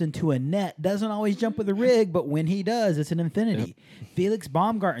who jumped into a net, doesn't always jump with a rig, but when he does, it's an Infinity. Felix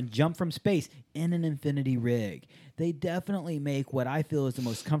Baumgarten jumped from space in an Infinity rig. They definitely make what I feel is the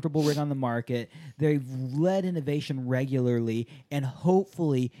most comfortable rig on the market. They've led innovation regularly, and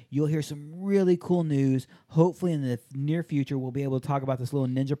hopefully you'll hear some really cool news. Hopefully in the near future we'll be able to talk about this little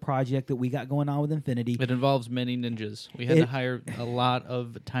ninja project that we got going on with Infinity. It involves many ninjas. We had to hire a lot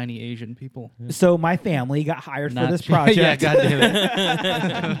of tiny Asian people. So my family got hired for Not this true. project. Yeah,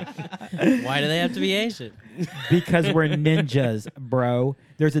 goddamn it. Why do they have to be Asian? Because we're ninjas, bro.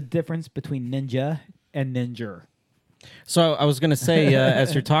 There's a difference between ninja and ninja. So I was going to say,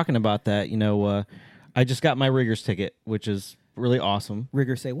 as you're talking about that, I just got my riggers ticket, which is really awesome.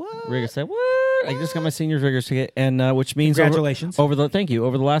 Riggers say what? Riggers say, what? I just got my seniors riggers ticket, and which means Congratulations. Thank you.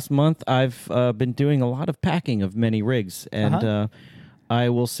 Over the last month, I've been doing a lot of packing of many rigs, and I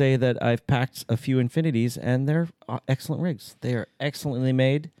will say that I've packed a few Infinities, and they're excellent rigs. They are excellently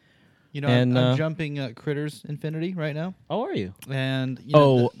made. I'm jumping Critters Infinity right now. How are you? And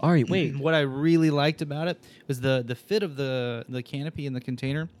are you? Wait. What I really liked about it was the fit of the canopy in the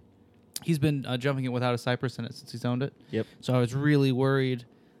container. He's been jumping it without a Cypress in it since he's owned it. Yep. So I was really worried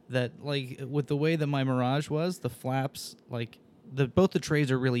that, like, with the way that my Mirage was, the flaps, like, both the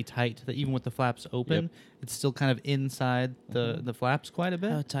trays are really tight. That even with the flaps open, it's still kind of inside the flaps quite a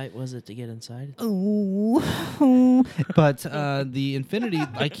bit. How tight was it to get inside? But the Infinity,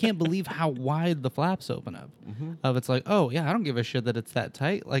 I can't believe how wide the flaps open up. It's like, oh yeah, I don't give a shit that it's that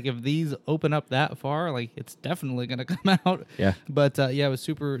tight. Like, if these open up that far, like, it's definitely gonna come out. Yeah. But I was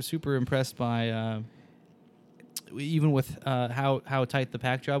super impressed by even with how tight the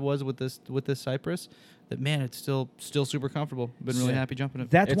pack job was with this Cypress. That, man, it's still super comfortable. Been really happy jumping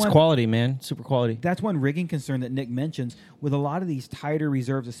it. It's quality, man. Super quality. That's one rigging concern that Nick mentions. With a lot of these tighter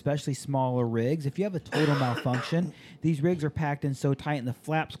reserves, especially smaller rigs, if you have a total malfunction, these rigs are packed in so tight and the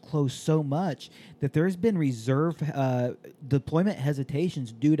flaps close so much that there's been reserve deployment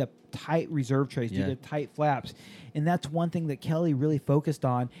hesitations due to tight reserve trays, due to tight flaps. And that's one thing that Kelly really focused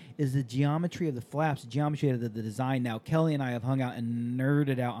on is the geometry of the flaps, geometry of the design. Now, Kelly and I have hung out and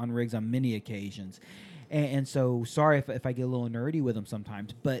nerded out on rigs on many occasions. And so, sorry if I get a little nerdy with them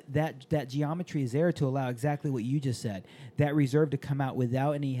sometimes, but that geometry is there to allow exactly what you just said, that reserve to come out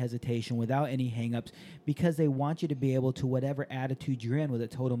without any hesitation, without any hang-ups, because they want you to be able to, whatever attitude you're in with a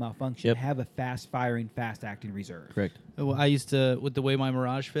total malfunction, have a fast-firing, fast-acting reserve. Correct. Well, I used to, with the way my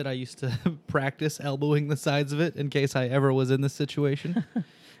Mirage fit, I used to practice elbowing the sides of it in case I ever was in this situation.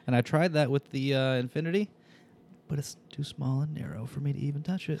 And I tried that with the Infinity. But it's too small and narrow for me to even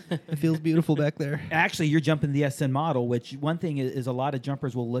touch it. It feels beautiful back there. Actually, you're jumping the SN model, which one thing is a lot of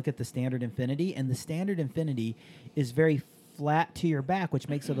jumpers will look at the standard Infinity, and the standard Infinity is very flat to your back, which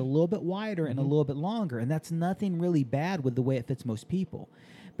makes it a little bit wider and a little bit longer, and that's nothing really bad with the way it fits most people.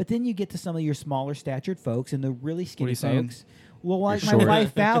 But then you get to some of your smaller statured folks and the really skinny folks. Well, like my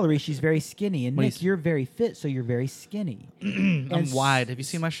wife Valerie, she's very skinny, and Nick, you're very fit, so you're very skinny. I'm wide. Have you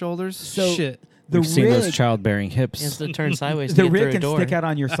seen my shoulders? So Shit. We've seen those childbearing hips. You have to turn sideways to the get through rig a can door. stick out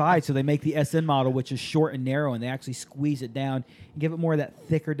on your side, so they make the SN model, which is short and narrow, and they actually squeeze it down and give it more of that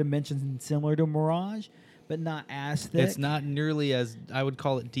thicker dimensions and similar to Mirage, but not as thick. It's not nearly as, I would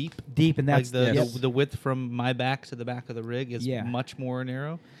call it deep. Deep, and that's like the width from my back to the back of the rig is much more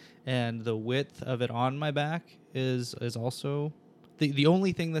narrow, and the width of it on my back is also the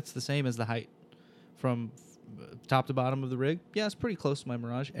only thing that's the same is the height from top to bottom of the rig. Yeah, it's pretty close to my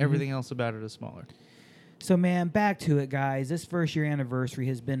Mirage. Everything else about it is smaller. So, man, back to it, guys. This first year anniversary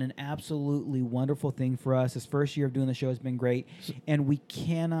has been an absolutely wonderful thing for us. This first year of doing the show has been great, and we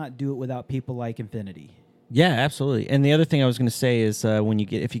cannot do it without people like Infinity. Yeah, absolutely. And the other thing I was going to say is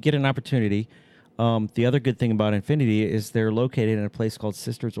if you get an opportunity, The other good thing about Infinity is they're located in a place called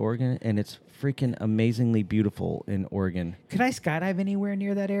Sisters, Oregon, and it's freaking amazingly beautiful in Oregon. Could I skydive anywhere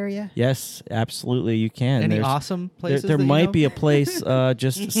near that area? Yes, absolutely, you can. Any There's- awesome There, places? there that you might know? be a place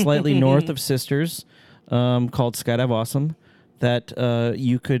just slightly north of Sisters called Skydive Awesome that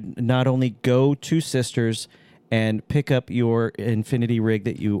you could not only go to Sisters and pick up your Infinity rig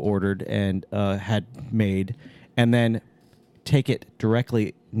that you ordered and had made, and then take it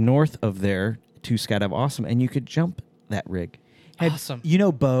directly north of there to Skydive Awesome, and you could jump that rig. Awesome. You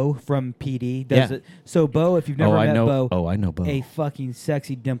know Bo from PD does Yeah. it. So Bo, if you've never I met know. Bo, Oh, I know Bo. a fucking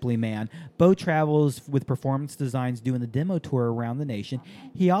sexy, dimply man. Bo travels with Performance Designs doing the demo tour around the nation.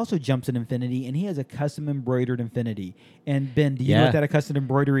 He also jumps at Infinity, and he has a custom embroidered Infinity. And Ben, do you know Yeah. what that a custom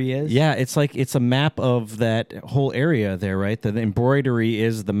embroidery is? Yeah, it's a map of that whole area there, right? The embroidery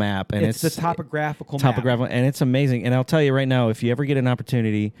is the map, and it's the topographical map. and it's amazing. And I'll tell you right now, if you ever get an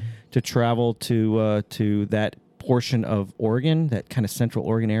opportunity to travel to that portion of Oregon, that kind of central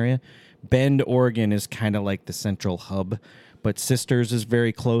Oregon area, Bend, Oregon is kind of like the central hub, but Sisters is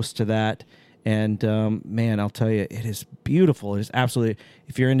very close to that. And man, I'll tell you, it is beautiful. It is absolutely.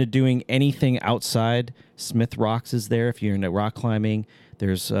 If you're into doing anything outside, Smith Rocks is there. If you're into rock climbing,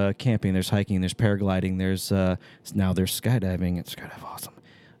 there's camping, there's hiking, there's paragliding, there's now there's skydiving. It's Skydive Awesome.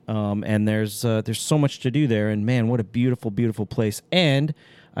 And there's so much to do there. And man, what a beautiful, beautiful place. And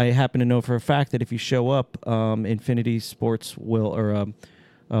I happen to know for a fact that if you show up, Infinity Sports will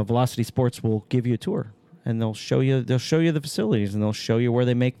Velocity Sports will give you a tour, and they'll show you the facilities, and they'll show you where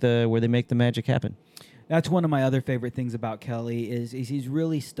they make the magic happen. That's one of my other favorite things about Kelly is he's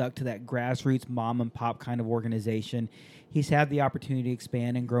really stuck to that grassroots mom and pop kind of organization. He's had the opportunity to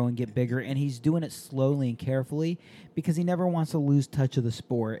expand and grow and get bigger, and he's doing it slowly and carefully because he never wants to lose touch of the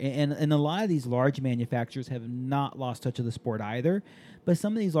sport. And a lot of these large manufacturers have not lost touch of the sport either, but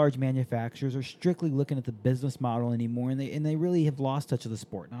some of these large manufacturers are strictly looking at the business model anymore, and they really have lost touch of the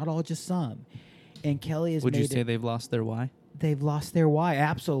sport. Not all, just some. And Kelly has Would you made say it, they've lost their why? they've lost their why.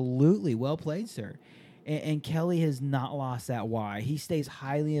 Absolutely. Well played, sir. And Kelly has not lost that why. He stays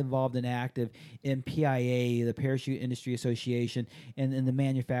highly involved and active in PIA, the Parachute Industry Association, and the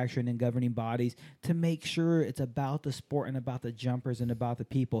manufacturing and governing bodies to make sure it's about the sport and about the jumpers and about the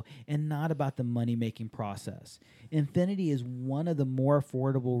people and not about the money-making process. Infinity is one of the more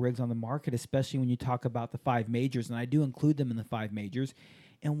affordable rigs on the market, especially when you talk about the 5 majors, and I do include them in the 5 majors.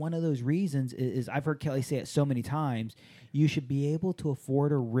 And one of those reasons is I've heard Kelly say it so many times, you should be able to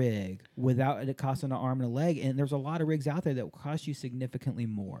afford a rig without it costing an arm and a leg. And there's a lot of rigs out there that will cost you significantly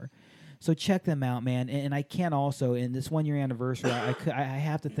more. So check them out, man. And I can also, in this 1-year anniversary, I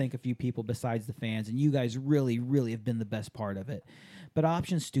have to thank a few people besides the fans. And you guys really, really have been the best part of it. But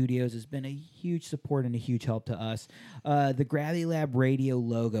Option Studios has been a huge support and a huge help to us. The Gravity Lab Radio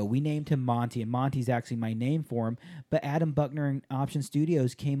logo, we named him Monty, and Monty's actually my name for him. But Adam Buckner and Option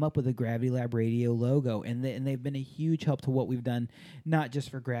Studios came up with the Gravity Lab Radio logo, and they've been a huge help to what we've done, not just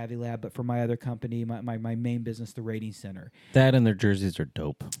for Gravity Lab, but for my other company, my main business, the Rating Center. That and their jerseys are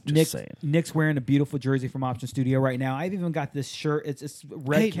dope. Just saying. Nick's wearing a beautiful jersey from Option Studio right now. I've even got this shirt. It's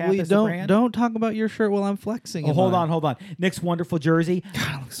Red Cap. wait, is the brand. don't talk about your shirt while I'm flexing. Oh, in hold mine. on. Nick's wonderful jersey.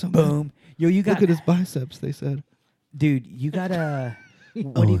 God, it looks so good. Boom. Yo, you got Look at his biceps. They said. dude. You got a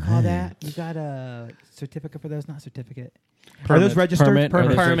what do you call that? You got a certificate for those? Not certificate. Are those registered? Permit.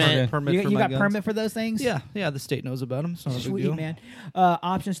 Permit. Permit You for you my got guns. permit for those things? Yeah, the state knows about them. It's not a big Sweet, deal. man.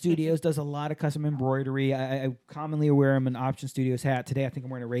 Option Studios does a lot of custom embroidery. I commonly wear them an Option Studios hat. Today, I think I'm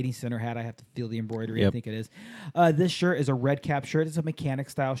wearing a Rating Center hat. I have to feel the embroidery. I Yep. think it is. This shirt is a Red Cap shirt. It's a mechanic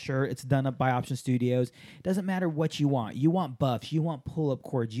style shirt. It's done up by Option Studios. Doesn't matter what you want. You want buffs. You want pull-up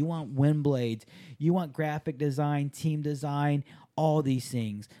cords. You want wind blades. You want graphic design, team design, all these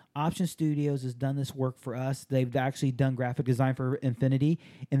things. Option Studios has done this work for us. They've actually done graphic design for Infinity,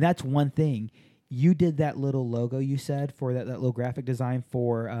 and that's one thing. You did that little logo you said for that little graphic design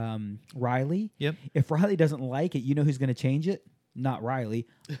for Riley. Yep. If Riley doesn't like it, you know who's going to change it? Not Riley.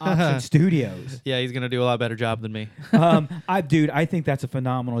 Option Studios. Yeah, he's gonna do a lot better job than me. I think that's a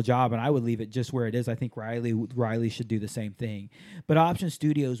phenomenal job, and I would leave it just where it is. I think Riley should do the same thing. But Option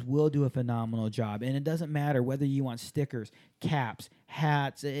Studios will do a phenomenal job, and it doesn't matter whether you want stickers, caps,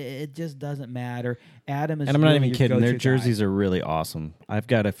 hats. It just doesn't matter. Adam is. And I'm not really even your kidding. Their go-to jerseys guy. are really awesome. I've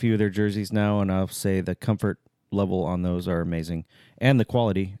got a few of their jerseys now, and I'll say the comfort level on those are amazing, and the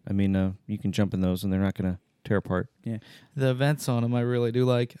quality. I mean, you can jump in those, and they're not going to tear apart. Yeah. The vents on them, I really do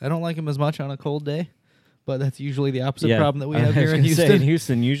like. I don't like them as much on a cold day, but that's usually the opposite Yeah. problem that we I have was here in gonna say, Houston. in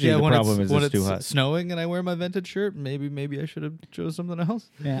Houston, usually the when problem is when it's too hot. snowing and I wear my vented shirt. Maybe I should have chose something else.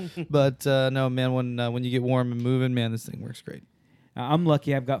 Yeah. But no, man, when you get warm and moving, man, this thing works great. I'm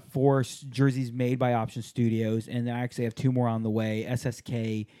lucky. I've got 4 jerseys made by Option Studios, and I actually have 2 more on the way.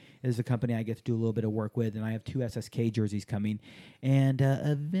 SSK is a company I get to do a little bit of work with, and I have 2 SSK jerseys coming. And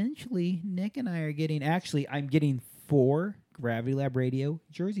eventually, Nick and I are getting. Actually, I'm getting 4 Gravity Lab Radio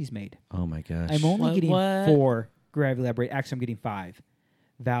jerseys made. Oh my gosh. I'm only getting What? 4 Gravity Lab Radio. Actually, I'm getting 5.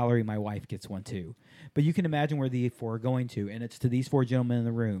 Valerie, my wife, gets one too. But you can imagine where the 4 are going to, and it's to these 4 gentlemen in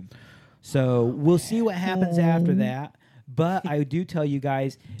the room. So we'll see what happens after that. But I do tell you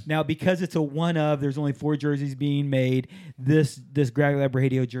guys, now because it's a one of, there's only 4 jerseys being made, this Gravity Lab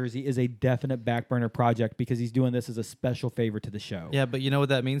Radio jersey is a definite back burner project because he's doing this as a special favor to the show. Yeah, but you know what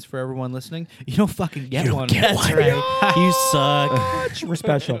that means for everyone listening? You don't fucking get one. That's right. You suck. We're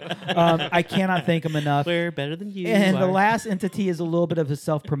special. I cannot thank him enough. We're better than you. And the are. last entity is a little bit of a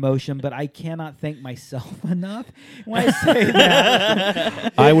self-promotion, but I cannot thank myself enough when I say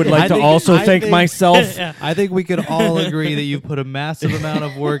that. I would like I to think- also I thank think- myself. I think we could all agree that you've put a massive amount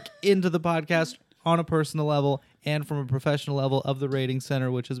of work into the podcast on a personal level and from a professional level of the Rating Center,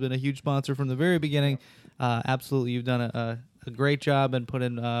 which has been a huge sponsor from the very beginning. Absolutely, you've done a great job and put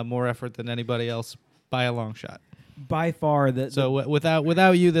in more effort than anybody else by a long shot. By far, So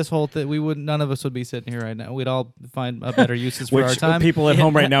without you, this whole thing, none of us would be sitting here right now. We'd all find better uses for our Which time. people at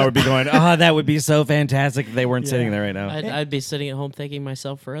home right now would be going, "Oh, that would be so fantastic if they weren't sitting there right now." I'd be sitting at home thanking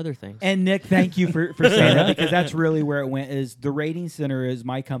myself for other things. And Nick, thank you for saying that because that's really where it went. Is the Rating Center is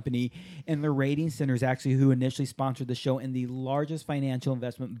my company, and the Rating Center is actually who initially sponsored the show, and the largest financial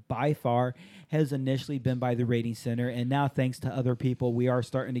investment by far has initially been by the Rating Center, and now thanks to other people, we are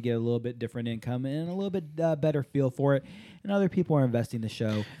starting to get a little bit different income and a little bit better feel for it, and other people are investing in the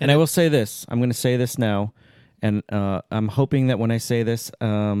show. And I will say this. I'm going to say this now, and I'm hoping that when I say this,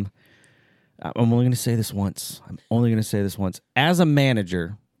 I'm only going to say this once. I'm only going to say this once. As a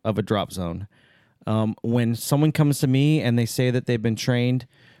manager of a drop zone, when someone comes to me and they say that they've been trained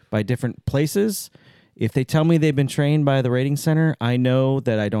by different places, if they tell me they've been trained by the Rating Center, I know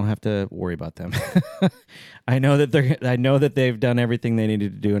that I don't have to worry about them. I know that they've done everything they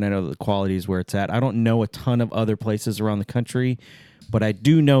needed to do, and I know that the quality is where it's at. I don't know a ton of other places around the country, but I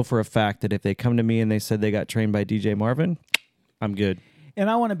do know for a fact that if they come to me and they said they got trained by DJ Marvin, I'm good. And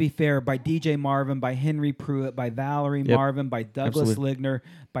I want to be fair, by DJ Marvin, by Henry Pruitt, by Valerie Yep. Marvin, by Douglas Absolutely. Ligner,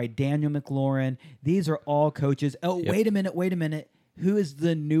 by Daniel McLaurin. These are all coaches. Oh, Yep. wait a minute. Who is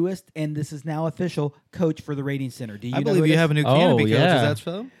the newest, and this is now official, coach for the Rating Center? Do you I know believe who it you is? have a new Oh, canopy coach. yeah. Is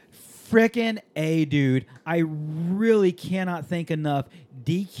that so? Frickin' A, dude. I really cannot thank enough.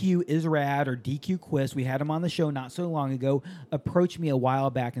 DQ is rad, or DQ Quist. We had him on the show not so long ago. Approached me a while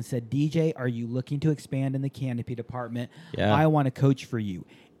back and said, DJ, are you looking to expand in the canopy department? Yeah. I want to coach for you.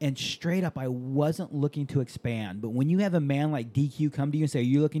 And straight up, I wasn't looking to expand. But when you have a man like DQ come to you and say, are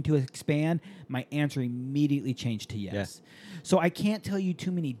you looking to expand? My answer immediately changed to yes. So I can't tell you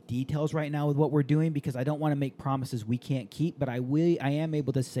too many details right now with what we're doing because I don't want to make promises we can't keep. But I am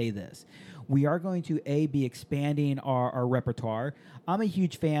able to say this. We are going to, be expanding our repertoire. I'm a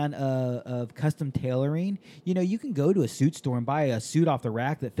huge fan of custom tailoring. You know, you can go to a suit store and buy a suit off the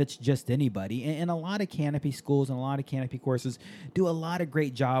rack that fits just anybody. And a lot of canopy schools and a lot of canopy courses do a lot of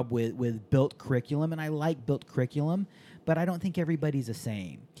great job with built curriculum. And I like built curriculum, but I don't think everybody's the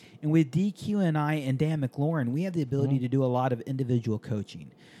same. And with DQ and I and Dan McLaurin, we have the ability to do a lot of individual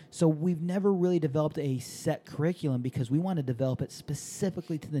coaching. So we've never really developed a set curriculum because we want to develop it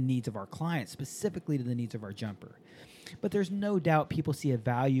specifically to the needs of our clients, specifically to the needs of our jumper. But there's no doubt people see a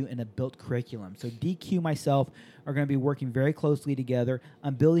value in a built curriculum. So DQ, myself, are going to be working very closely together.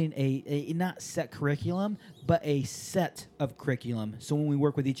 I'm building a not set curriculum, but a set of curriculum. So when we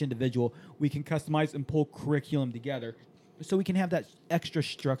work with each individual, we can customize and pull curriculum together so we can have that extra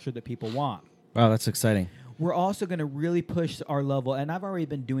structure that people want. Wow, that's exciting. We're also going to really push our level, and I've already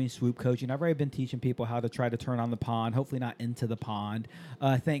been doing swoop coaching. I've already been teaching people how to try to turn on the pond, hopefully not into the pond.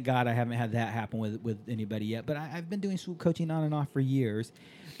 Thank God I haven't had that happen with anybody yet, but I've been doing swoop coaching on and off for years.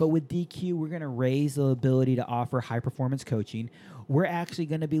 But with DQ, we're going to raise the ability to offer high-performance coaching. We're actually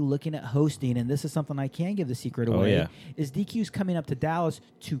going to be looking at hosting, and this is something I can give the secret away, yeah. is DQ's coming up to Dallas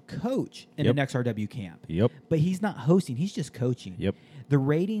to coach in Yep. the next RW camp. Yep. But he's not hosting. He's just coaching. Yep. The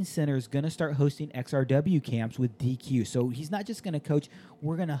Rating Center is going to start hosting XRW camps with DQ. So he's not just going to coach.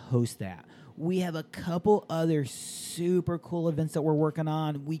 We're going to host that. We have a couple other super cool events that we're working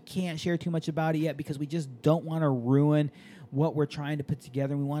on. We can't share too much about it yet because we just don't want to ruin what we're trying to put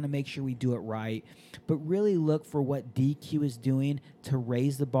together. We want to make sure we do it right. But really look for what DQ is doing to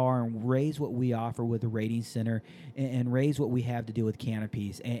raise the bar and raise what we offer with the Rating Center and raise what we have to do with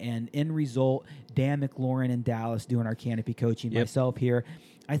canopies. And in result, Dan McLaurin in Dallas doing our canopy coaching, Yep. myself here.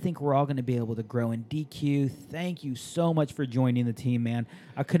 I think we're all going to be able to grow. And DQ, thank you so much for joining the team, man.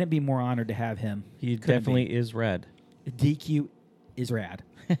 I couldn't be more honored to have him. He Couldn't definitely is rad. be. DQ is rad.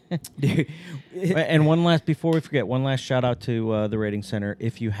 Dude, And one last, before we forget, one last shout out to the Rating Center.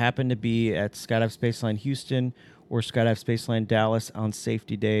 If you happen to be at Skydive Spaceline Houston or Skydive Spaceline Dallas on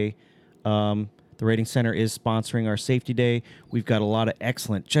Safety Day, the Rating Center is sponsoring our Safety Day. We've got a lot of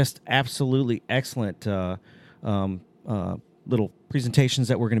excellent, just absolutely excellent little presentations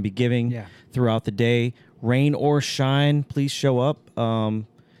that we're going to be giving throughout the day. Rain or shine, please show up.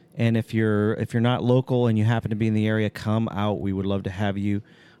 And if you're not local and you happen to be in the area, come out. We would love to have you.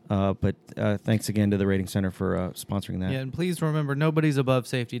 But thanks again to the Rating Center for sponsoring that. Yeah, and please remember, nobody's above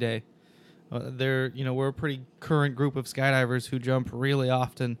Safety Day. We're a pretty current group of skydivers who jump really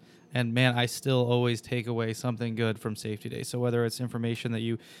often, and man, I still always take away something good from Safety Day. So whether it's information that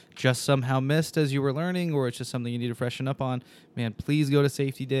you just somehow missed as you were learning, or it's just something you need to freshen up on, man, please go to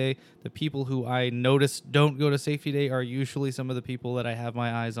Safety Day. The people who I notice don't go to Safety Day are usually some of the people that I have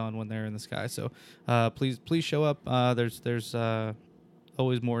my eyes on when they're in the sky. So please show up. There's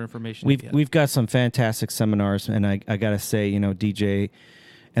always more information. We've got some fantastic seminars, and I gotta say, DJ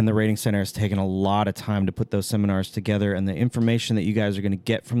and the Rating Center has taken a lot of time to put those seminars together, and the information that you guys are going to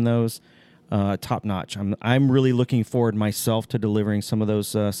get from those, top notch. I'm really looking forward myself to delivering some of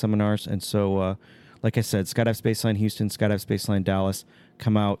those seminars, and so, like I said, Skydive Spaceline Houston, Skydive Spaceline Dallas,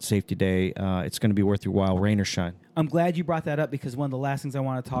 come out, Safety Day. It's going to be worth your while, rain or shine. I'm glad you brought that up because one of the last things I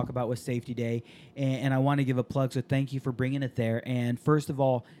want to talk about was Safety Day, and I want to give a plug, so thank you for bringing it there. And first of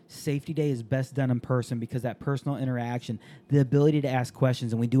all, Safety Day is best done in person because that personal interaction, the ability to ask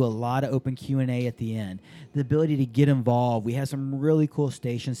questions, and we do a lot of open Q&A at the end, the ability to get involved. We have some really cool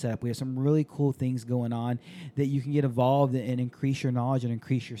stations set up. We have some really cool things going on that you can get involved in and increase your knowledge and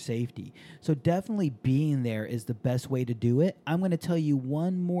increase your safety. So definitely being there is the best way to do it. I'm going to tell you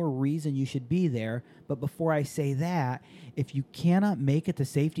one more reason you should be there, but before I say that, if you cannot make it to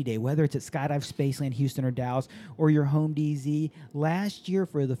Safety Day, whether it's at Skydive Spaceland Houston or Dallas or your home DZ, last year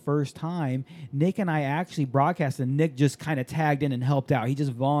for the first time, Nick and I actually broadcasted, and Nick just kind of tagged in and helped out. He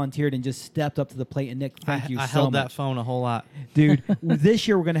just volunteered and just stepped up to the plate, and Nick, thank you so much. I held that phone a whole lot. Dude, this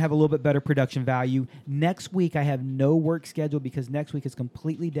year we're going to have a little bit better production value. Next week I have no work scheduled because next week is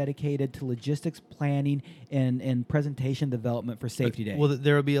completely dedicated to logistics planning and presentation development for Safety Day. Well,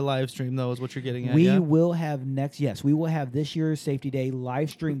 there will be a live stream, though, is what you're getting at. We will have we will have this year's Safety Day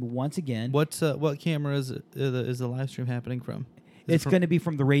live streamed once again. What camera is the live stream happening from? It's going to be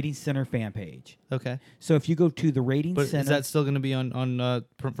from the Rating Center fan page. Okay. So if you go to the Rating But Center, is that still going to be on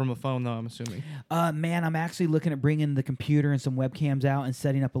from a phone, though, I'm assuming? Man, I'm actually looking at bringing the computer and some webcams out and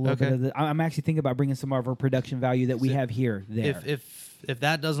setting up a little bit of the. I'm actually thinking about bringing some of our production value that we have here there. If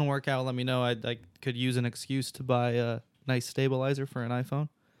that doesn't work out, let me know. I could use an excuse to buy a nice stabilizer for an iPhone.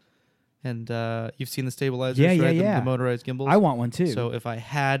 And you've seen the stabilizers, right? The motorized gimbals. I want one too. So if I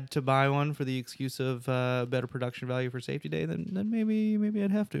had to buy one for the excuse of better production value for Safety Day, then maybe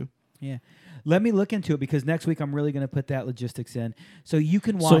I'd have to. Yeah. Let me look into it because next week I'm really going to put that logistics in. So you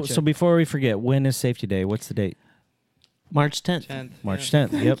can watch it. So before we forget, when is Safety Day? What's the date? March 10th. March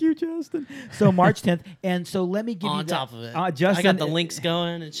 10th. Yep. Thank you, Justin. So March 10th. And so let me give you On top of it. Justin, I got the links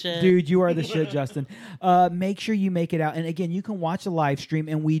going and shit. Dude, you are the shit, Justin. Make sure you make it out. And again, you can watch the live stream.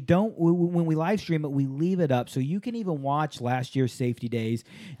 And when we live stream it, we leave it up. So you can even watch last year's Safety Days.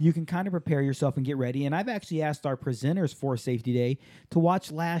 You can kind of prepare yourself and get ready. And I've actually asked our presenters for Safety Day to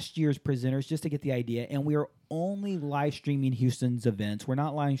watch last year's presenters just to get the idea. And we are only live streaming Houston's events. We're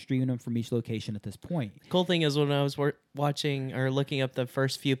not live streaming them from each location at this point. Cool thing is when I was watching or looking up the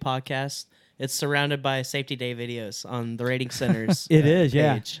first few podcasts, it's surrounded by Safety Day videos on the Rating Center's It is,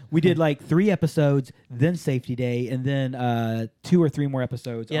 yeah. page. We did like 3 episodes, then Safety Day, and then 2 or 3 more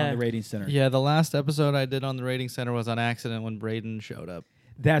episodes on the Rating Center. Yeah, the last episode I did on the Rating Center was on accident when Braden showed up.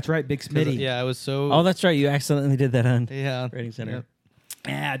 That's right, Big Smitty. Yeah, I was so... Oh, that's right. You accidentally did that on Rating Center. Yep.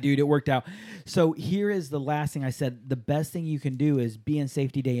 Yeah, dude, it worked out. So here is the last thing I said. The best thing you can do is be in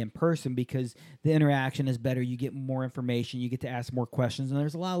Safety Day in person because the interaction is better. You get more information. You get to ask more questions. And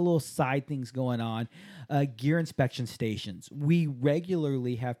there's a lot of little side things going on. Gear inspection stations. We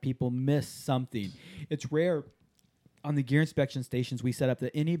regularly have people miss something. It's rare. On the gear inspection stations, we set up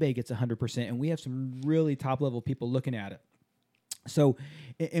that anybody gets 100%, and we have some really top-level people looking at it. So,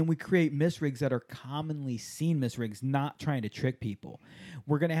 and we create misrigs that are commonly seen misrigs, not trying to trick people.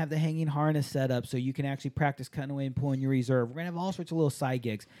 We're going to have the hanging harness set up so you can actually practice cutting away and pulling your reserve. We're going to have all sorts of little side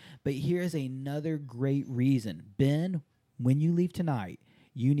gigs. But here's another great reason. Ben, when you leave tonight,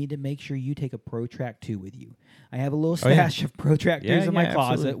 you need to make sure you take a ProTrack 2 with you. I have a little stash of ProTrack 2s in my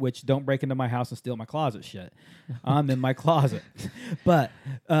closet, absolutely. which don't break into my house and steal my closet shit. I'm in my closet. But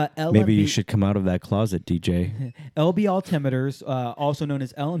Maybe you LMB should come out of that closet, DJ. LB Altimeters, also known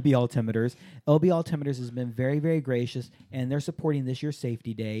as LB Altimeters. LB Altimeters has been very, very gracious, and they're supporting this year's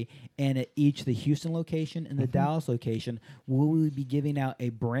Safety Day. And at each the Houston location and the Dallas location, we will be giving out a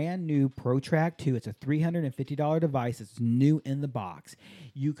brand new ProTrack 2. It's a $350 device. It's new in the box.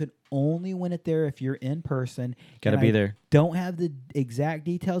 You can only win it there if you're in person. Gotta And be I there. Don't have the exact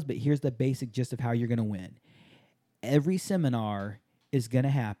details, but here's the basic gist of how you're going to win. Every seminar is going to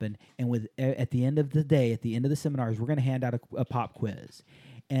happen, and at the end of the day, at the end of the seminars, we're going to hand out a pop quiz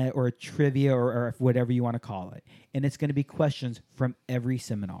or a trivia or whatever you want to call it, and it's going to be questions from every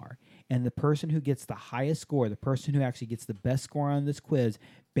seminar. And the person who gets the highest score, the person who actually gets the best score on this quiz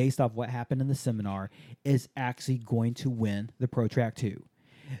based off what happened in the seminar, is actually going to win the ProTrack 2.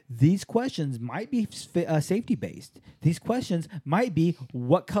 These questions might be safety based. These questions might be,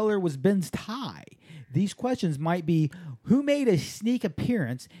 what color was Ben's tie? These questions might be, who made a sneak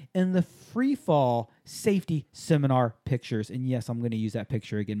appearance in the free fall safety seminar pictures? And yes, I'm going to use that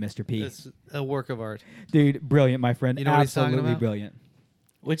picture again, Mr. P. It's a work of art. Dude, brilliant, my friend. You know what he's talking Absolutely about? brilliant.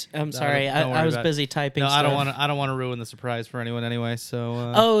 Which I'm sorry, don't worry I was about it. busy typing. No, stuff. I don't want to ruin the surprise for anyone anyway. So.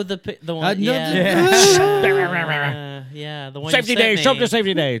 The one. no, Yeah, the one. Safety you Day. sent Show up me. to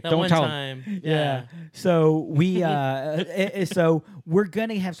Safety Day. That Don't one tell 'em. time. Yeah. So we so we're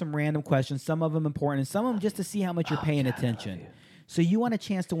gonna have some random questions, some of them important, and some of them just to see how much you're paying attention. So you want a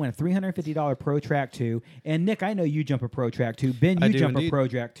chance to win a $350 ProTrack 2. And Nick, I know you jump a ProTrack 2. Ben, you I do jump indeed. a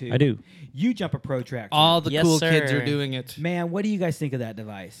ProTrack 2. I do. You jump a ProTrack 2. All the Yes, cool kids sir. are doing it. Man, what do you guys think of that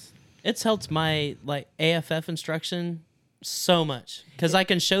device? It's helped my AFF instruction so much because I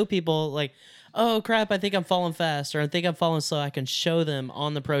can show people oh crap, I think I'm falling fast or I think I'm falling slow. I can show them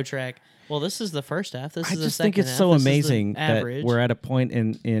on the ProTrack. Well, this is the first half. This I is the just second think it's half. so This is the amazing that average. we're at a point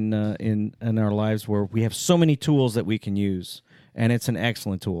in our lives where we have so many tools that we can use, and it's an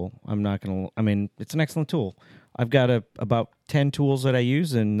excellent tool. It's an excellent tool. I've got about 10 tools that I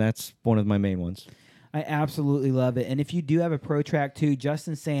use, and that's one of my main ones. I absolutely love it. And if you do have a ProTrack 2,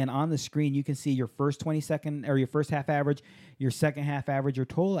 Justin's saying on the screen you can see your first 20-second or your first half average, your second half average, your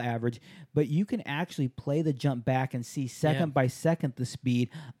total average, but you can actually play the jump back and see second by second the speed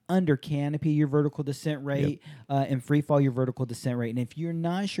under canopy, your vertical descent rate, and free fall, your vertical descent rate. And if you're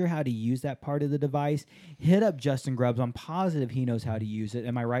not sure how to use that part of the device, hit up Justin Grubbs. I'm positive he knows how to use it.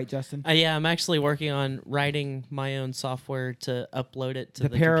 Am I right, Justin? Yeah, I'm actually working on writing my own software to upload it to The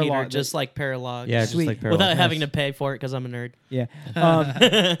the computer, Paralog- just like Paralog. Yeah, just Sweet. like Parallel. without having to pay for it because I'm a nerd. Yeah.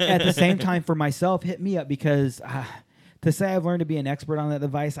 At the same time, for myself, hit me up because to say I've learned to be an expert on that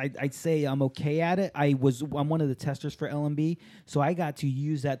device, I'd say I'm okay at it. I'm one of the testers for LMB, so I got to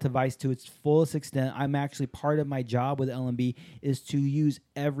use that device to its fullest extent. I'm actually part of my job with LMB is to use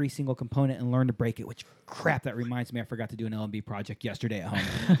every single component and learn to break it. Which crap, that reminds me, I forgot to do an LMB project yesterday at home.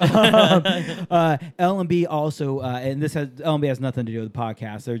 LMB also, and LMB has nothing to do with the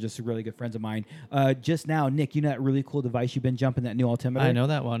podcast. They're just really good friends of mine. Just now, Nick, you know that really cool device you've been jumping, that new altimeter? I know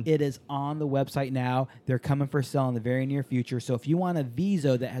that one. It is on the website now. They're coming for sale in the very near future. So if you want a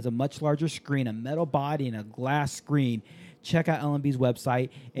Viso that has a much larger screen, a metal body, and a glass screen, check out LMB's website.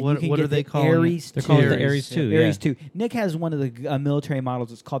 And What- you can what get are they the calling it? Aries They're 2. calling it the Aries 2, Aries yeah. 2. Nick has one of the military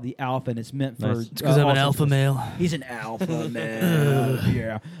models. It's called the Alpha, and it's meant for... Nice. It's 'cause I'm an all alpha sorts of- male. He's an alpha male.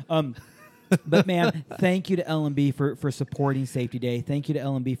 Yeah. But man, thank you to LMB for supporting Safety Day. Thank you to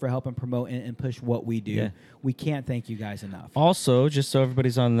LMB for helping promote and push what we do. Yeah. We can't thank you guys enough. Also, just so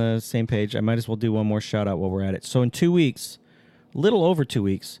everybody's on the same page, I might as well do one more shout out while we're at it. So in 2 weeks, little over 2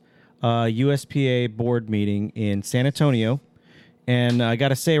 weeks, USPA board meeting in San Antonio. And I got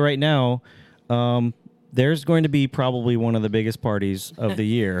to say right now, there's going to be probably one of the biggest parties of the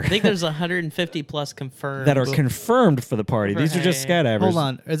year I think there's 150 plus confirmed. that are confirmed for the party. These are just Right. skydivers. Hold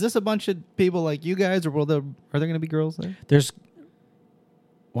on. Is this a bunch of people like you guys, or are there going to be girls there?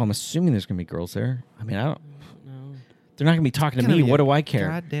 Well, I'm assuming there's going to be girls there. I mean, I don't. They're not going to be talking to me. What do I care?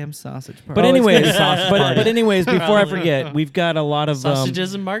 Goddamn sausage party. But anyways, but anyways, before I forget, we've got a lot of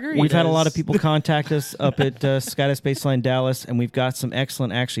sausages and margaritas. We've had a lot of people contact us up at Skydive Spaceline Dallas, and we've got some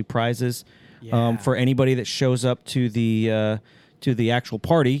excellent actually prizes for anybody that shows up to the actual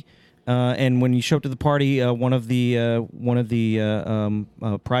party. And when you show up to the party, one of the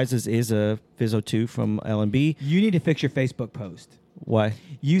prizes is a Viso 2 from LMB. You need to fix your Facebook post. Why?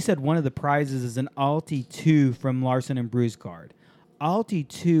 You said one of the prizes is an Alti 2 from Larson and Brusgard. Alti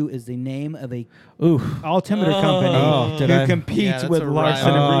 2 is the name of a Ooh. altimeter company did who I- competes Yeah, that's with a Larson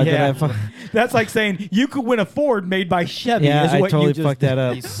rival. and Did I Brilliant. That's like saying you could win a Ford made by Chevy. Yeah, is I what totally you just fucked that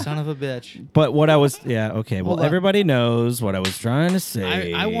up. You son of a bitch. But what I was, okay. Well, Hold on. everybody knows what I was trying to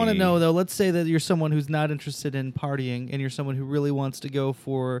say. I want to know though. Let's say that you're someone who's not interested in partying, and you're someone who really wants to go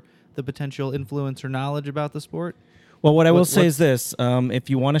for the potential influence or knowledge about the sport. Well, what I will What- say is this: if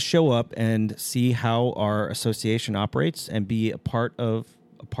you want to show up and see how our association operates and be a part of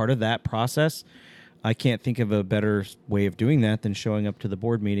that process, I can't think of a better way of doing that than showing up to the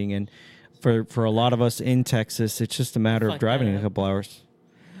board meeting. And for a lot of us in Texas, it's just a matter of Fuck driving that a up. couple hours.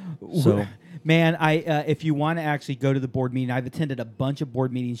 So Man, if you want to actually go to the board meeting, I've attended a bunch of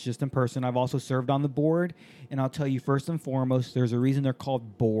board meetings just in person. I've also served on the board, and I'll tell you first and foremost, there's a reason they're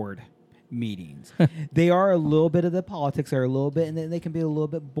called board meetings. They are a little bit of the politics, are a little bit, and they can be a little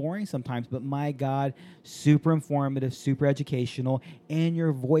bit boring sometimes. But my God, super informative, super educational, and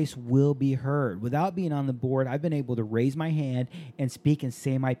your voice will be heard. Without being on the board, I've been able to raise my hand and speak and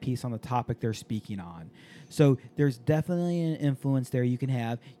say my piece on the topic they're speaking on. So there's definitely an influence there you can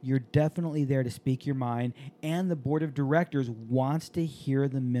have. You're definitely there to speak your mind, and the board of directors wants to hear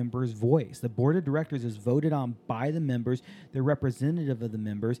the members' voice. The board of directors is voted on by the members, they're representative of the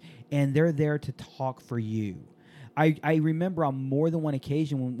members, and they're there to talk for you. I remember on more than one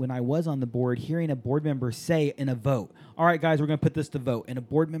occasion when I was on the board hearing a board member say in a vote, all right, guys, we're going to put this to vote, and a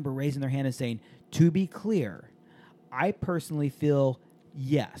board member raising their hand and saying, to be clear, I personally feel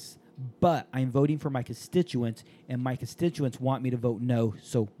yes, but I'm voting for my constituents, and my constituents want me to vote no,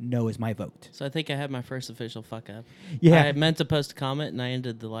 so no is my vote. So I think I had my first official fuck up. Yeah. I meant to post a comment and I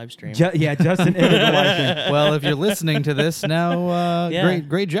ended the live stream. Justin ended the live stream. Well, if you're listening to this now, Yeah.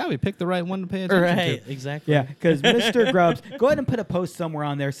 great job. You picked the right one to pay attention Right, to. exactly. Yeah, because Mr. Grubbs, go ahead and put a post somewhere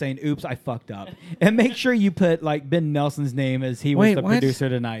on there saying, oops, I fucked up. And make sure you put, like, Ben Nelson's name as he was Wait, the what? producer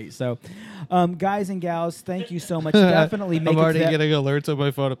tonight. So, guys and gals, thank you so much. Definitely make I'm it already to that, getting alerts on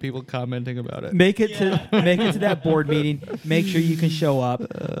my phone of people commenting about it. make it to that board meeting. Make sure you can show up.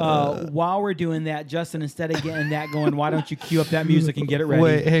 While we're doing that, Justin, instead of getting that going, why don't you cue up that music and get it ready?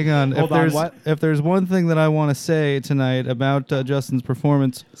 Wait, hang on. Hold on, what? If there's one thing that I want to say tonight about Justin's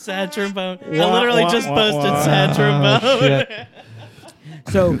performance, Sad trombone. I literally just posted sad Oh, trombone. shit.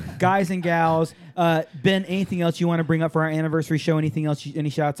 So, guys and gals, Ben, anything else you want to bring up for our anniversary show? Anything else? Any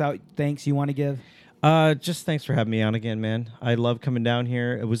shouts out? Thanks you want to give? just thanks for having me on again, man. I love coming down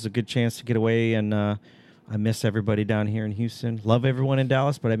here. It was a good chance to get away, and I miss everybody down here in Houston. Love everyone in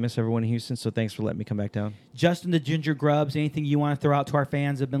Dallas, but I miss everyone in Houston, so thanks for letting me come back down. Justin the Ginger Grubbs, anything you want to throw out to our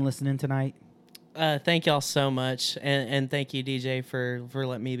fans that have been listening tonight? Thank y'all so much, and thank you, DJ, for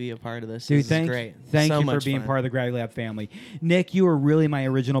letting me be a part of this. Dude, This is great. Thank So you for much being fun. part of the Gravity Lab family. Nick, you are really my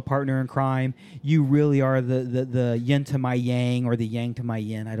original partner in crime. You really are the yin to my yang or the yang to my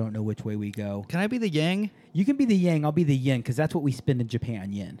yin. I don't know which way we go. Can I be the yang? You can be the yang, I'll be the yin, because that's what we spend in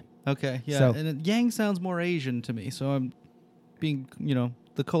Japan, yin. Okay, yeah. So- And yang sounds more Asian to me, so I'm being,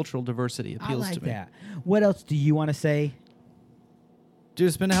 the cultural diversity I appeals like to me. that. What else do you want to say? Dude,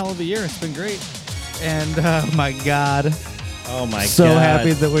 it's been a hell of a year. It's been great. And, my God. Oh my So god!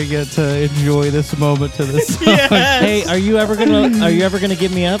 happy that we get to enjoy this moment to this song. Hey, are you ever gonna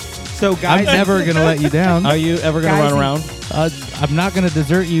give me up? So, I'm guys, never going to let you down. Are you ever gonna Guys, run around? I'm not going to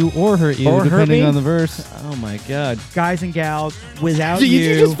desert you or hurt you, Or hurt depending me? on the verse. Oh my god! guys and gals, without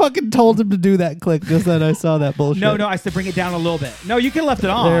You just fucking told him to do that click just then I saw that bullshit. No, I said bring it down a little bit. No, you can left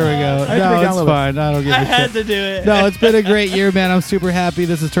it on. There we go. I had to bring it No, down a it's little bit. fine. I don't give a I had shit. to do it. No, it's been a great year, man. I'm super happy.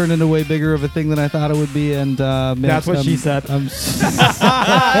 This has turned into way bigger of a thing than I thought it would be, and man, That's what she said. I'm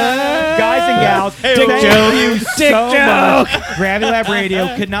Guys and gals, thank you so much. Gravity Lab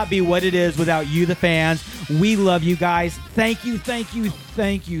Radio could not be what it is without you, the fans. We love you guys. Thank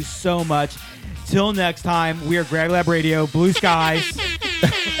you so much. Till next time, we are Gravity Lab Radio, Blue Skies.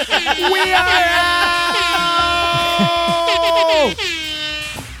 We are out!